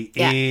employ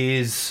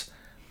is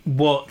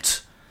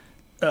what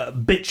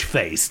Bitch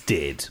Face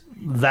did.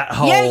 That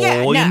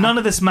whole, no. none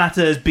of this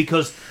matters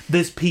because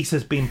this piece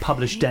has been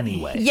published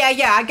anyway.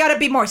 Yeah, I gotta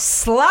be more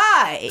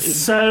sly.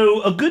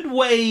 So a good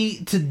way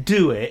to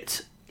do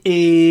it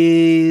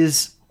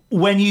is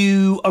when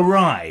you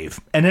arrive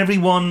and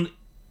everyone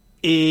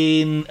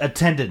in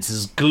attendance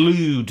is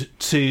glued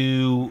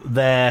to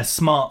their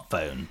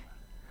smartphone,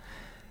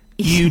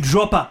 you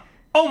drop a,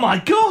 oh my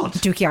God!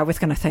 Dookie, I was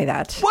gonna say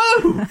that.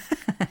 Whoa!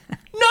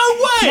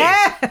 No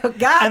way! No,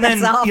 God, And then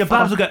that's awful. your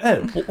Babs will go,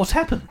 oh, what's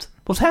happened?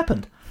 What's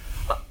happened?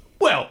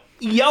 Well,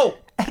 yo,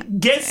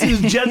 guess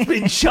who's just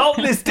been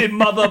shortlisted,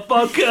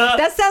 motherfucker?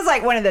 That sounds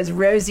like one of those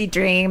rosy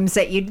dreams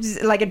that you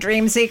like a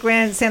dream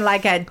sequence in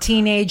like a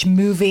teenage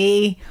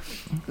movie.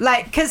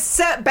 Like,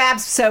 because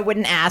Babs so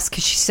wouldn't ask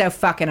because she's so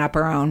fucking up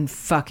her own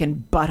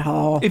fucking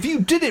butthole. If you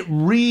did it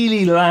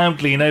really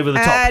loudly and over the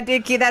top.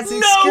 Dookie, that's No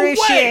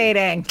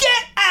excruciating. way!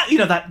 Get out! You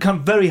know, that kind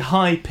of very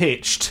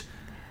high-pitched.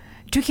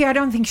 Dookie, I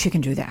don't think she can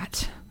do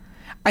that.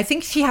 I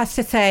think she has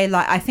to say,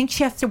 like, I think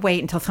she has to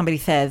wait until somebody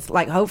says,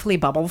 like, hopefully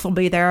Bubbles will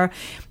be there.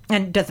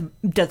 And does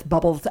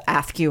Bubbles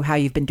ask you how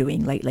you've been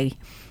doing lately?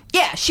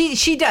 Yeah,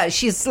 she does.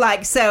 She's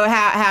like, so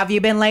how have you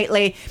been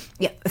lately?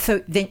 Yeah,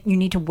 so then you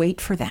need to wait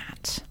for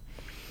that.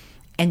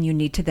 And you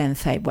need to then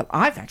say, well,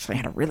 I've actually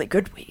had a really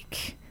good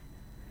week.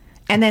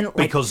 And then, like,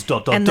 Because ...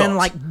 then,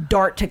 like,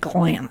 dart to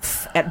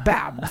glance at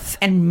Babs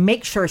and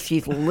make sure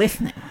she's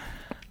listening.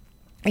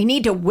 You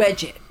need to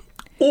wedge it.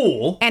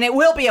 Or... And it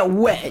will be a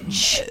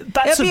wedge.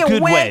 That's It'll a be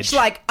good a wedge, wedge.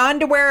 like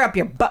underwear up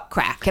your butt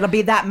crack. It'll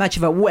be that much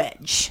of a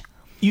wedge.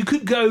 You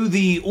could go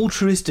the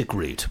altruistic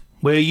route,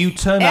 where you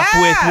turn up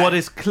Yeah. with what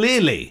is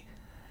clearly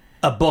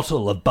a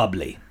bottle of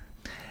bubbly,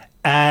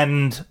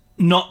 and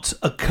not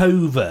a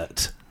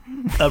covert,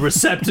 a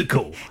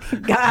receptacle,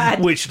 God,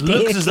 which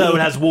looks as though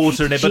it has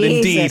water in it, but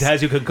indeed Jesus.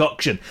 has your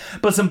concoction.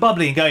 But some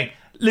bubbly and going,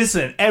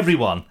 listen,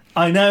 everyone,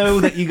 I know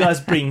that you guys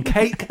bring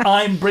cake.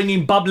 I'm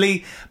bringing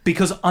bubbly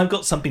because I've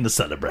got something to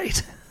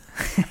celebrate.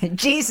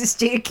 Jesus,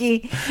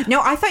 Dookie.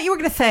 No, I thought you were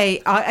going to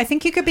say, I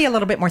think you could be a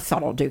little bit more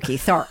subtle, Dookie.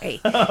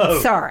 Sorry.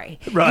 Sorry.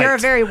 right. You're a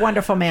very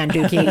wonderful man,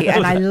 Dookie,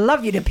 and I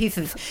love you to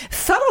pieces.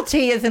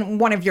 Subtlety isn't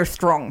one of your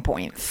strong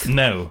points.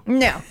 No.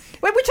 No.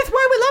 Which is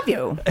why we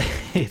love you.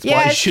 It's Yeah,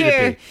 why it it's should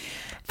true. be.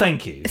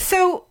 Thank you.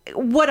 So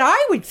what I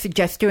would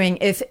suggest doing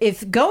is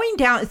going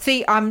down.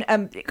 See, I'm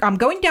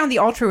going down the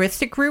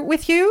altruistic route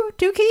with you,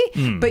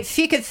 Dookie. But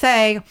she could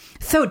say,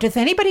 "So, does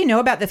anybody know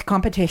about this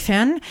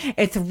competition?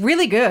 It's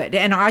really good,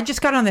 and I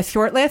just got on the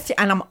short list,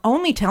 and I'm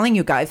only telling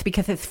you guys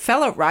because it's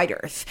fellow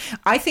writers.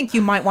 I think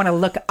you might want to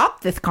look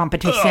up this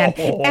competition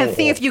and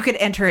see if you could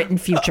enter it in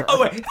future."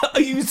 Oh, wait,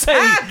 are you saying...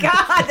 Oh,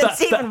 God,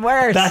 that's even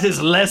worse. That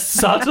is less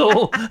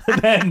subtle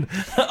than...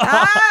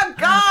 Oh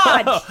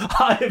God!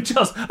 I have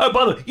just... Oh,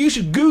 by the way, you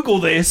should Google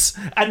this,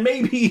 and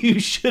maybe you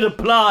should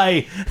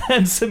apply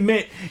and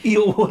submit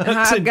your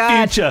works Oh, in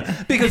God.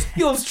 future, because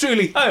yours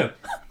truly... Oh,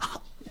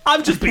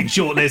 I've just been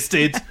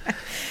shortlisted.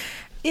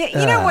 Yeah,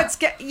 you know what's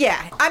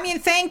yeah. I mean,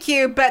 thank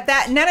you, but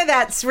none of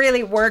that's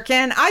really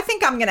working. I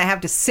think I'm gonna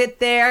have to sit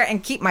there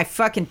and keep my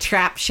fucking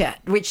trap shut,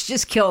 which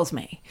just kills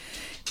me.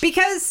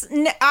 Because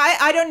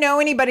I don't know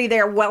anybody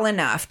there well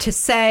enough to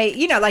say,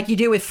 you know, like you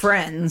do with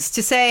friends,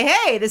 to say,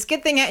 hey, this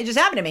good thing just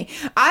happened to me.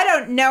 I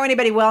don't know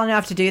anybody well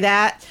enough to do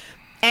that.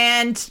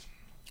 And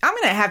I'm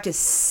going to have to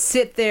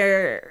sit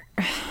there.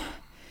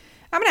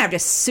 I'm going to have to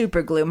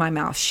super glue my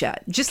mouth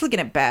shut. Just looking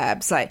at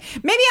Babs. Like,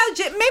 maybe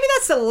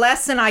that's the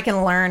lesson I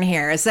can learn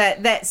here is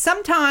that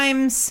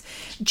sometimes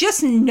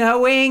just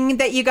knowing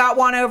that you got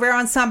one over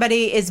on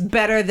somebody is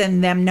better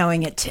than them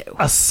knowing it too.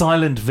 A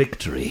silent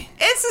victory.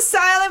 It's a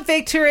silent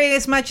victory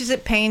as much as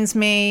it pains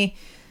me.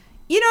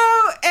 You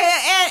know,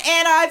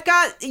 and I've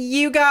got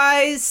you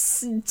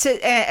guys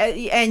to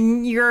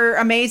and your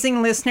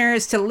amazing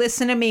listeners to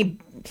listen to me,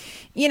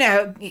 you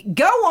know,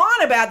 go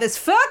on about this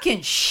fucking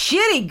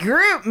shitty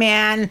group,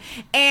 man.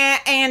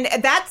 And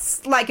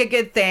that's like a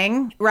good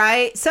thing,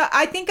 right? So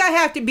I think I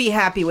have to be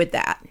happy with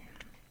that.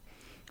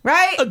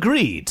 Right?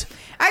 Agreed.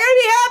 I gotta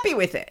be happy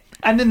with it.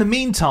 And in the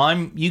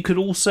meantime, you could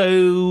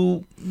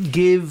also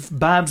give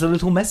Babs a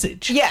little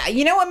message. Yeah,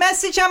 you know what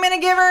message I'm gonna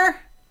give her?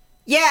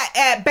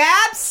 Yeah,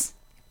 Babs,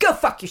 go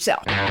fuck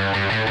yourself. Go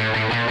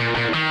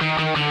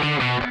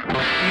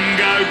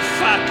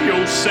fuck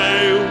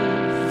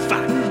yourself.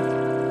 Fuck.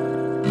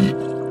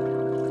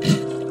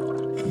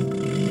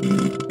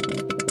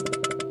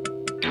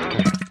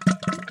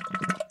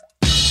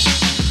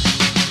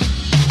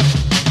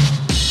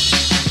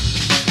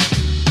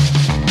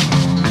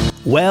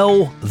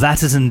 Well,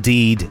 that is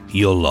indeed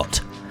your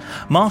lot.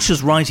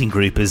 Marsha's writing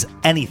group is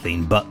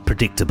anything but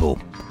predictable.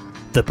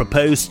 The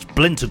proposed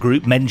splinter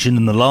group mentioned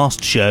in the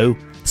last show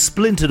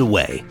splintered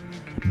away,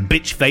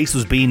 Bitchface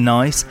was being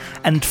nice,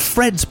 and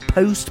Fred's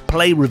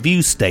post-play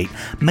review state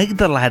made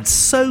the lad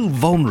so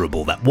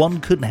vulnerable that one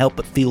couldn't help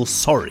but feel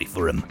sorry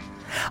for him.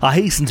 I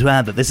hasten to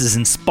add that this is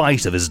in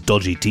spite of his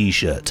dodgy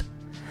t-shirt.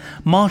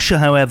 Marsha,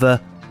 however,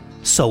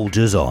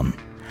 soldiers on,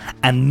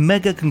 and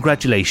mega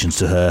congratulations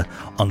to her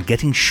on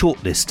getting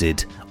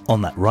shortlisted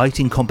on that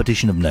writing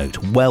competition of note.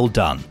 Well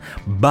done.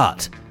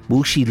 But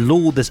will she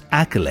lord this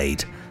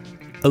accolade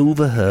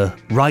over her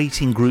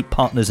writing group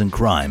partners in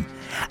crime?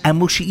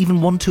 And will she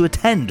even want to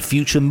attend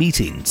future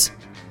meetings?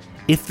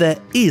 If there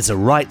is a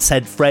Right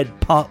Said Fred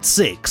Part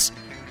 6,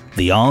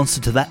 the answer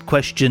to that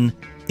question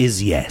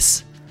is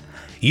yes.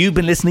 You've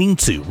been listening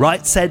to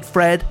Right Said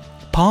Fred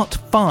Part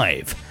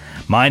 5.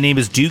 My name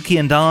is Dukey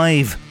and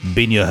I've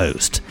been your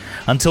host.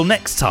 Until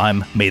next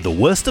time, may the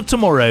worst of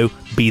tomorrow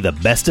be the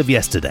best of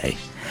yesterday.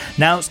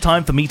 Now it's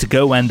time for me to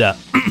go and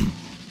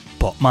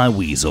pop my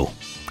weasel.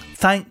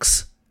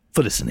 Thanks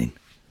for listening.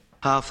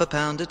 Half a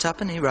pound of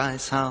tuppenny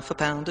rice, half a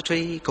pound of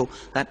treacle.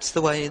 That's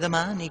the way the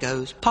money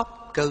goes.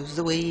 Pop goes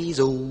the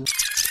weasel.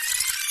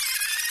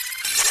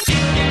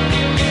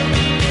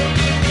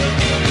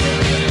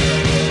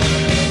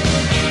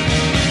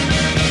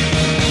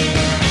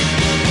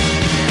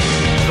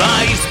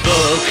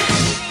 Facebook.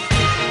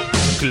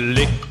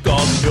 Click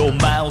on your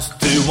mouse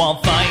to our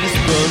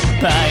Facebook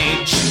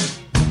page.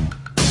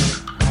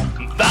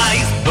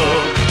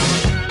 Facebook.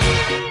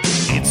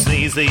 It's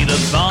easy to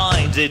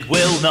find, it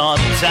will not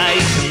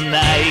take an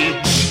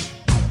age.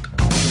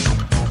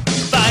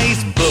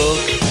 Facebook.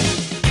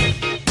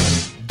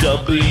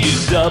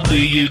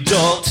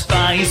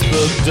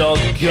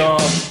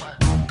 www.facebook.com/.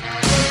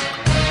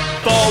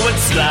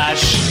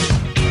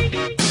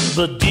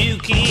 The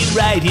Dukey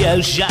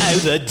Radio Show,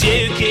 the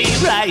Dukey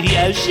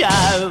Radio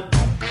Show.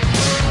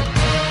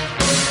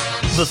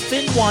 The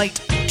thin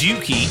white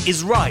Dukey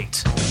is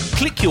right.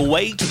 Click your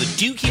way to the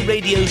Dukey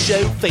Radio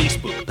Show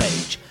Facebook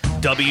page.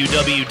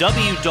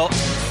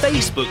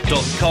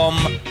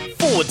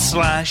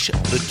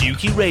 www.facebook.com/The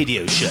Dukey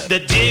Radio Show.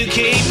 The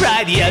Dukey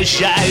Radio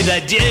Show,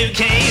 the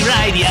Dukey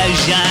Radio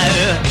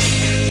Show.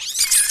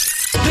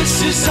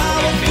 This is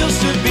how it feels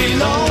to be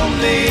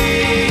lonely.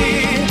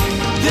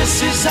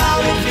 This is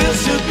how it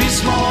feels to be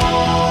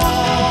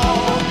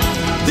small.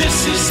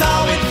 This is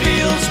how it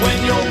feels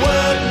when your world